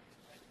enacted.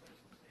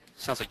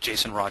 Sounds like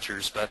Jason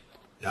Rogers, but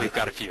we've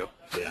got a few.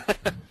 Yeah,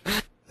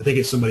 I think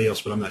it's somebody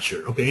else, but I'm not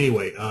sure. Okay,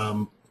 anyway,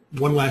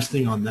 one last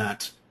thing on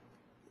that.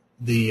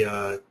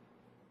 I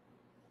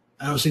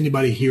don't see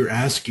anybody here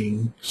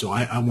asking, so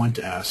I want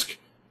to ask: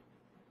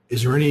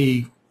 is there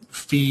any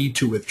fee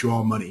to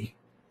withdraw money?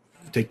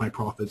 Take my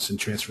profits and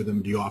transfer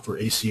them? Do you offer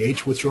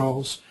ACH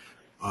withdrawals?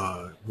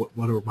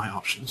 What are my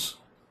options?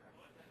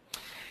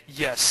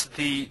 Yes,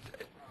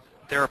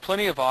 there are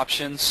plenty of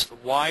options.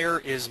 Wire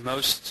is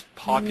most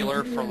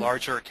popular for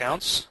larger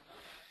accounts.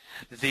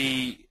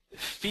 The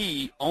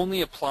fee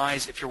only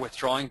applies if you're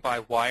withdrawing by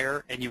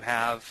wire and you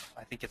have,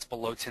 I think it's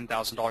below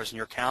 $10,000 in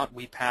your account.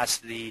 We pass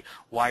the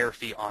wire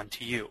fee on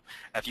to you.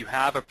 If you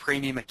have a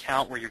premium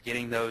account where you're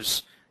getting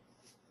those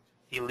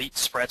elite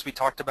spreads we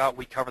talked about,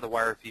 we cover the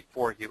wire fee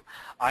for you.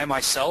 I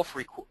myself,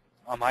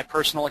 on my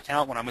personal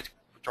account, when I'm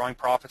withdrawing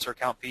profits or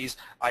account fees,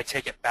 I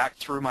take it back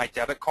through my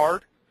debit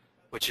card,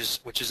 which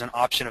is an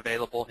option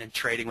available in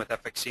trading with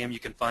FXCM. You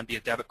can fund via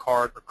debit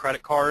card or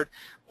credit card,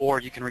 or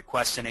you can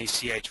request an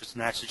ACH, which can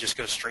actually just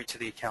go straight to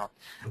the account.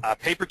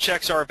 Paper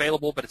checks are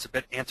available, but it's a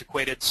bit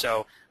antiquated,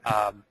 so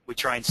we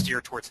try and steer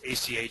towards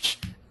ACH,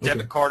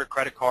 debit card or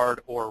credit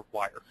card, or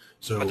wire.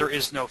 But there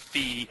is no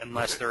fee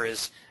unless there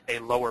is a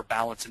lower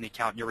balance in the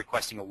account and you're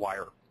requesting a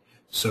wire.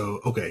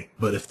 So, okay,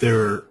 but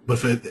for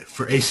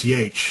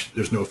ACH,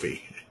 there's no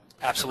fee?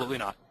 Absolutely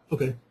not.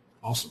 Okay,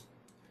 awesome.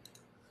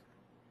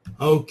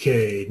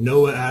 Okay,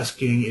 Noah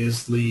asking,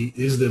 is the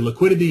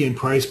liquidity and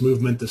price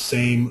movement the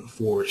same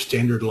for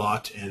standard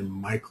lot and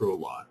micro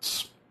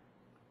lots?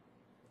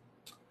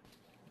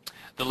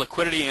 The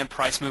liquidity and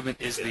price movement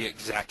is the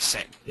exact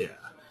same. Yeah.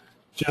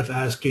 Jeff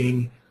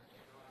asking,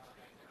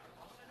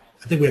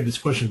 I think we had this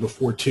question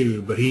before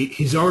too, but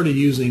he's already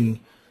using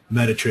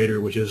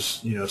MetaTrader, which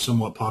is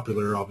somewhat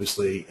popular,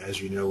 obviously,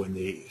 as you know, in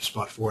the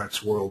spot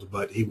Forex world.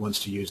 But he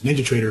wants to use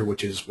NinjaTrader,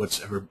 which is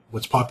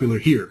what's popular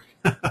here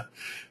on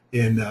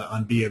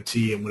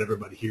BFT and what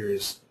everybody here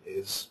is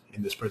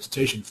in this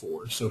presentation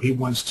for. So he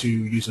wants to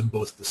use them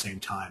both at the same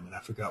time, and I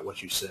forgot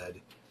what you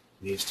said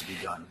needs to be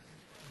done.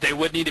 They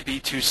would need to be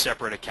two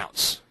separate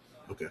accounts.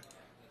 Okay.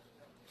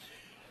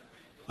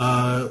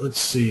 Let's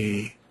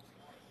see.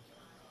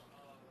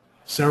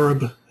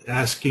 Sarab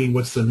asking,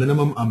 what's the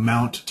minimum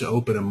amount to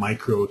open a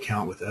micro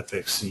account with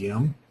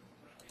FXCM?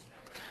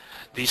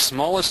 The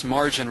smallest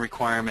margin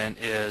requirement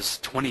is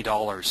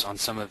 $20 on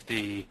some of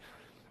the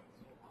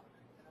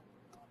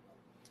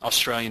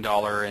Australian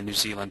dollar and New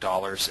Zealand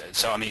dollars.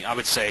 So, I mean, I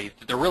would say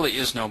there really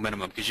is no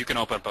minimum because you can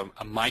open up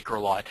a micro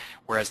lot,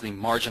 whereas the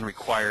margin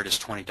required is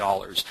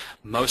 $20.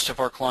 Most of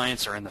our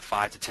clients are in the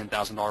 $5,000 to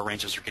 $10,000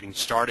 range as they're getting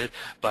started,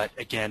 but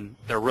again,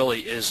 there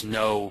really is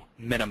no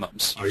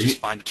minimums. You just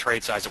find a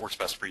trade size that works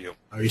best for you.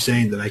 Are you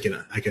saying that I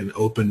can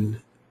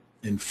open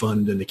and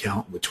fund an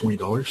account with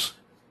 $20?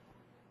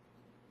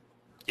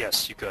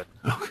 Yes, you could.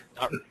 Okay.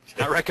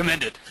 Not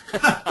recommended.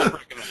 Not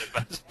recommended,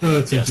 but oh,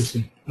 that's yes.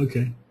 Interesting.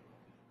 Okay.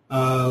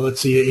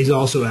 Let's see. He's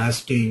also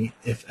asking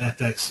if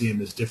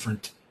FXCM is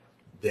different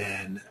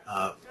than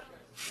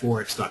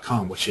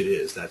Forex.com, which it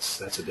is. That's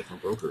a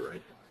different broker,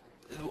 right?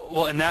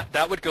 Well, and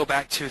that would go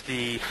back to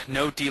the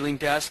no dealing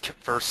desk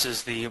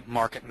versus the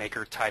market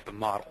maker type of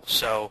model.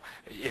 So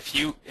if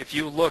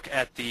you look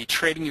at the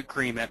trading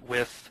agreement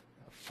with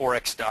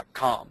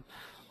Forex.com,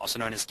 also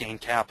known as Gain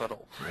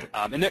Capital,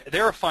 right. And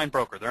they're a fine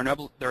broker.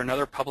 They're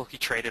another publicly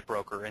traded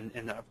broker,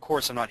 and of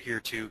course I'm not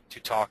here to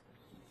talk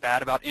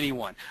bad about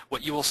anyone.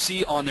 What you will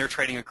see on their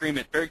trading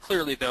agreement very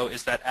clearly, though,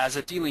 is that as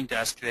a dealing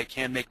desk, they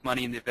can make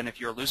money in the event of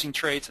you're losing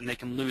trades, and they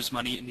can lose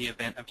money in the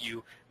event of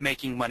you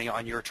making money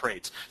on your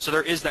trades. So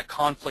there is that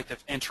conflict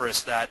of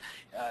interest that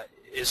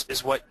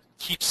is what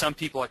keeps some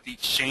people at the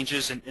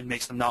exchanges and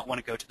makes them not want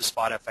to go to the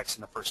spot FX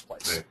in the first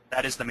place. Right.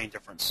 That is the main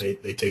difference. They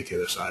take the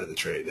other side of the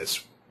trade.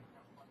 That's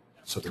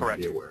something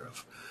Correct. to be aware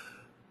of.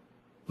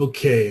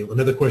 Okay,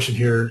 another question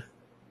here.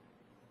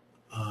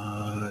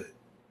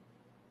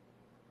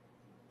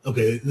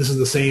 Okay, this is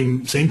the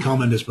same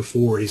comment as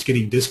before. He's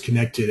getting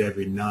disconnected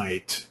every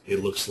night,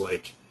 it looks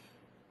like,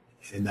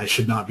 and that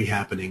should not be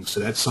happening. So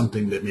that's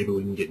something that maybe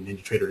we can get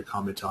NinjaTrader to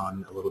comment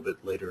on a little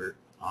bit later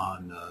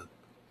on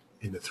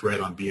in the thread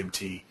on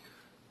BMT,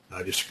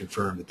 just to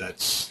confirm that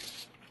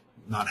that's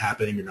not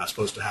happening or not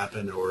supposed to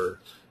happen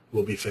or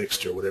will be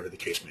fixed or whatever the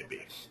case may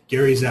be.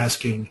 Gary's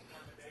asking,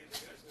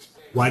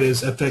 why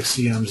does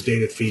FXCM's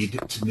data feed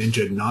to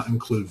Ninja not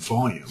include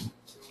volume?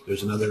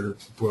 There's another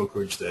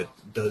brokerage that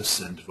does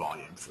send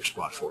volume for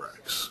spot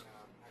Forex.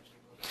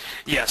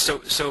 Yeah,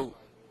 so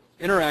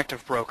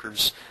interactive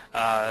brokers,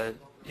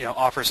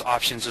 offers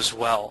options as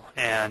well,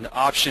 and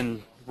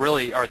option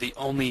really are the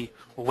only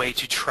way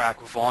to track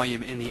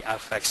volume in the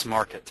FX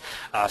market.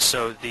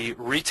 So the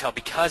retail,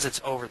 because it's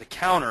over the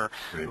counter,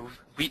 right.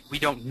 We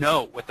don't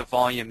know what the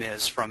volume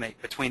is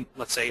between,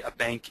 let's say, a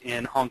bank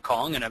in Hong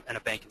Kong and a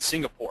bank in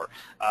Singapore.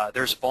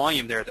 There's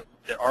volume there that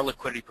our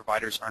liquidity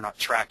providers are not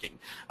tracking.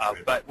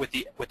 Right. But with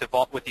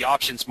the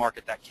options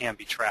market, that can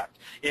be tracked.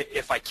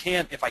 If I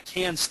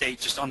can state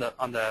just on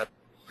the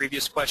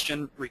previous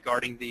question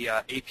regarding the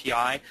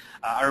API,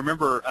 I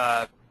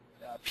remember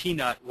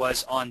Peanut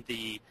was on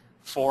the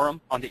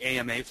forum, on the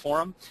AMA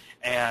forum,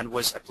 and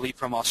was, I believe,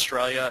 from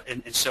Australia,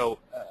 and so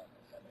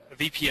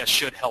VPS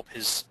should help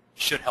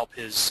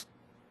his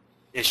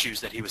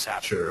issues that he was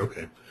having. Sure,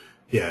 okay.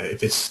 Yeah,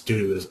 if it's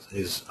due to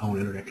his own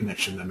internet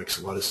connection, that makes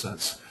a lot of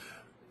sense.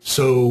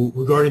 So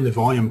regarding the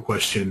volume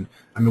question,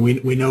 I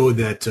mean, we know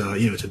that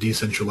it's a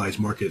decentralized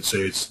market, so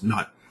it's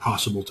not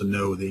possible to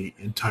know the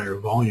entire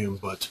volume,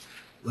 but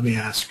let me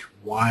ask,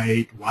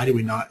 why do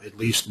we not at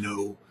least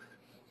know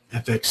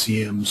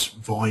FXCM's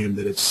volume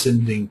that it's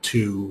sending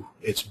to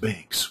its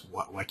banks?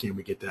 Why can't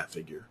we get that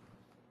figure?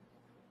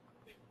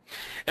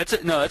 That's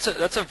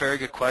a very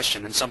good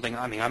question, and something,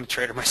 I mean, I'm a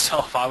trader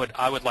myself.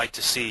 I would like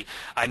to see.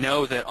 I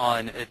know that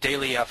on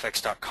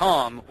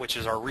dailyfx.com, which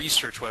is our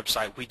research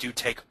website, we do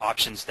take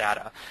options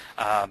data,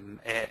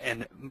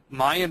 and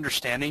my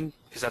understanding,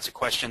 because that's a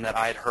question that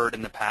I had heard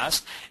in the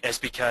past, is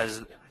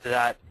because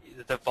that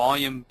the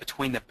volume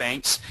between the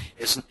banks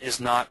is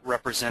not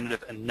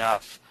representative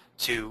enough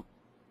to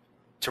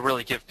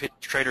really give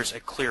traders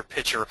a clear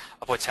picture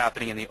of what's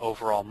happening in the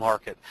overall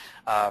market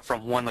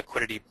from one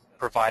liquidity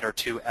provider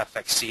to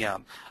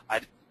FXCM.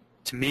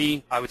 To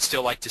me, I would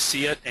still like to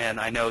see it, and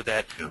I know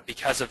that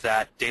because of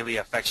that, Daily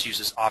FX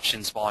uses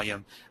options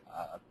volume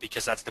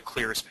because that's the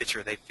clearest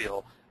picture they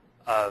feel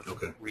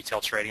of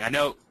retail trading. I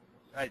know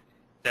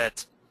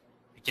that,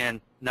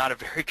 again, not a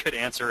very good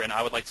answer, and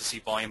I would like to see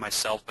volume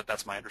myself, but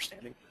that's my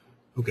understanding.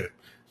 Okay.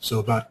 So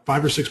about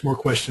 5 or 6 more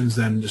questions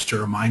then, just a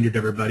reminder to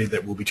everybody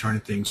that we'll be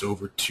turning things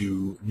over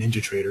to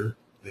NinjaTrader.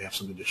 They have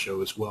something to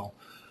show as well.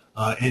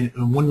 And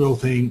one real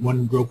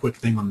quick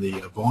thing on the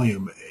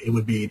volume, it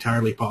would be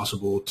entirely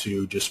possible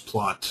to just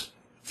plot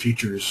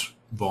futures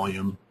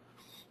volume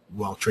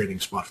while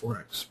trading spot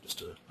Forex.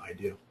 Just an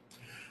idea.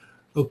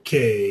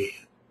 Okay,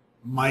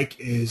 Mike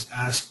is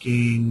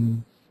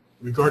asking,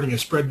 regarding a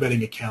spread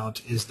betting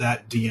account, is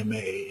that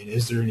DMA, and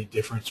is there any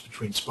difference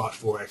between spot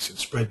Forex and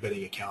spread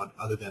betting account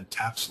other than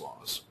tax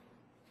laws?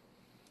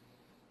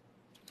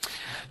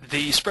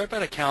 The spread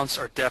bet accounts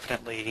are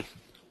definitely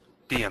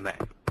DMA.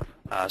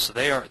 So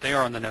they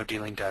are on the no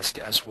dealing desk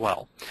as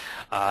well.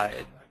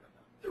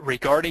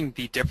 Regarding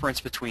the difference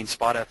between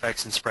spot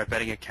FX and spread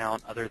betting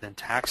account other than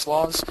tax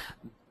laws,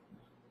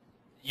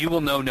 you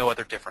will know no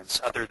other difference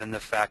other than the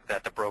fact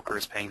that the broker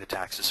is paying the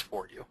taxes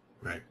for you.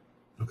 Right.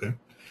 Okay.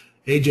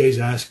 AJ's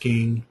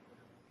asking,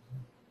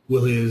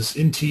 will his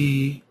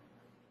NT,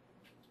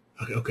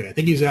 okay, I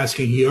think he's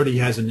asking, he already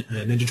has a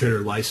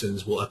NinjaTrader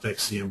license, will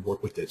FXCM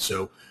work with it?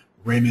 So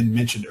Raymond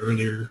mentioned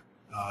earlier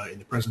in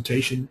the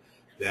presentation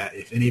that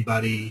if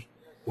anybody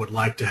would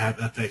like to have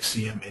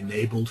FXCM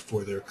enabled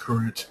for their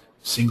current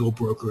single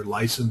broker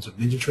license of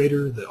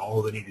NinjaTrader, that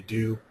all they need to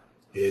do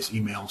is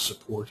email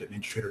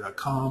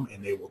support@ninjatrader.com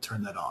and they will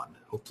turn that on.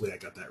 Hopefully I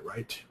got that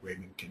right.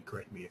 Raymond can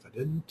correct me if I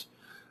didn't.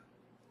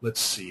 Let's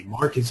see.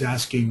 Mark is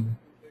asking,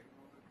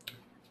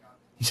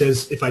 he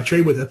says, if I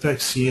trade with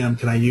FXCM,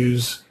 can I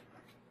use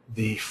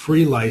the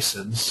free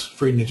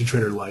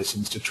NinjaTrader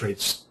license to trade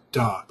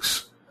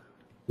stocks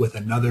with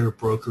another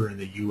broker in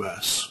the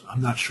U.S.?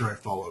 I'm not sure I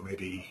follow.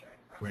 Maybe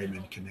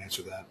Raymond can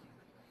answer that.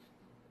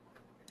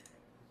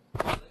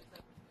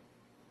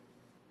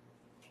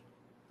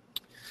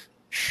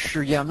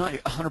 Sure, yeah, I'm not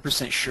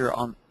 100% sure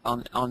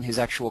on his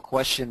actual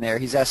question there.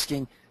 He's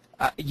asking,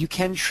 you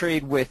can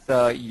trade with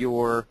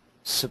your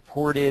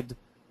supported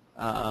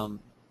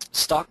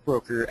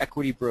stockbroker,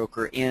 equity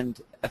broker,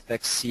 and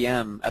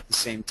FXCM at the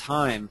same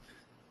time,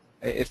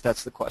 if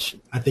that's the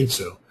question. I think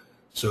so.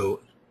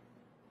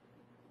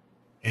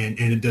 And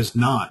it does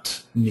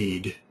not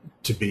need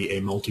to be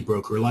a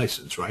multi-broker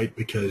license, right?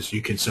 Because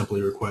you can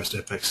simply request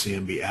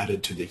FXCM be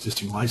added to the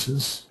existing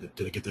license.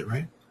 Did I get that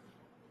right?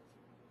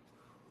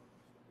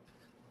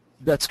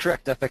 That's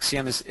correct.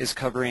 FXCM is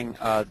covering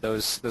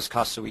those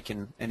costs, so we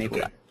can enable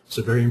that.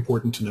 So very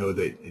important to know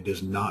that it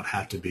does not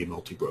have to be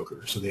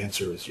multi-broker. So the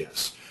answer is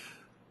yes.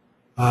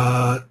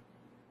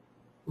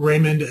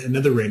 Raymond,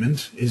 another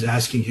Raymond, is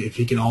asking if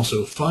he can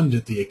also fund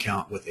the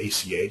account with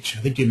ACH.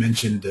 I think you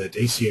mentioned that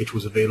ACH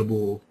was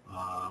available,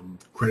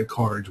 credit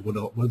cards. What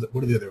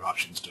are the other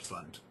options to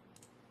fund?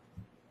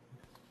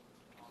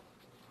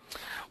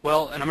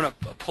 Well, and I'm going to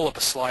pull up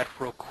a slide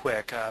real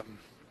quick. I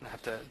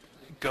have to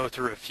go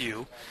through a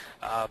few.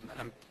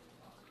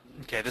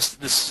 Okay,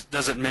 this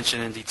doesn't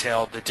mention in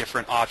detail the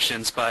different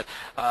options, but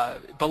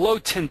below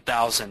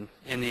 $10,000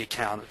 in the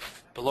account,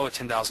 below a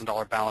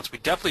 $10,000 balance, we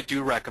definitely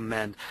do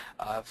recommend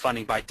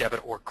funding by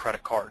debit or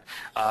credit card.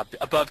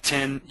 Above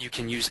 10, you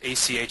can use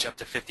ACH up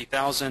to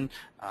 $50,000,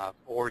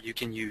 or you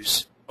can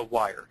use a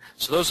wire.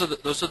 So those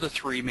are the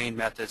three main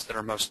methods that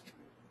are most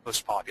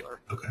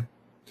popular. Okay.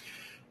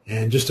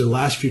 And just the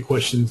last few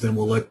questions, then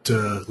we'll let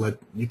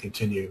you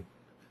continue.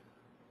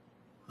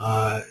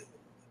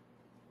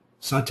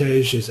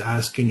 Satej is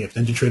asking if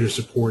NinjaTrader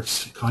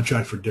supports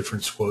contract for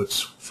difference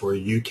quotes for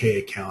UK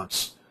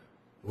accounts.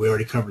 We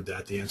already covered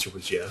that. The answer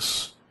was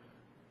yes.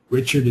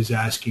 Richard is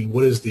asking,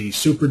 what is the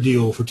super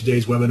deal for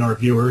today's webinar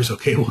viewers?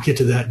 Okay, we'll get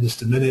to that in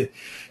just a minute.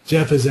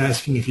 Jeff is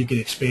asking if you can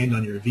expand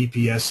on your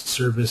VPS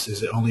service.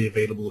 Is it only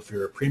available if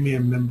you're a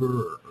premium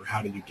member, or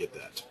how do you get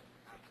that?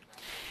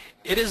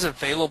 It is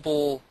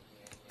available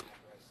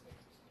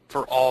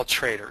for all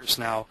traders.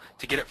 Now,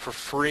 to get it for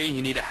free,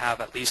 you need to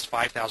have at least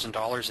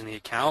 $5,000 in the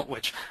account,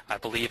 which I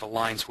believe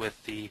aligns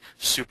with the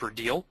super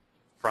deal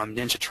from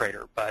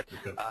NinjaTrader. But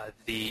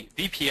the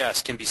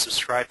VPS can be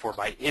subscribed for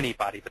by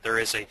anybody, but there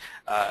is a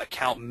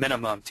account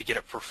minimum to get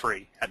it for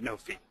free at no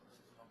fee.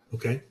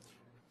 Okay.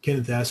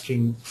 Kenneth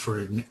asking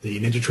for the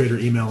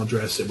NinjaTrader email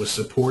address. It was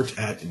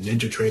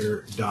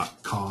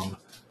support@ninjatrader.com.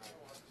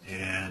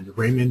 And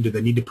Raymond, do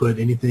they need to put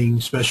anything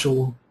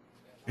special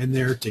in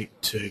there to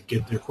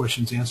get their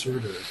questions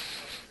answered? Or?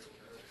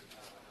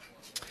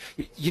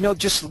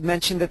 Just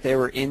mention that they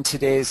were in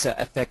today's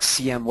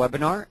FXCM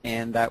webinar,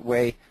 and that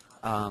way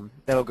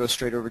that'll go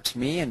straight over to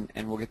me, and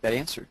we'll get that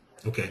answered.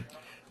 Okay.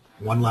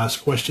 One last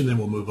question, then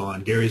we'll move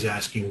on. Gary's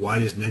asking, why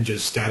does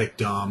Ninja's static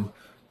DOM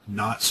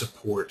not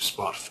support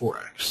spot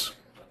Forex?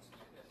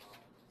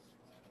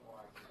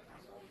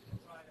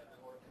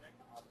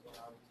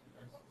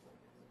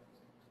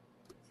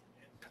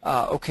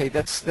 Okay,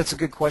 that's a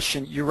good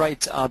question. You're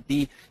right.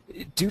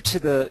 Due to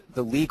the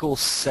legal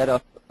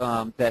setup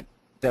that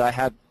I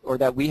have, or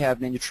that we have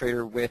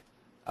NinjaTrader with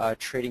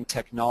trading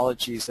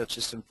technologies, that's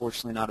just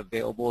unfortunately not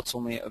available. It's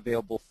only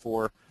available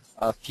for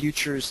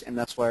futures, and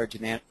that's why our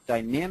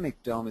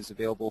dynamic DOM is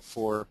available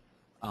for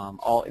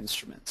all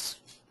instruments.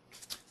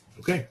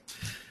 Okay.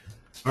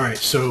 All right.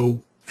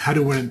 So how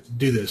do we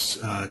do this?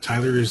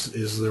 Tyler,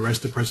 is the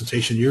rest of the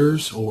presentation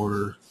yours,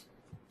 or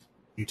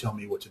you tell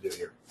me what to do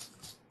here?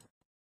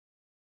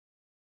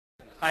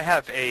 I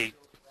have a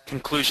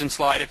conclusion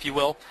slide, if you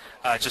will,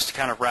 just to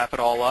kind of wrap it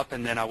all up,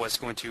 and then I was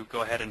going to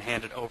go ahead and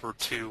hand it over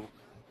to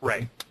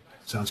Ray.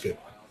 Sounds good.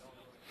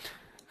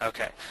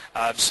 Okay.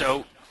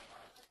 So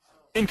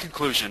in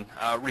conclusion,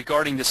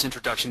 regarding this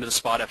introduction to the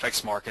spot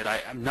FX market,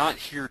 I'm not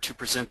here to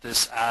present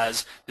this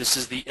as this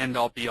is the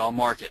end-all be-all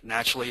market.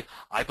 Naturally,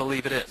 I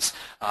believe it is.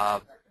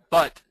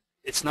 But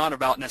it's not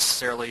about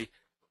necessarily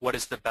what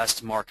is the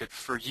best market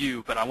for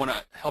you, but I want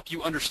to help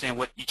you understand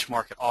what each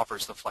market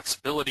offers, the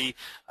flexibility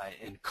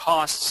in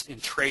costs,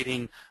 in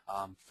trading,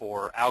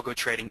 for algo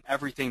trading,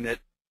 everything that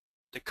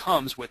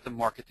comes with the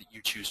market that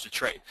you choose to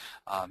trade.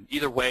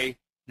 Either way,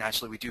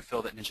 naturally, we do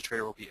feel that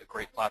NinjaTrader will be a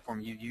great platform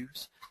you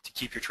use to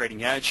keep your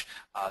trading edge.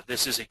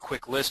 This is a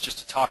quick list just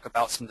to talk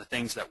about some of the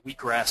things that we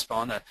grasp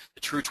on, the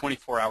true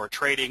 24-hour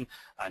trading.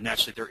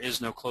 Naturally, there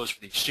is no close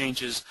for the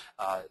exchanges.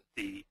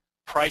 The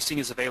pricing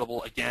is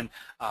available. Again,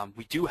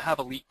 we do have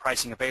elite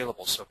pricing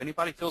available, so if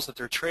anybody feels that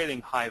they're trading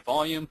high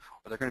volume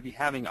or they're going to be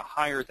having a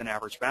higher than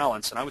average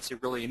balance, and I would say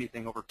really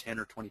anything over 10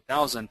 or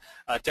 20,000,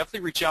 definitely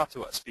reach out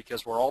to us,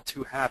 because we're all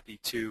too happy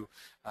to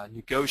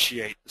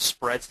negotiate the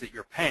spreads that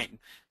you're paying.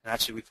 And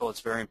actually, we feel it's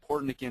very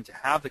important, again, to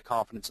have the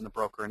confidence in the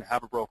broker and to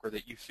have a broker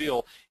that you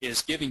feel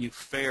is giving you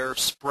fair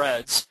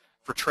spreads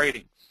for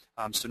trading.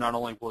 So not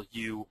only will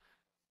you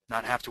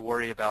not have to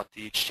worry about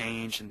the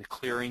exchange and the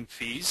clearing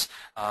fees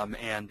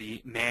and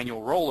the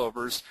manual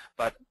rollovers,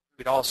 but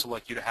we'd also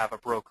like you to have a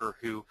broker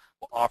who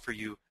will offer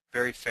you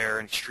very fair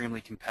and extremely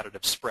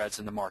competitive spreads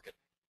in the market.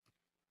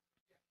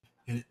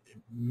 And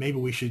maybe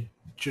we should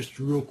just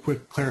real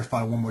quick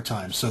clarify one more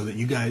time, so that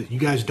you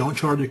guys don't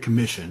charge a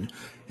commission.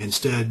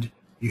 Instead,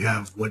 you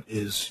have what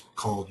is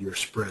called your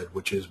spread,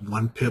 which is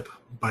 1 pip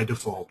by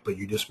default, but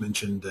you just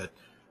mentioned that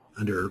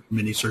under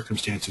many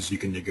circumstances you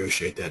can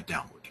negotiate that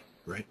downward,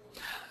 right?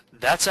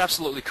 That's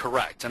absolutely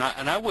correct, and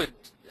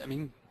I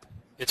mean,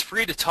 it's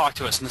free to talk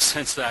to us in the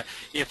sense that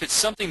if it's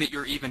something that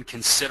you're even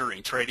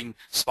considering trading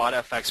spot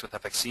FX with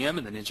FXCM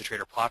and the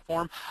NinjaTrader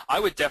platform, I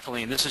would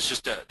definitely, and this is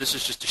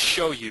just to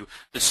show you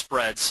the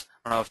spreads.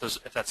 I don't know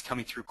if that's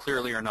coming through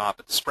clearly or not,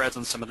 but the spreads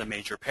on some of the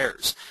major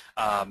pairs.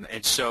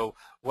 And so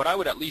what I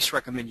would at least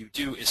recommend you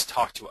do is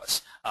talk to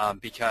us,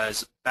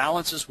 because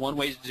balance is one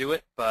way to do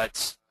it,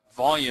 but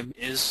volume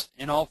is,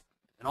 in all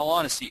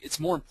honesty,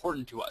 it's more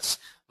important to us.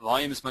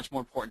 Volume is much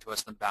more important to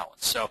us than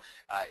balance. So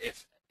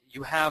if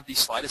you have the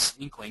slightest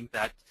inkling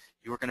that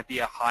you are going to be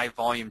a high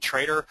volume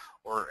trader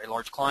or a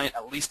large client,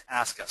 at least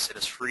ask us. It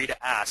is free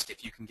to ask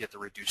if you can get the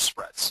reduced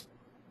spreads.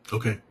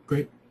 Okay,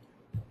 great.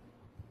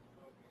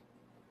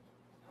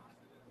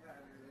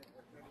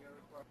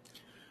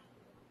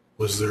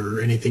 Was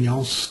there anything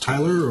else,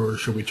 Tyler, or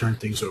should we turn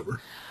things over?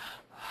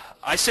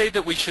 I say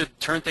that we should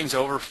turn things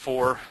over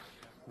for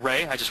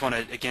Ray. I just want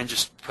to, again,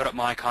 just put up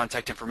my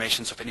contact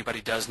information, so if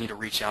anybody does need to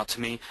reach out to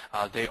me,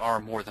 they are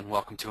more than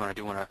welcome to, and I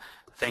do want to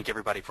thank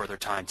everybody for their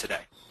time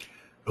today.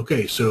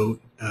 Okay, so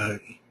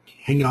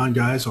hang on,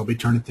 guys. I'll be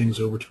turning things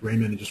over to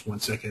Raymond in just 1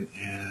 second,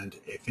 and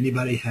if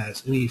anybody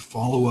has any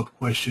follow-up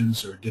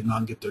questions or did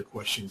not get their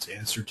questions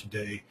answered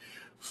today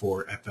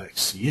for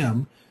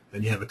FXCM,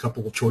 then you have a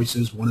couple of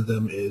choices. One of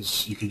them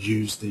is you could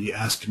use the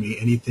Ask Me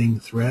Anything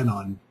thread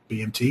on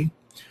BMT.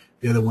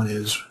 The other one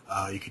is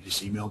you could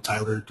just email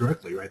Tyler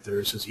directly. Right there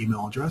is his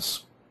email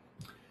address.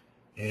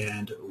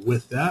 And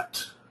with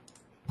that,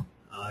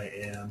 I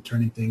am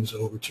turning things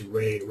over to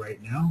Ray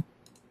right now.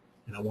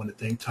 And I want to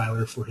thank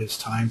Tyler for his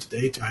time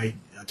today.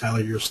 Tyler,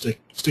 you'll stick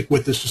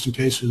with us just in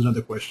case there's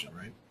another question,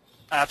 right?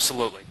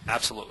 Absolutely.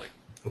 Absolutely.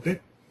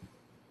 Okay.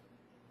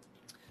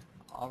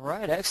 All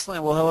right,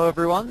 excellent. Well, hello,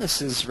 everyone. This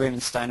is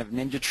Raymond Stein of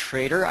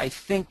NinjaTrader. I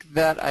think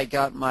that I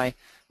got my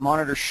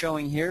monitor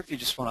showing here. If you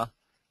just want to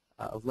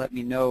let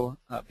me know,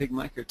 Big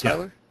Mike or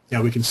Tyler.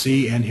 Yeah, we can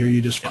see and hear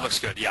you just fine. It looks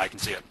good. Yeah, I can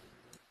see it.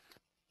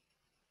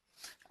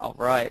 All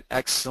right,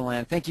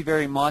 excellent. Thank you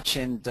very much,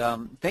 and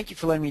thank you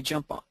for letting me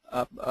jump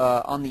up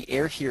on the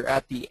air here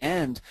at the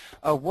end.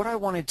 What I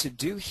wanted to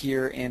do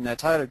here, and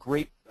Tyler had a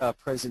great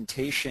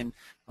presentation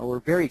We're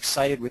very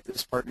excited with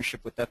this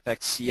partnership with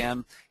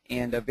FXCM,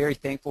 and very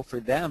thankful for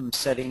them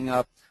setting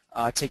up,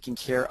 taking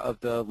care of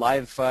the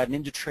live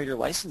NinjaTrader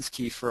license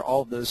key for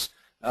all of those,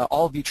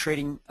 all of you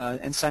trading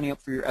and signing up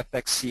for your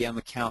FXCM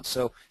account.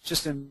 So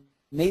just an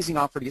amazing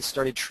offer to get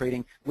started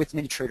trading with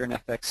NinjaTrader and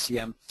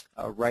FXCM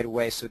right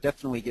away. So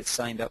definitely get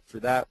signed up for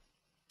that.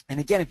 And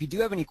again, if you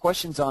do have any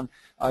questions on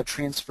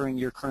transferring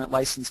your current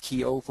license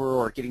key over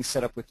or getting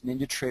set up with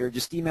NinjaTrader,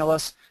 just email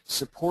us,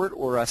 support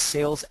or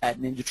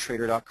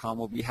sales@ninjatrader.com.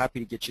 We'll be happy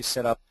to get you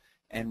set up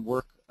and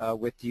work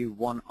with you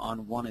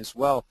one-on-one as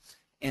well.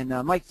 And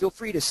Mike, feel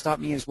free to stop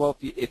me as well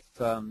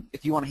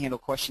if you want to handle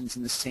questions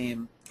in the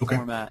same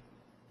format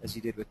as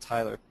you did with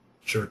Tyler.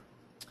 Sure.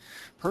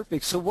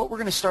 Perfect. So what we're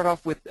going to start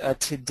off with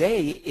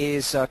today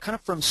is kind of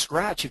from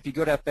scratch. If you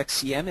go to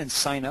FXCM and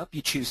sign up,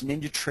 you choose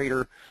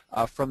NinjaTrader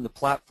from the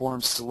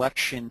platform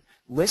selection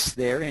list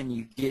there, and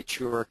you get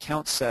your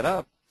account set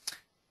up.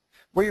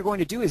 What you're going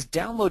to do is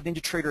download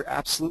NinjaTrader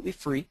absolutely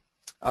free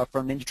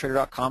from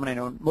NinjaTrader.com, and I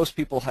know most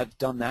people have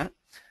done that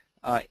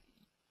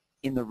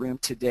in the room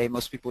today.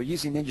 Most people are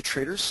using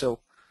NinjaTrader, so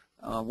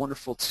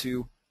wonderful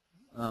to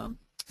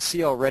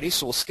see already.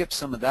 So we'll skip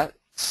some of that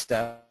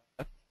step.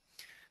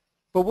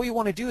 But what you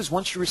want to do is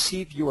once you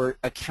receive your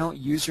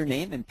account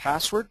username and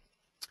password,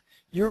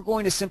 you're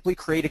going to simply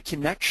create a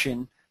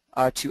connection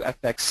to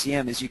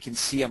FXCM. As you can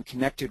see, I'm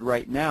connected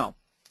right now.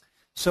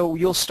 So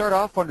you'll start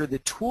off under the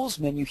Tools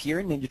menu here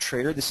in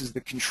NinjaTrader. This is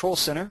the Control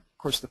Center. Of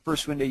course, the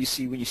first window you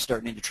see when you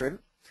start NinjaTrader.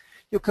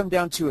 You'll come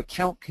down to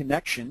Account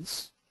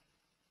Connections.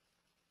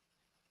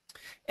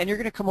 And you're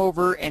going to come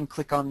over and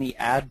click on the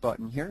Add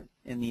button here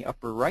in the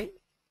upper right.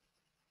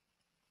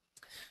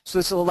 So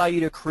this will allow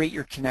you to create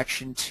your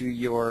connection to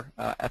your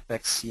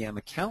FXCM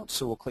account.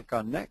 So we'll click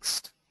on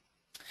Next.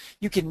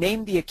 You can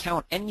name the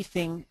account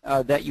anything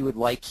that you would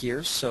like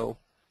here. So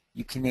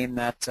you can name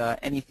that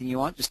anything you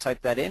want. Just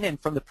type that in. And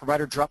from the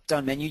Provider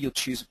drop-down menu, you'll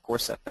choose, of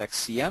course,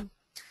 FXCM.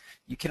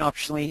 You can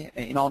optionally,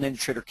 in all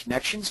NinjaTrader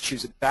connections,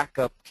 choose a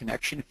backup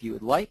connection if you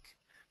would like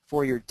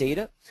for your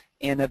data.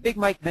 And Big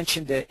Mike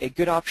mentioned a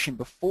good option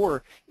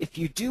before. If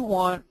you do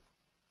want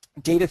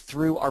data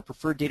through our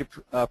preferred data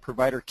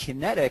provider,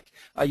 Kinetic,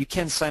 you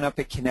can sign up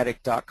at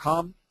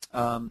kinetic.com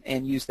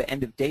and use the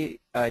end of day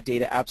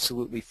data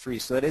absolutely free.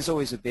 So that is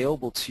always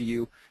available to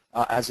you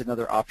as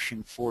another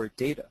option for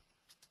data.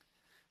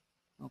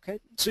 Okay,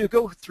 so you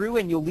go through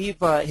and you'll leave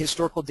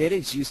historical data.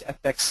 Use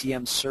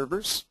FXCM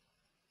servers.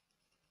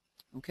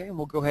 Okay, and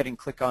we'll go ahead and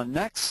click on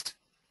Next.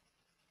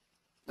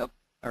 Nope,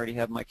 I already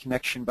have my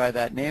connection by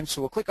that name,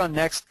 so we'll click on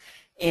Next.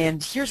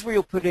 And here's where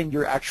you'll put in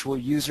your actual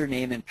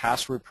username and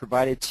password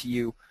provided to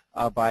you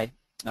by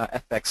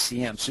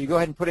FXCM. So you go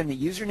ahead and put in the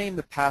username,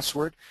 the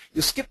password.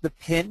 You'll skip the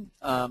PIN.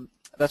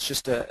 That's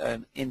just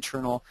an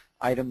internal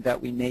item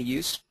that we may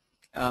use.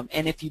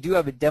 And if you do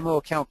have a demo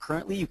account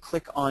currently, you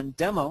click on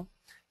Demo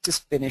to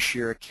finish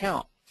your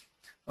account.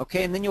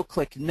 Okay, and then you'll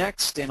click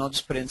Next, and I'll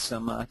just put in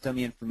some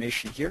dummy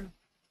information here.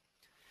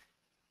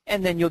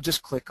 And then you'll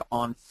just click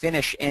on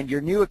Finish, and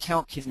your new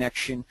account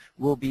connection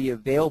will be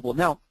available.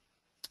 Now,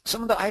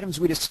 some of the items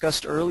we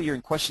discussed earlier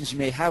and questions you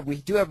may have, we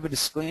do have a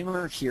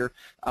disclaimer here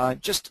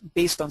just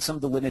based on some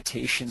of the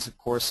limitations, of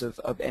course,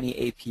 of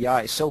any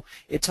API. So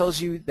it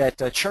tells you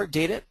that chart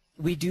data,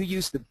 we do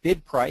use the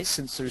bid price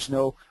since there's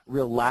no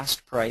real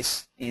last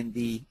price in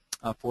the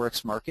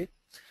Forex market.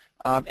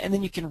 And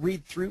then you can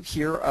read through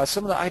here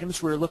some of the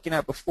items we were looking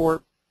at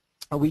before.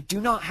 We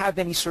do not have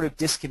any sort of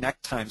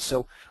disconnect time.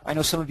 So I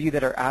know some of you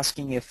that are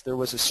asking if there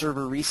was a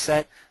server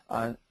reset.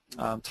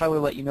 Tyler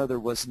let you know there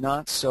was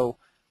not. So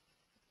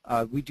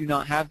we do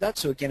not have that.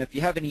 So again, if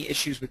you have any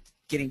issues with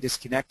getting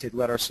disconnected,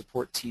 let our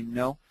support team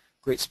know.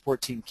 Great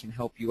support team can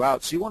help you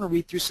out. So you want to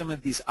read through some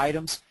of these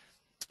items.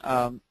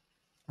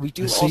 We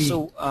do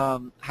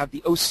also have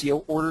the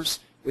OCO orders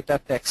with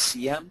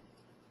FXCM.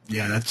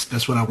 Yeah,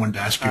 that's what I wanted to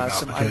ask you about.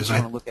 Some items I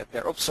want to look at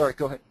there. Oh, sorry,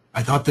 go ahead.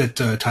 I thought that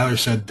Tyler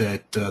said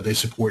that they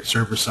support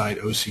server-side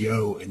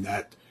OCO, and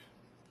that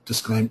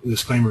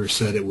disclaimer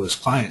said it was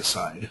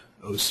client-side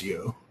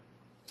OCO.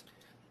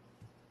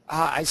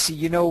 I see.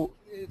 You know,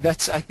 I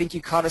think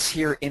you caught us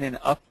here in an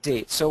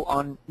update. So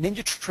on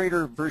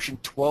NinjaTrader version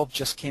 12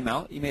 just came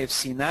out. You may have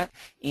seen that.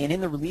 And in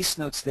the release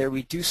notes there,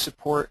 we do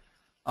support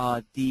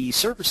the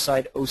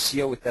server-side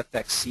OCO with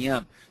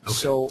FXCM. Okay.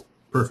 So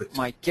perfect.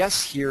 My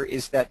guess here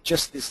is that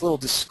just this little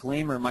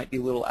disclaimer might be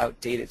a little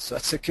outdated. So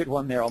that's a good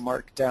one there. I'll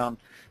mark down.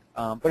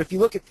 But if you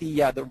look at the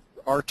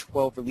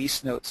R12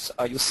 release notes,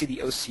 you'll see the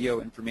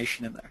OCO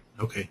information in there.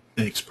 Okay.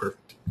 Thanks.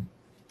 Perfect.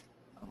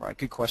 All right.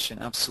 Good question.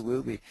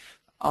 Absolutely.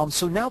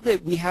 So now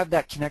that we have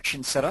that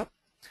connection set up,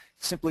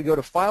 simply go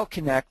to File,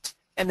 Connect,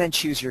 and then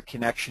choose your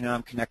connection. And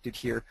I'm connected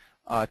here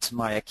to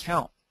my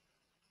account.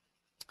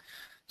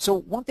 So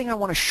one thing I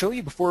want to show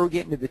you before we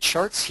get into the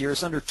charts here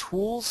is under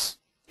Tools,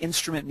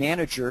 Instrument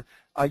Manager,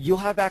 you'll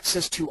have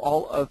access to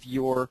all of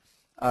your,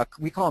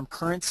 we call them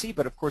currency,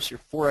 but of course your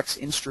Forex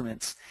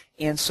instruments.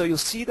 And so you'll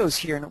see those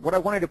here. And what I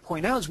wanted to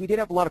point out is we did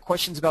have a lot of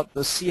questions about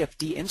those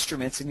CFD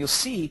instruments, and you'll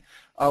see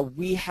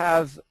we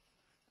have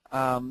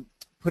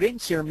put in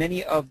here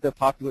many of the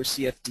popular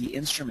CFD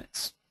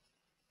instruments.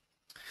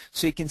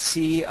 So you can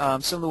see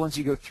some of the ones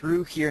you go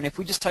through here, and if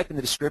we just type in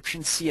the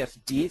description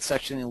CFD, it's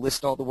actually going to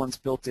list all the ones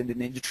built into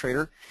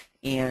NinjaTrader.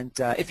 And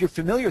if you're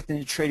familiar with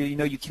NinjaTrader, you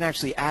know you can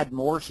actually add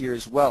more here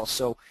as well.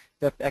 So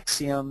if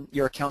FXCM,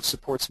 your account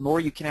supports more,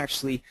 you can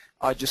actually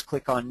just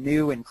click on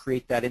New and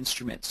create that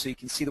instrument. So you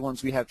can see the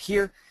ones we have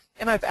here,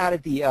 and I've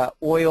added the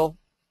oil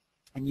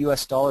and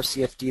US dollar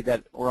CFD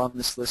that were on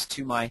this list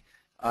to my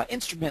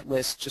instrument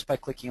list just by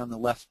clicking on the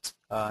left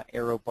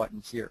arrow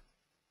button here.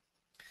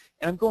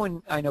 And I'm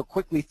going, I know,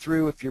 quickly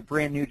through if you're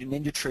brand new to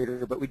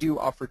NinjaTrader, but we do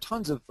offer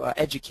tons of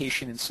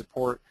education and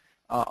support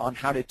on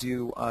how to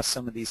do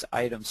some of these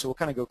items. So we'll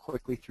kind of go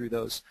quickly through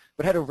those.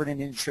 But head over to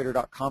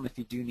ninjatrader.com if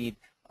you do need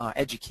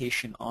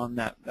education on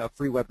that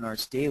free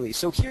webinars daily.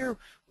 So here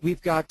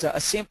we've got a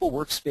sample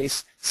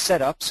workspace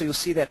set up. So you'll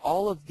see that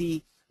all of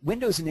the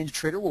windows in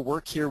NinjaTrader will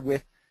work here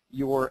with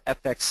your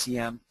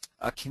FXCM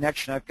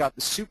connection. I've got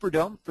the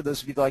Superdome for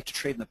those of you that like to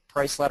trade in the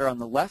price ladder on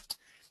the left.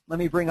 Let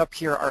me bring up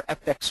here our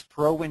FX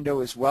Pro window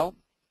as well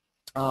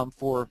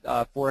for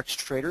Forex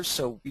traders.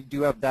 So we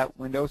do have that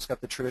window. It's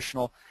got the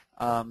traditional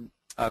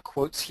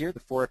quotes here,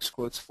 the Forex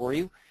quotes for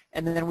you.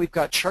 And then we've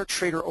got Chart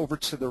Trader over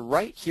to the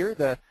right here,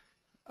 the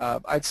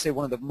I'd say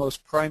one of the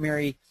most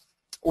primary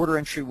order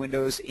entry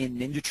windows in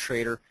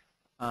NinjaTrader.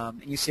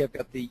 And you see I've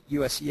got the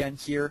US yen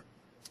here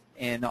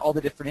and all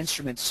the different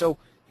instruments. So,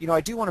 you know,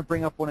 I do want to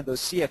bring up one of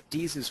those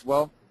CFDs as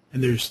well.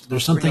 And there's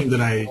something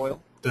that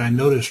I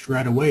noticed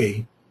right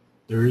away.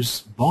 There's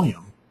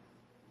volume.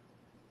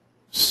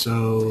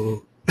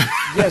 So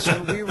yes,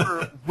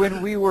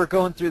 when we were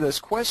going through those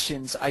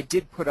questions, I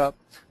did put up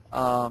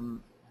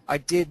I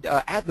did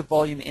add the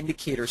volume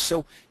indicator.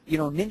 So, you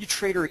know,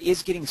 NinjaTrader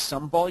is getting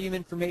some volume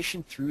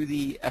information through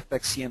the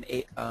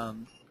FXCM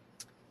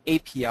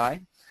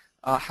API.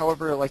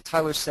 However, like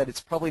Tyler said,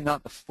 it's probably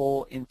not the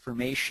full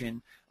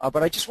information.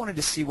 But I just wanted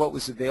to see what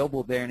was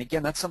available there. And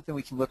again, that's something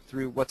we can look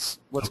through. What's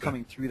okay.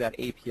 Coming through that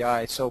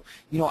API. So,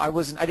 you know, I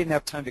didn't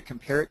have time to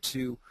compare it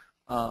to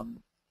the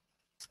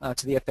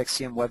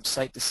FXCM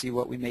website to see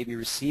what we may be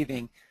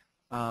receiving.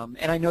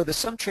 And I know that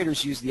some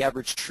traders use the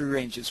average true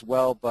range as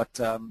well, but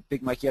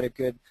Big Mike, you had a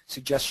good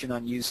suggestion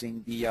on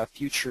using the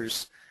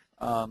futures,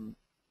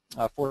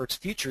 Forex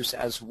futures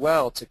as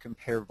well to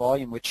compare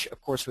volume, which of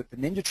course with the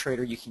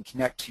NinjaTrader you can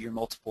connect to your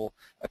multiple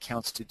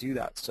accounts to do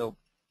that. So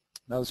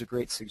that was a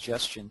great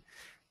suggestion.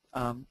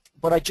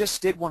 But I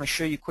just did want to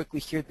show you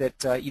quickly here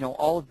that you know,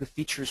 all of the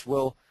features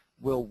will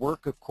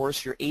work. Of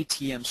course, your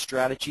ATM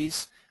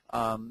strategies.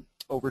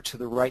 Over to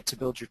the right to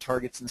build your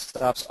targets and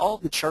stops. All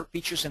of the chart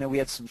features, I know we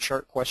had some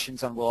chart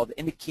questions on will all the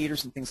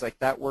indicators and things like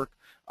that work.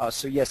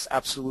 So yes,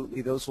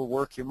 absolutely, those will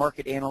work. Your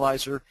market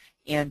analyzer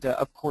and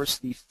of course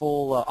the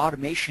full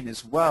automation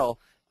as well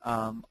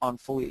on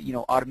fully, you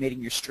know,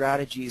 automating your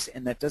strategies.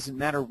 And that doesn't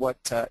matter what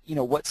you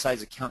know, what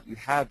size account you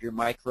have, your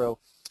micro,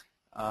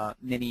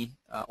 mini,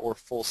 or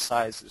full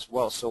size as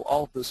well. So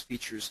all of those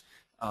features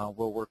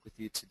will work with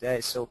you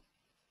today. So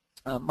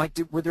Mike,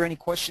 were there any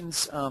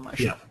questions I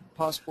should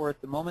pause for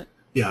at the moment?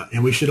 Yeah,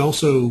 and we should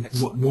also,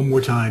 one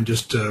more time,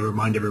 just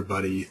remind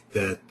everybody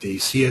that the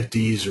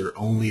CFDs are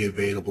only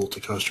available to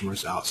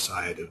customers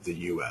outside of the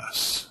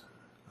U.S.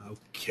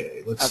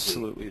 Okay, let's see.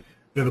 We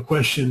have a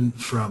question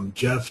from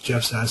Jeff.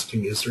 Jeff's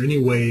asking, is there any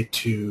way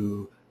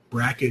to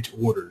bracket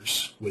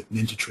orders with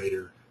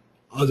NinjaTrader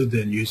other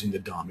than using the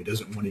DOM? He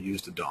doesn't want to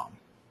use the DOM.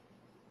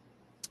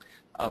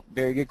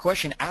 Very good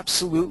question.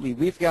 Absolutely.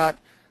 We've got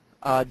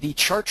the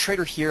Chart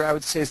Trader here, I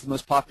would say, is the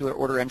most popular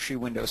order entry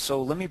window.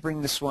 So let me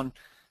bring this one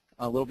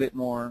a little bit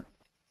more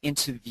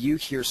into view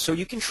here. So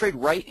you can trade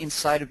right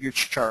inside of your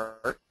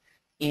chart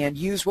and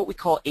use what we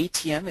call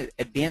ATM,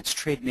 Advanced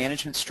Trade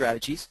Management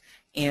Strategies.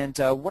 And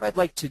what I'd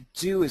like to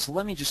do is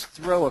let me just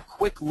throw a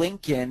quick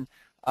link in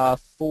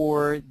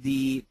for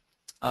the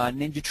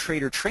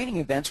NinjaTrader training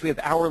events. We have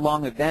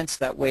hour-long events.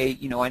 That way,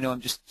 you know, I know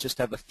I'm just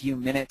have a few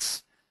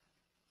minutes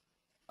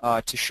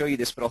to show you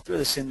this, but I'll throw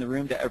this in the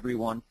room to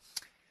everyone.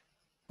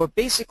 But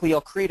basically,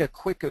 I'll create a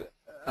quick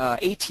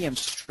ATM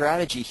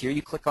strategy here.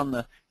 You click on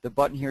the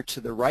button here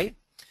to the right.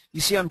 You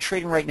see I'm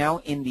trading right now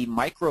in the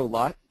micro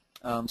lot,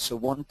 so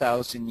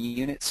 1,000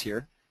 units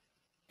here.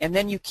 And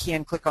then you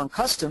can click on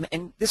custom,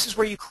 and this is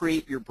where you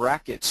create your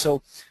bracket.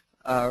 So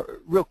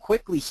real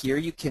quickly here,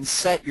 you can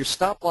set your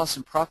stop loss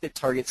and profit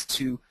targets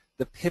to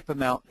the pip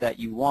amount that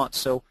you want.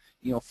 So,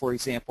 you know, for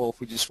example, if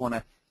we just want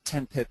a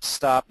 10 pip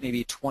stop,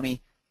 maybe a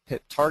 20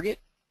 pip target,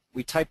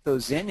 we type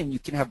those in, and you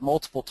can have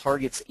multiple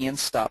targets and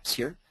stops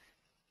here.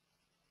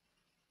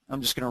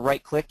 I'm just going to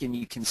right-click, and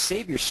you can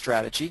save your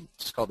strategy.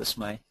 Just call this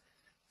my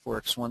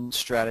Forex 1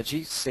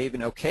 strategy. Save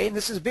and OK. And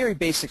this is a very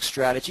basic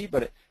strategy,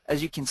 but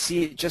as you can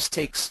see, it just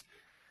takes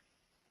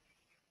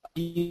a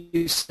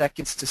few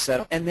seconds to set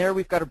up. And there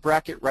we've got a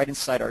bracket right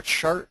inside our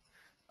chart.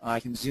 I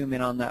can zoom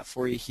in on that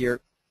for you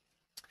here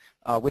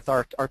with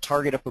our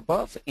target up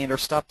above and our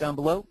stop down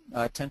below,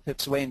 10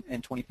 pips away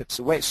and 20 pips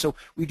away. So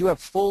we do have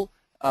full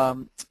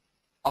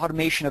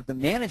automation of the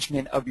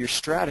management of your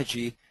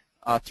strategy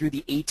through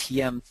the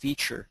ATM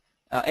feature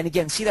And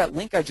again, see that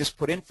link I just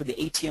put in for the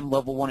ATM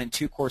Level 1 and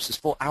 2 courses,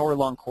 full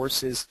hour-long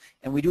courses.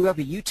 And we do have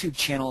a YouTube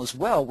channel as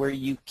well where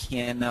you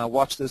can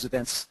watch those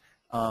events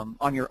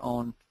on your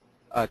own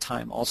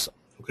time also.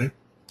 Okay.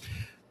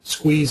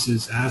 Squeeze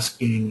is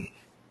asking,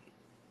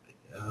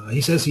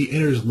 he says he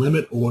enters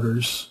limit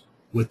orders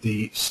with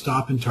the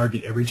stop and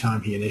target every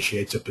time he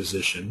initiates a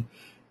position,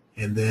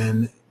 and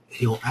then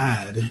he'll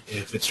add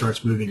if it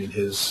starts moving in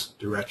his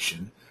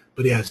direction,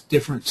 but he has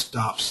different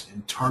stops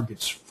and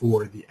targets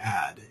for the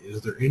add.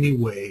 Is there any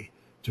way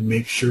to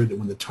make sure that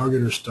when the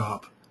target or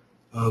stop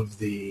of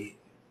the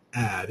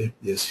add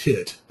is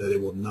hit, that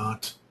it will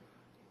not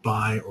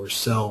buy or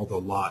sell the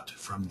lot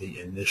from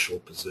the initial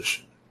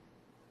position?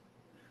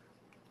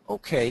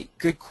 Okay,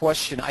 good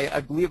question. I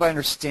believe I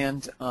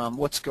understand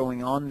what's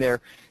going on there.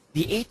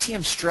 The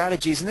ATM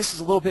strategies, and this is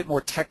a little bit more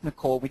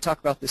technical. We talk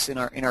about this in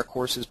our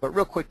courses, but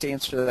real quick to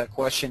answer that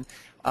question,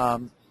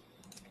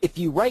 if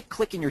you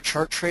right-click in your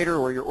chart trader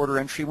or your order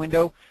entry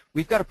window,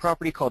 we've got a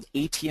property called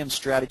ATM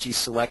Strategy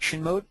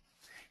Selection Mode,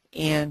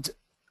 and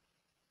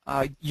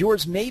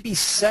yours may be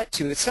set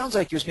to, it sounds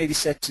like yours may be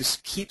set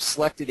to keep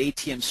selected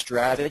ATM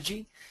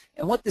strategy.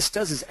 And what this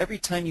does is every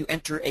time you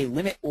enter a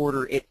limit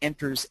order, it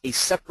enters a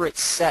separate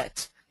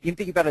set. You can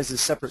think about it as a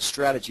separate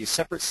strategy, a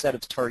separate set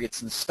of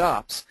targets and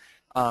stops.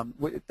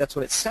 That's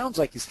what it sounds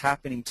like is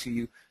happening to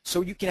you.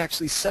 So you can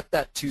actually set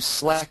that to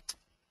select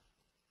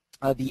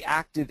the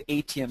active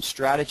ATM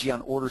strategy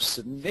on order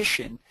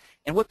submission.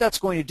 And what that's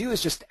going to do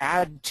is just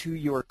add to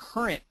your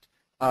current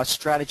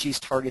strategies,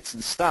 targets,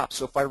 and stops.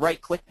 So if I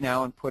right-click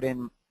now and put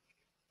in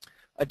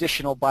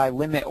additional buy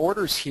limit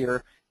orders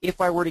here, if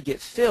I were to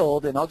get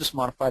filled, and I'll just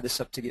modify this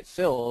up to get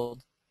filled,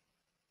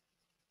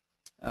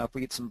 if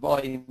we get some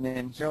volume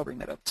in here, I'll bring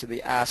that up to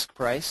the ask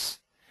price.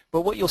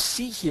 But what you'll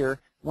see here,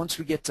 once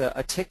we get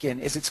a tick in,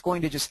 is it's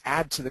going to just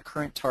add to the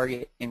current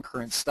target and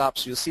current stop.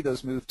 So you'll see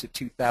those move to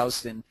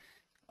 2,000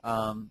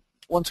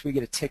 once we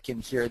get a tick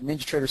in here. The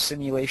NinjaTrader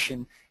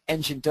simulation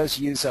engine does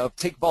use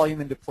take volume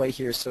into play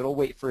here, so it'll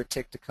wait for a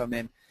tick to come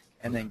in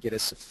and then get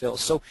us a fill.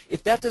 So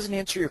if that doesn't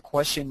answer your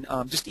question,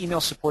 just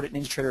email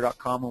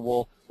support@ninjatrader.com and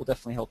we'll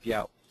definitely help you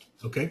out.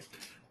 Okay.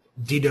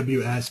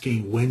 DW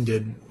asking, when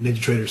did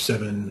NinjaTrader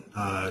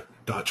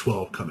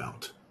 7.12 come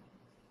out?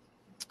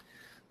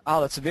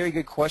 Oh, that's a very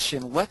good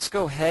question. Let's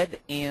go ahead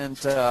and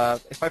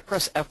if I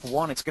press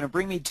F1, it's going to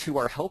bring me to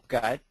our help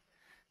guide.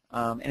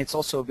 And it's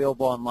also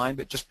available online,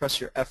 but just press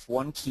your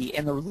F1 key.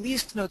 And the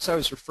release notes I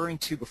was referring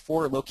to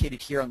before are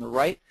located here on the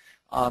right.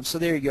 So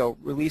there you go,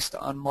 released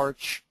on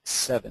March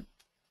 7th.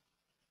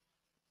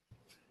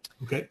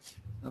 Okay.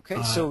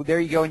 Okay, so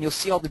there you go, and you'll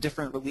see all the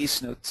different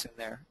release notes in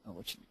there. I'll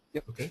let you,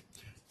 yep. Okay.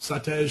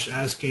 Satej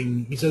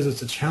asking, he says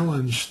it's a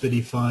challenge that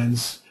he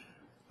finds.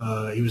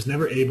 He was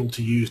never able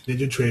to use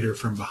NinjaTrader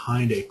from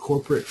behind a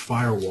corporate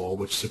firewall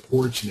which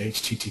supports an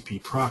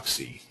HTTP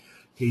proxy.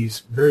 He's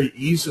very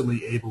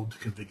easily able to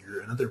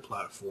configure another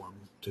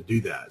platform to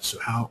do that. So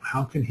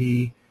how can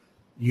he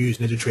use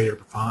NinjaTrader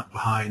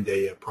behind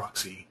a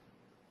proxy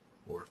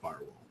or a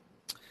firewall?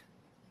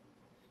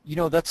 You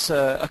know, that's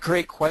a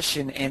great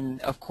question,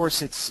 and of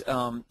course it's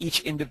each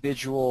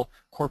individual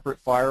corporate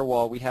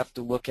firewall we have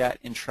to look at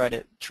and try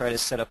to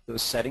set up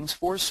those settings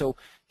for. So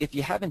if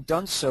you haven't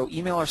done so,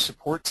 email our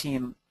support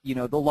team. You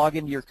know, they'll log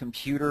into your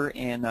computer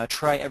and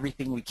try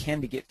everything we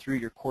can to get through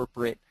your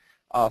corporate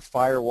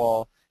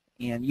firewall.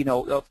 And, you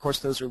know, of course,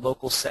 those are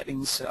local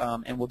settings,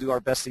 and we'll do our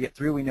best to get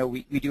through. We know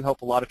we do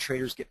help a lot of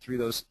traders get through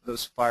those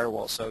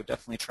firewalls, so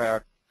definitely try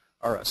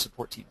our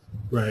support team.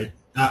 Right.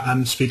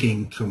 I'm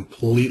speaking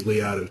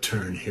completely out of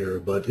turn here,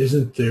 but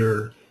isn't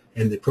there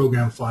in the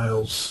program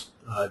files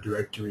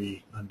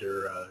directory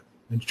under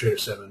NinjaTrader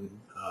 7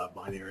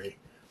 binary,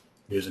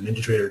 there's a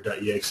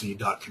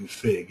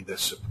ninjatrader.exe.config that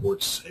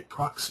supports a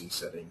proxy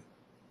setting,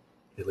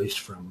 at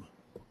least from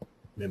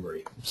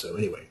memory. So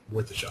anyway,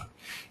 worth a shot.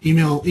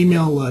 Email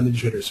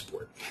NinjaTrader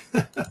support.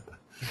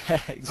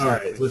 Exactly. All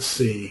right, let's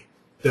see.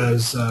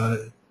 Does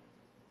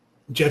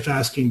Jeff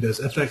asking, does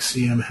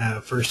FXCM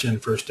have first in,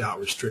 first out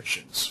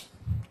restrictions?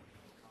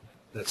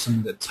 That's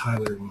something that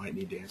Tyler might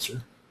need to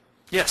answer.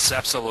 Yes,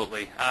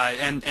 absolutely.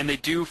 And they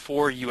do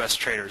for U.S.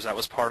 traders. That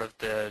was part of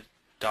the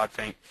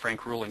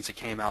Dodd-Frank rulings that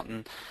came out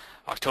in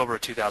October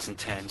of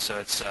 2010. So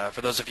it's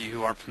for those of you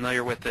who aren't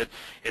familiar with it,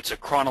 it's a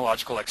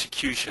chronological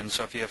execution.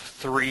 So if you have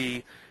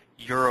 3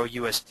 Euro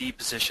USD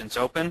positions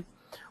open,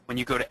 when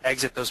you go to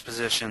exit those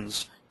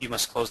positions, you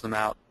must close them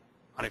out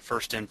on a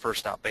first in,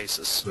 first out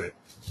basis. Right.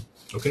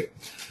 Okay.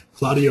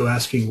 Claudio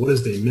asking, what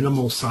is the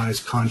minimal size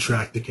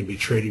contract that can be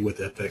traded with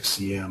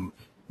FXCM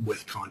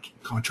with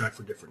contract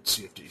for different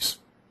CFDs?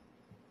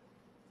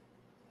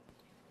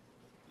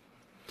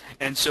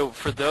 And so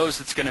for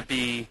those, it's going to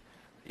be,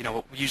 you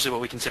know, usually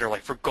what we consider,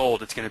 like for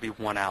gold, it's going to be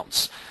 1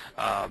 ounce.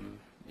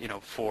 You know,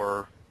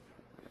 for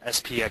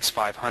SPX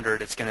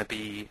 500, it's going to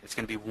be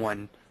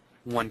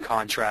one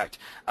contract.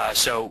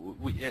 So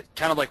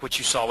kind of like what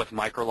you saw with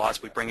micro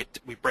lots, we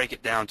break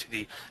it down to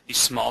the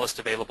smallest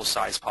available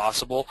size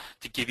possible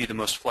to give you the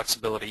most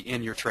flexibility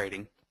in your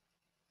trading.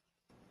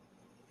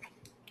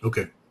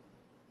 Okay.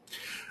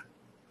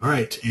 All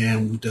right,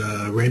 and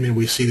Raymond,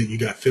 we see that you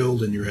got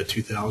filled and you're at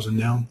 2,000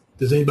 now.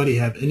 Does anybody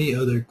have any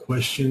other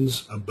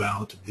questions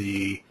about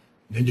the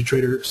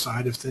NinjaTrader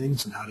side of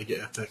things and how to get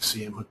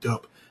FXCM hooked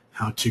up,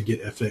 how to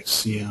get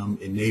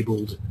FXCM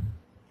enabled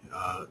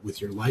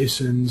with your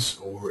license,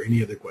 or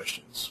any other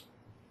questions?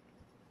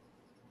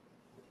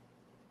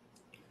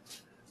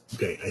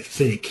 Okay, I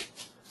think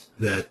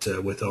that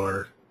with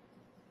our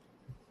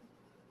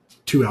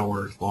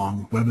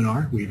 2-hour-long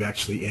webinar, we've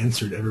actually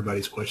answered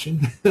everybody's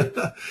question,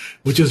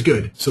 which is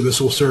good. So this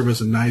will serve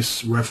as a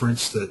nice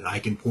reference that I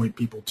can point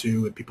people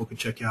to and people can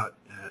check out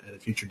at a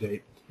future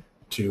date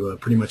to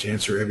pretty much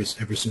answer every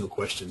single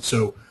question.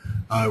 So,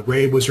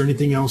 Ray, was there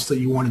anything else that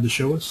you wanted to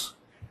show us?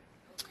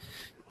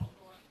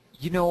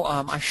 You know,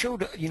 I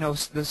showed, you know,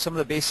 some of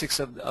the basics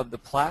of the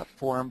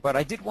platform, but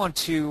I did want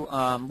to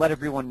let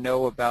everyone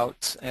know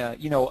about,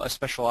 you know, a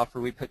special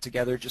offer we put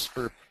together just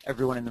for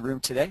everyone in the room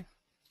today.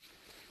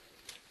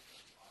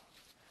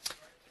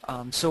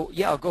 So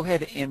yeah, I'll go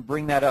ahead and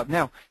bring that up.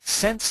 Now,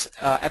 since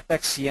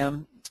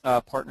FXCM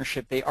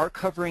partnership, they are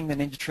covering the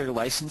NinjaTrader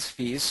license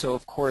fees. So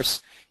of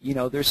course, you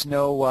know, there's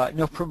no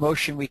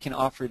promotion we can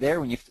offer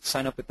there when you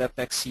sign up with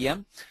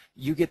FXCM.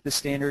 You get the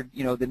standard,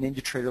 you know, the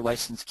NinjaTrader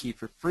license key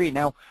for free.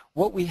 Now,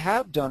 what we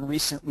have done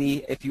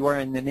recently, if you are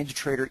in the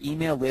NinjaTrader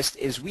email list,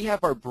 is we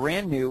have our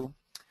brand new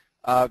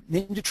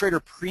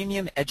NinjaTrader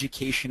Premium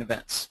Education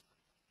events.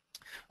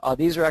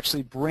 These are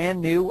actually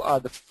brand new.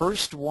 The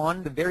first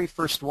one, the very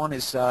first one,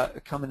 is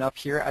coming up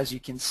here, as you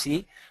can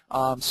see.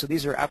 So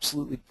these are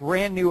absolutely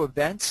brand new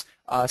events,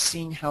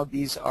 seeing how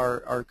these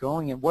are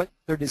going. And what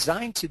they're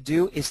designed to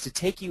do is to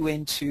take you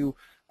into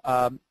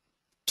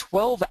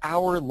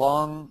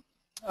 12-hour-long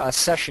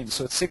sessions.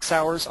 So it's 6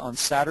 hours on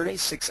Saturday,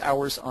 6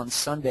 hours on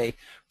Sunday.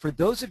 For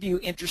those of you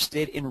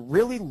interested in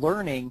really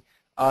learning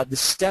the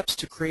steps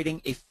to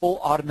creating a full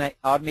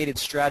automated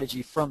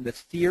strategy from the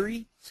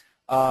theory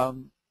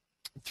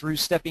through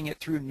stepping it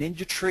through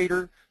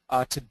NinjaTrader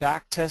to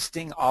back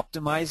testing,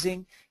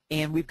 optimizing,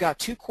 and we've got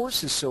 2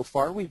 courses so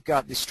far. We've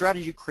got the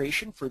strategy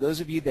creation for those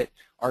of you that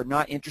are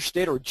not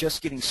interested or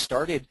just getting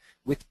started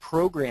with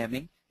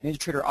programming.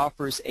 NinjaTrader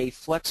offers a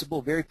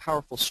flexible, very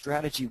powerful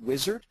strategy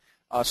wizard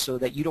so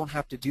that you don't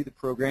have to do the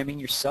programming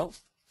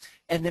yourself.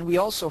 And then we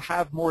also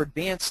have more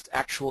advanced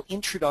actual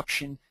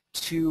introduction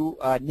to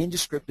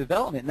NinjaScript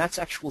development, and that's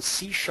actual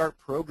C#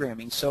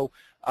 programming. So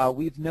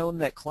we've known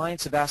that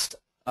clients have asked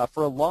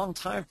for a long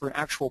time for an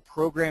actual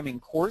programming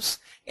course,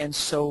 and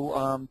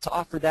so to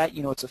offer that,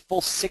 you know, it's a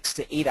full 6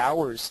 to 8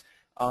 hours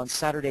on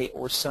Saturday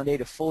or Sunday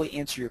to fully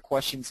answer your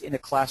questions in a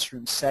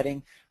classroom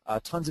setting.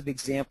 Tons of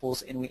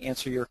examples, and we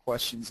answer your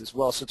questions as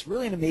well. So it's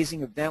really an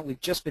amazing event. We've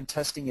just been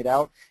testing it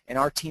out, and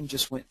our team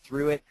just went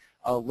through it,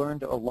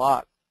 learned a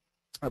lot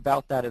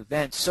about that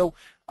event. So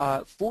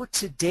for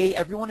today,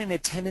 everyone in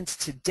attendance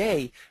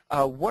today,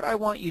 what I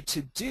want you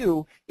to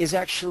do is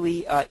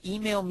actually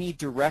email me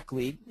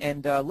directly,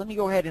 and let me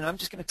go ahead and I'm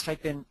just going to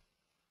type in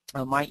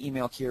my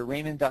email here,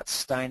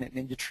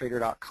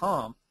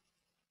 raymond.stein@ninjatrader.com.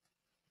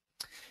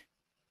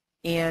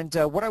 And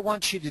what I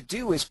want you to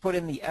do is put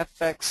in the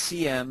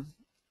FXCM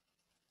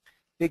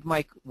Big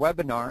Mike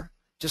webinar.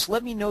 Just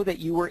let me know that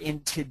you were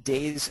in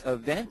today's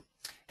event,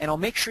 and I'll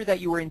make sure that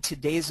you were in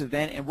today's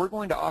event, and we're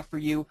going to offer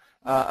you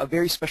a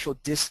very special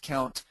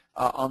discount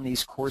on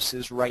these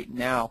courses right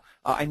now.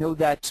 I know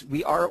that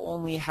we are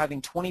only having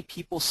 20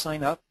 people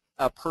sign up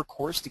per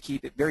course to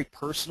keep it very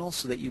personal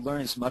so that you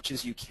learn as much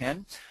as you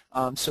can.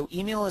 So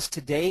email us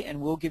today,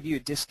 and we'll give you a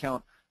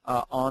discount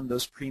on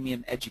those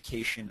premium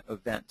education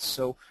events.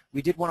 So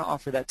we did want to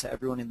offer that to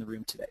everyone in the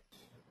room today.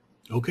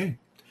 Okay.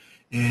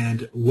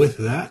 And with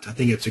that, I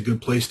think it's a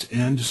good place to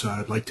end. So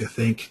I'd like to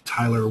thank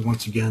Tyler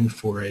once again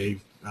for a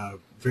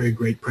very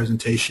great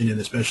presentation, and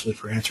especially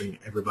for answering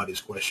everybody's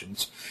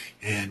questions.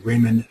 And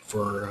Raymond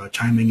for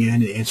chiming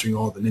in and answering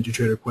all the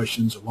NinjaTrader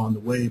questions along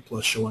the way,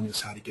 plus showing us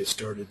how to get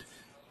started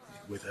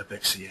with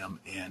FXCM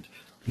and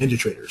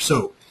NinjaTrader.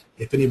 So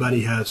if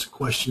anybody has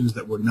questions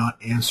that were not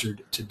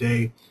answered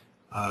today,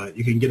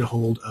 you can get a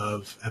hold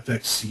of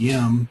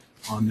FXCM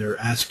on their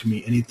Ask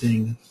Me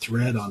Anything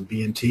thread on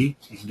BNT.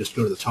 You can just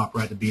go to the top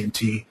right of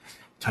BNT,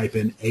 type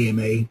in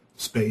AMA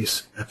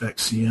space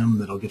FXCM.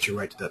 That'll get you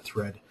right to that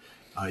thread.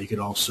 You can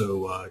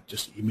also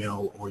just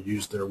email or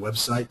use their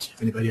website.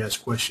 If anybody has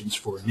questions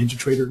for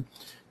NinjaTrader,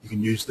 you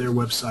can use their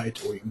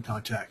website, or you can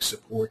contact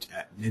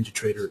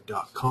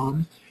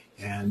support@ninjatrader.com.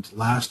 And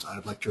last,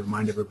 I'd like to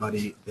remind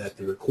everybody that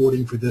the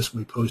recording for this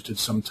will be posted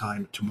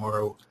sometime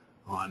tomorrow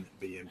on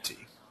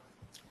BMT.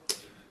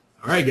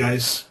 All right,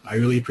 guys, I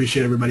really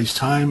appreciate everybody's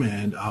time,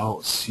 and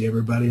I'll see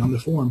everybody on the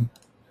forum.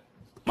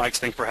 Mike,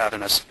 thanks for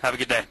having us. Have a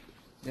good day.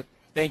 Yep.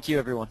 Thank you,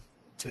 everyone.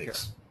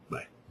 Thanks.